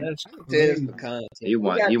 "Listen, That's this for content. You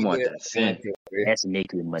want gotta that get scent. content, bro. that's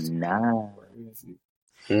Nicki Minaj."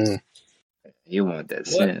 You want that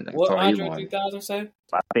scent. That's What all you Andre want. 3000 say?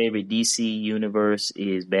 My favorite DC universe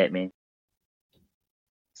is Batman.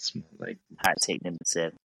 Smell like Hot take number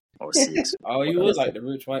 7 or 6. Oh, he was like the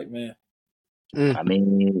rich white man. I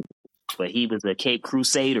mean, but he was a Cape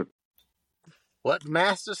Crusader. What the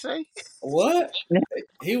master say? What?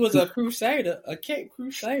 He was a crusader, a Cape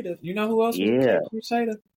Crusader. You know who else was a Yeah. Cape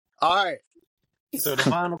Crusader? All right. So the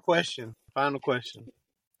final question.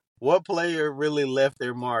 What player really left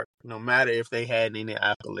their mark, no matter if they had any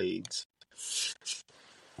accolades?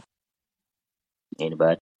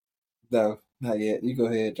 Anybody? No, not yet. You go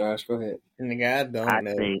ahead, Josh. Go ahead. Nigga, I don't I'd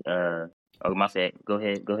know. say, oh, my fact. Go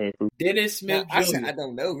ahead, Food. Dennis Smith I said Jr. I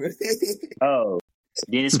don't know. Oh,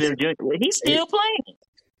 Dennis Smith Jr. Well, he's still playing.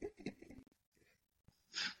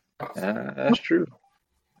 that's true.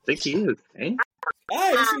 I think he is. Ain't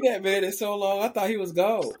I didn't see that man in so long. I thought he was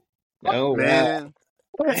gone. Oh, wow. Man,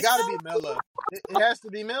 it gotta be Melo. It has to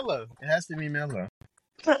be Melo. It has to be Melo.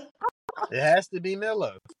 It has to be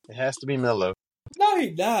Melo. It has to be Melo. No,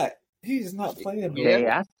 he not. He's not playing. Yeah.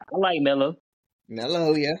 Yeah, I like Melo.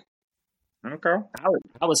 Mellow, yeah. okay.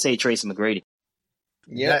 I would say Tracy McGrady.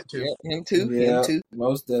 Yep, That too. yep, him too, Yeah, him too.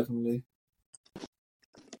 most definitely.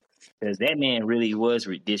 Because that man really was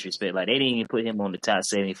disrespect. Like, they didn't even put him on the top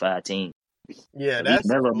 75 team. Yeah, At that's least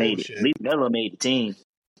Melo some made it. bullshit. At least Melo made the team.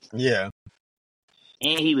 Yeah.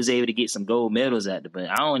 And he was able to get some gold medals out there. But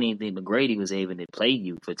I don't even think McGrady was able to play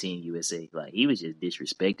you for Team USA. Like, he was just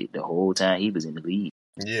disrespected the whole time he was in the league.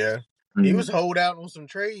 Yeah. He was hold out on some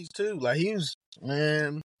trades too. Like he was,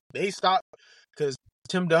 man. They stopped because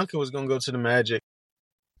Tim Duncan was gonna go to the Magic,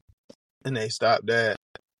 and they stopped that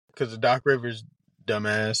because of Doc Rivers,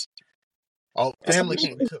 dumbass. Oh, family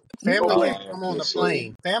can't come on the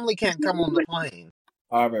plane. Family can't come on the plane.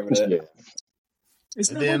 I remember that. Yeah.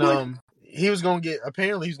 And then he was gonna get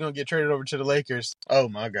traded over to the Lakers. Oh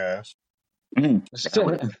my gosh.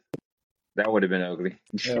 That would have been ugly.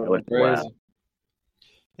 That was Wow. crazy.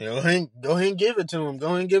 Go ahead and give it to him. Go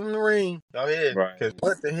ahead and give him the ring. Go ahead. Right. Because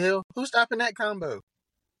what the hell? Who's stopping that combo?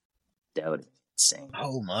 That would have been insane.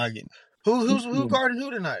 Oh my goodness. Who guarding who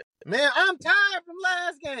tonight? Man, I'm tired from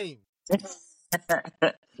last game.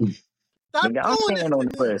 Stop Nigga, I'm doing staying this on to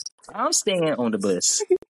the me. bus. I'm staying on the bus.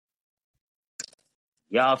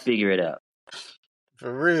 Y'all figure it out.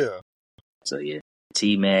 For real. So, yeah.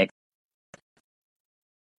 T-Mac.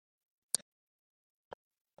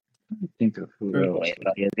 Think of who else.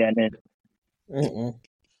 Anybody else got that?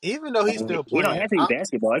 Even though he's still We don't playing. have to be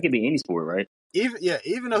basketball. It could be any sport, right?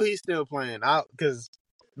 Even though he's still playing, because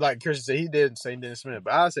like Chris said, he didn't say Dennis Smith,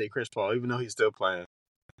 but I'll say Chris Paul, even though he's still playing.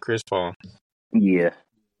 Chris Paul. Yeah.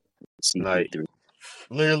 Like, CP3.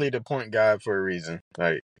 literally the point guard for a reason.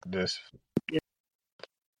 Like this.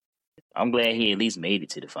 I'm glad he at least made it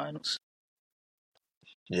to the finals.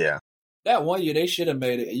 Yeah. That one year they should have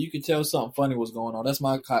made it, and you could tell something funny was going on. That's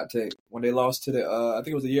my hot take. When they lost to the, I think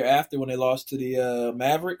it was the year after when they lost to the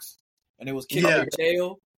Mavericks, and it was kicking their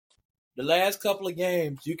tail. The last couple of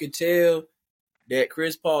games, you could tell that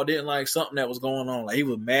Chris Paul didn't like something that was going on. Like he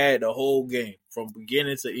was mad the whole game from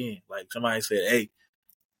beginning to end. Like somebody said, "Hey,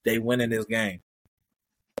 they winning this game,"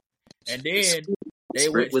 and then they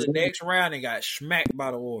went to the next round and got smacked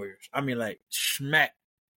by the Warriors. I mean, like smacked.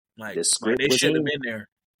 Like they should have been there.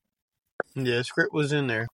 Yeah, script was in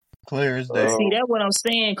there. Clear as day. See, that's what I'm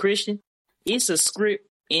saying, Christian. it's a script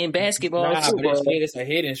in basketball Nah, too, but bro. it's a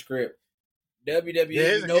hidden script. WWE,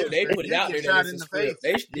 Yeah, you know, they script. put it You out get there shot that in it's a the face.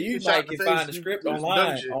 script. You You get shot might in the can face, find the you script do some dumb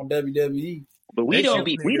online shit. on WWE. But They we don't shoot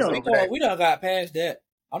be. niggas We don't. over that. We done got past that.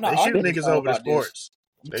 I'm not They shoot arguing niggas with over the about this. sports.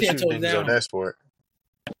 I'm They 10 shoot toes niggas down. over that sport.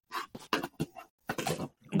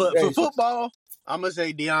 But for football, I'm gonna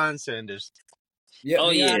say Deion Sanders. Yep,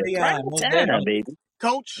 Oh yeah, prime most time, definitely. baby.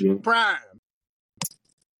 Coach Prime.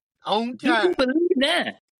 On Do time. you believe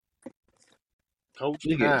that? Coach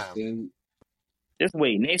Look Prime. at dude. Just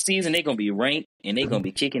wait. Next season they gonna be ranked and they gonna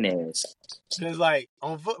be kicking ass. Cause like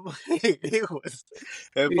on football, it was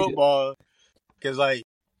in football. Cause like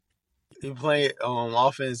he played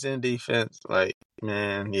offense and defense. Like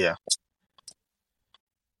man, yeah,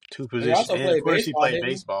 two He positions. also And played of course he baseball, played didn't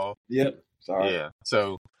he? baseball. Yep. Sorry. Yeah,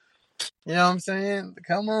 so you know what I'm saying.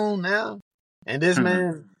 Come on now, and this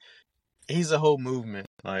man, he's a whole movement.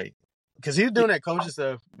 Like, cause he was doing that coaching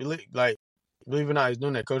stuff. Like, believe it or not, he's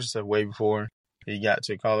doing that coaching stuff way before he got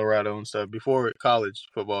to Colorado and stuff. Before college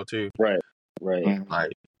football too. Right.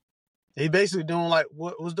 Like, he basically doing like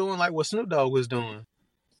what Snoop Dogg was doing.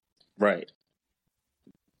 Right.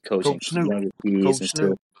 Coaching Coach Snoop. younger kids Coach and Snoop.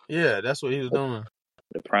 stuff. Yeah, that's what he was doing.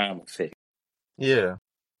 The prime effect. Yeah.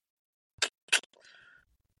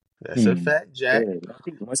 That's a fact, Jack.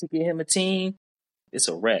 Yeah. Once you get him a team, it's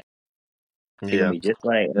a wrap. He Yeah. gonna be just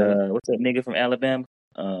like what's that nigga from Alabama?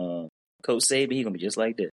 Coach Saban. He gonna be just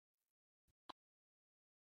like that.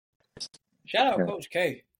 Shout out Coach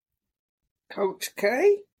K. Coach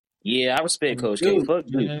K? Yeah, I respect Coach K. Fuck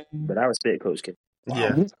you, but I respect Coach K.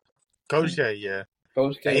 Yeah. Coach K, yeah.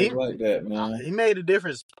 Coach K is like that, man. He made a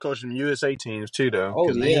difference coaching USA teams too, though.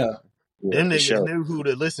 Oh, yeah. Them niggas knew who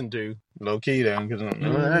to listen to, low key, though. And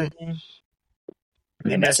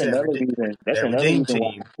that's another reason. That's another reason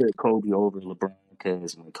why I put Kobe over LeBron.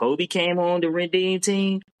 Because when Kobe came on the Redeem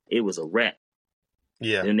team, it was a wrap.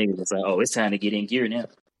 Yeah. Them niggas was like, oh, it's time to get in gear now.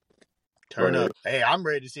 Turn up. Hey, I'm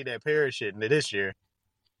ready to see that Paris shit this year.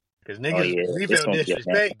 Because niggas, we felt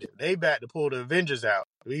disrespected. They about to pull the Avengers out.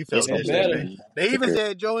 We felt disrespected. They even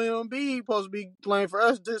said Joel Embiid supposed to be playing for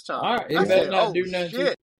us this time. All right, I said, not do nothing.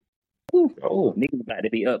 Shit. Oh, niggas about to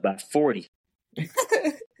be up by 40. I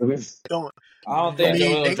don't think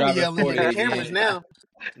they gonna be yelling 40 in the cameras now.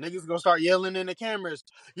 Niggas gonna start yelling in the cameras.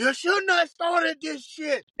 You should not started this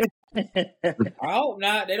shit. I hope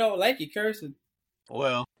not. They don't like you cursing.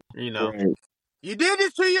 Well, you know, you did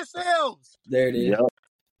this to yourselves. There it is. Yep.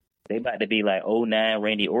 They about to be like 09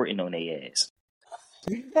 Randy Orton on their ass.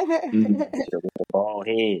 With the bald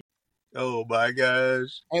head. Oh my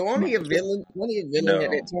gosh. Hey, wasn't he a villain? Wasn't he a villain at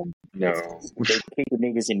that time? No. They kick the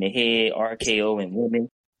niggas in the head, RKO and women.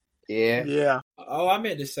 Yeah. Yeah. Oh, I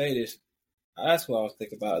meant to say this. That's what I was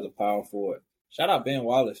thinking about as a power forward. Shout out Ben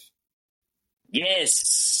Wallace.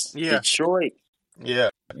 Yes. Yeah. Detroit. Yeah.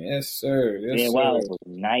 Yes, sir. Yes, Ben sir. Wallace was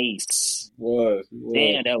nice. Was.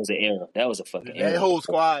 Damn, that was an era. That was a fucking era. That whole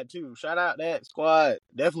squad too. Shout out that squad.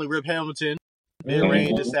 Definitely Rip Hamilton.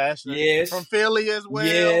 Mid-range assassin. Yes. From Philly as well.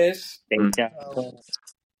 Yes.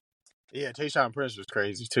 Yeah, Tayshaun Prince was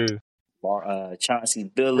crazy too. Chauncey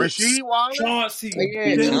Billups. Rasheed Wallace. Chauncey. Oh,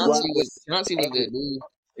 yeah, Chauncey was that dude.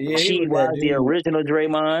 Yeah, Rasheed was the original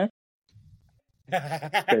Draymond.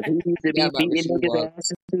 Because he used to be beating niggas'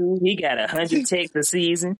 asses too. He got 100 texts a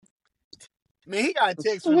season. Man, he got a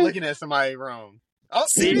text for looking at somebody wrong. Oh,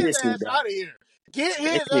 get his ass out of here. Get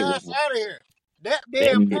his ass out of here. That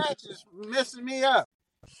damn patch is messing me up.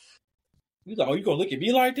 He's like, oh, you gonna look at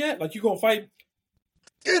me like that? Like you gonna fight?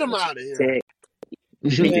 Get him out of here. They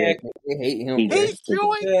hate him. He's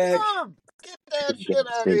chewing gum. Get that shit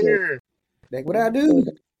out of here. Like, what I do?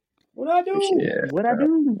 What I do? Yeah. What I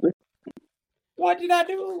do? What did I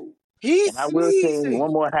do? He's I will say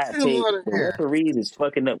one more hot take. The referees is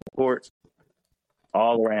fucking up the court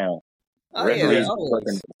all around. Oh, Referees yeah, fucking up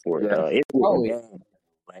the court.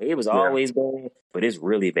 It was always bad, but it's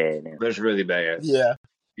really bad now. It's really bad. Yeah.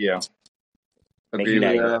 Yeah. Agree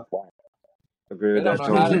with that. Agree with They that.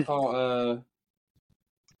 don't know how to call.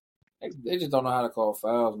 They just don't know how to call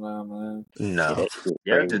fouls now, man. No.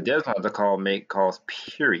 Yeah, they just want to make calls.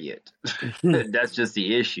 Period. That's just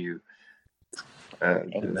the issue.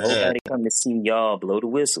 Ain't nobody come to see y'all blow the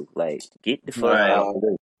whistle. Like, get the fuck out of the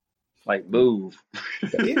way. Like, move.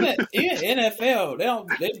 Even NFL,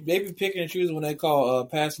 they be picking and choosing when they call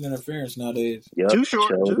passing interference nowadays. Yep. Too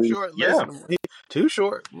short. Yeah. Too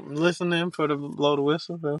short. Listening for the blow the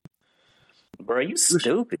whistle, though. Bro, you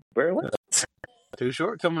stupid, bro. What? Too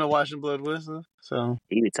short coming to watching blood whistle. So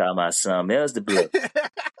he was talking about something else to blow.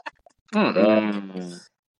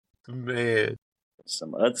 Man.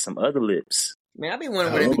 Some other lips. Man, I be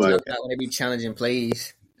wondering what they be talking about when they be challenging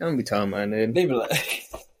plays. Don't be talking about nothing. They be like,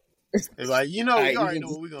 It's like, you already know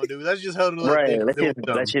what we're gonna do. Let's just huddle up. Right. Then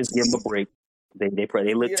Let's just give them a break. They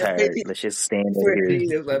probably look tired. Let's just stand over here.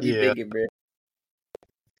 That's what I be thinking, bro.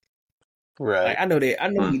 Right. Like, I know that. I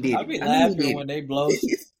know he did. I be laughing when they blow.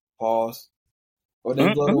 Pause. When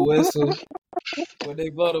they blow the whistle. When they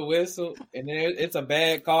blow the whistle, and then it's a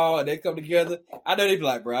bad call, and they come together. I know they be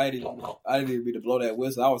like, bro, I didn't even mean to blow that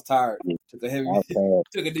whistle. I was tired. Took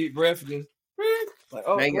a deep breath, and just like,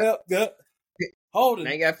 oh, well, hold it.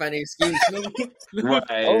 I ain't got to find an excuse. Right.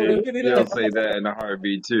 They'll say that in a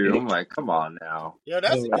heartbeat too. I'm like, come on now. Yo,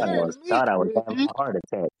 that's thought I was having a heart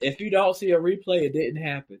attack. If you don't see a replay, it didn't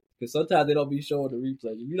happen. Because sometimes they don't be showing the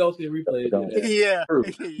replay. If you don't see a replay, it didn't happen. Yeah. True.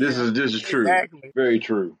 This is true. Exactly. Very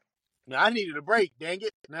true. Now, I needed a break, dang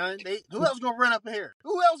it. Now, who else gonna run up here?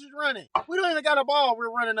 Who else is running? We don't even got a ball.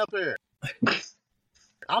 We're running up here.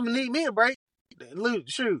 I'm gonna need me a break.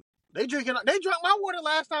 Shoot. They drank my water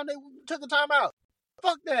last time they took a timeout.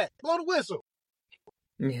 Fuck that. Blow the whistle.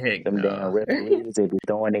 Them damn referees, they be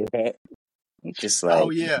throwing their hat. It's just like,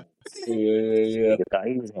 Oh, yeah. Yeah. He thought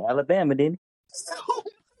he was in Alabama, didn't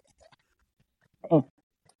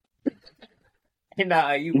he?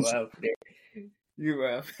 Nah, you up there. You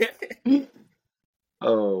up.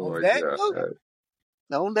 Oh, On my that God.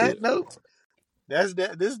 note, on that note,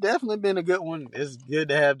 this definitely been a good one. It's good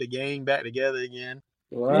to have the gang back together again.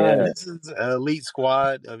 Right. Yeah. This is an elite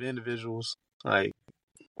squad of individuals. Like,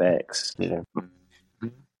 Facts. yeah. I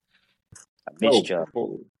missed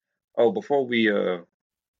y'all. Before we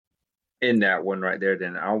end that one right there,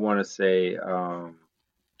 then I want to say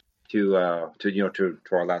to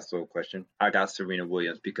our last little question, I got Serena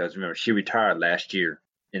Williams because remember she retired last year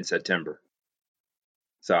in September,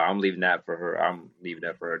 so I'm leaving that for her.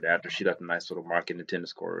 After she left a nice little mark in the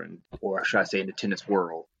tennis court, or should I say in the tennis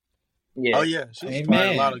world? Yeah. Oh, yeah. She's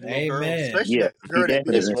inspired a lot of little girls. Especially that girl that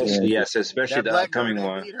beat her. Especially the upcoming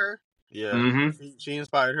one. Beat her. Yeah. Mm-hmm. She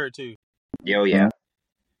inspired her, too. Yeah.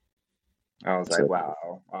 I was like,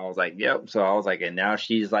 wow. I was like, yep. So I was like, and now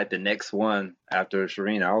she's like the next one after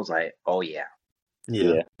Serena. I was like, oh, yeah.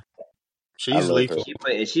 Yeah. She's lethal.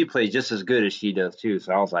 She plays just as good as she does, too.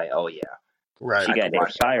 So I was like, oh, yeah. Right. She got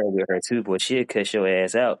that fire with her, too, boy. She'll cut your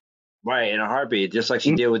ass out. Right, in a heartbeat, just like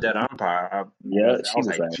she did with that umpire. I was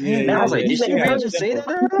like, did she really just say that?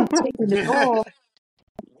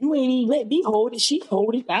 You ain't even let me hold it. She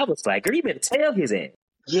hold it. I was like, girl, you better tell his ass.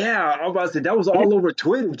 Yeah, I was about to say, that was all over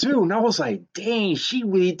Twitter too, and I was like, dang, she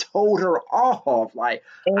really told her off. Like,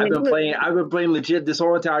 I've been playing legit this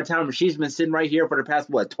whole entire time, but she's been sitting right here for the past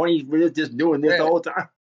 20 minutes just doing this the whole time.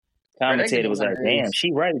 Commentator was like, damn,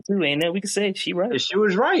 she right too. Ain't that we can say she right? She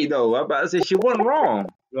was right though. I'm about to say she wasn't wrong.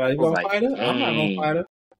 You gonna fight her? I'm not gonna fight her.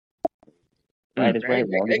 Right is right.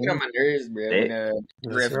 They get on my nerves, bro.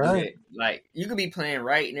 That's right. Like, you could be playing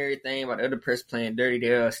right and everything, but the other person playing dirty,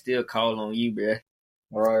 they'll still call on you, bro.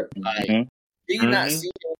 Right. Like, do you not see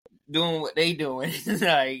them doing what they doing?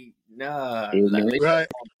 Like, nah. Right.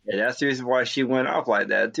 Yeah, that's the reason why she went off like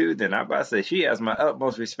that too. Then I'm about to say she has my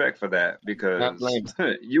utmost respect for that because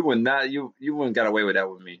you wouldn't got away with that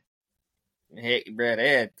with me. Heck, bro, they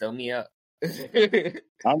had to throw me up.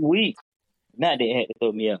 I'm weak. Not they had to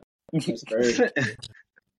throw me up. That's crazy.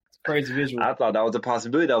 Crazy visual. I thought that was a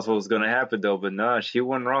possibility. That's what was going to happen though, but no, she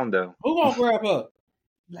wasn't wrong though. Who gonna grab her?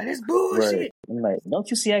 Like, that's bullshit. Right. I'm like, don't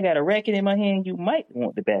you see I got a racket in my hand? You might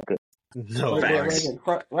want to back up. No.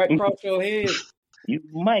 Right across your head. You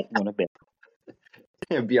might want to back up.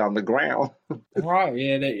 And be on the ground. Right.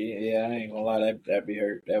 Yeah, I ain't gonna lie. That'd be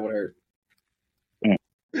hurt. That would hurt.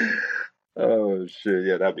 Oh, shit.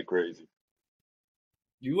 Yeah, that'd be crazy.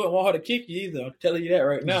 You wouldn't want her to kick you either. I'm telling you that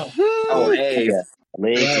right now. Oh, hey.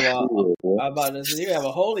 I'm about to say, you have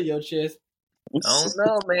a hole in your chest. I don't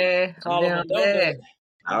know, man. Call him a donut.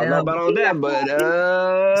 I don't know about all that, but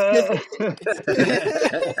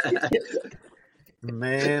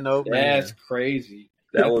man, oh man, that's crazy.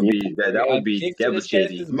 That would be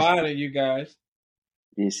devastating. This is mine, you guys.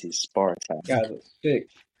 This is Sparta. Guys are sick.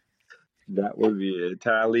 That would be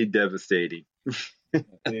entirely devastating. I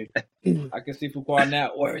can see Fuqua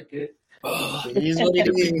not worth it. It is what it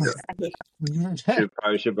is.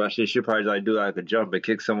 Should probably like do like a jump and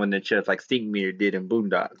kick someone in the chest like Stinkmeyer did in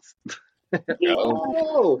Boondocks.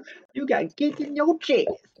 Oh, you got kicked in your chest.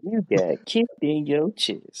 You got kicked in your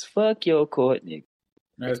chest. Fuck your court, nigga.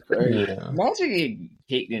 That's crazy. Yeah. Imagine getting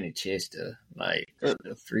kicked in the chest, like,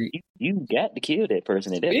 the freak. You got to kill that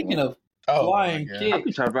person at that Speaking point. of flying kicks,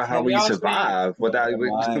 I'm talking about how we survive without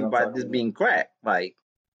this being cracked. Like,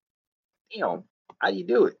 how do you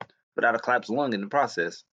do it without a collapsed lung in the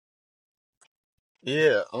process?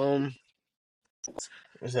 Yeah.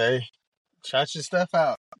 Say Shout your stuff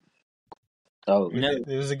out. Oh, No, It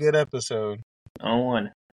was a good episode. I don't want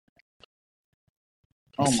to.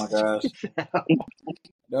 Oh my gosh.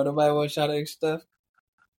 Don't nobody want to shout out your stuff?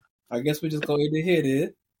 I guess we just go ahead and hit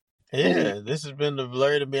it. Yeah, this has been the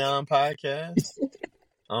Blurred and Beyond podcast.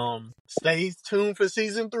 Stay tuned for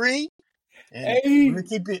season 3. And Hey.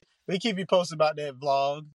 we keep you posted about that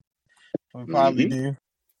vlog. We probably do.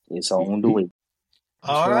 it's on the way.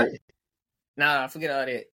 All right. Nah, forget all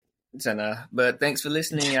that. So, but thanks for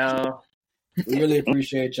listening, y'all. We really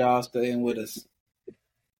appreciate y'all staying with us.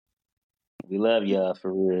 We love y'all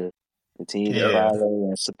for real. Continue to Yeah. follow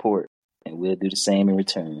and support, and we'll do the same in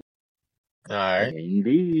return. All right.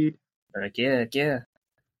 Indeed. Yeah.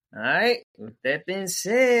 All right. With that being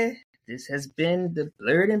said, this has been the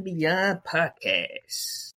Blurred and Beyond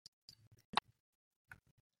podcast.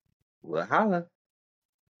 Well, holla.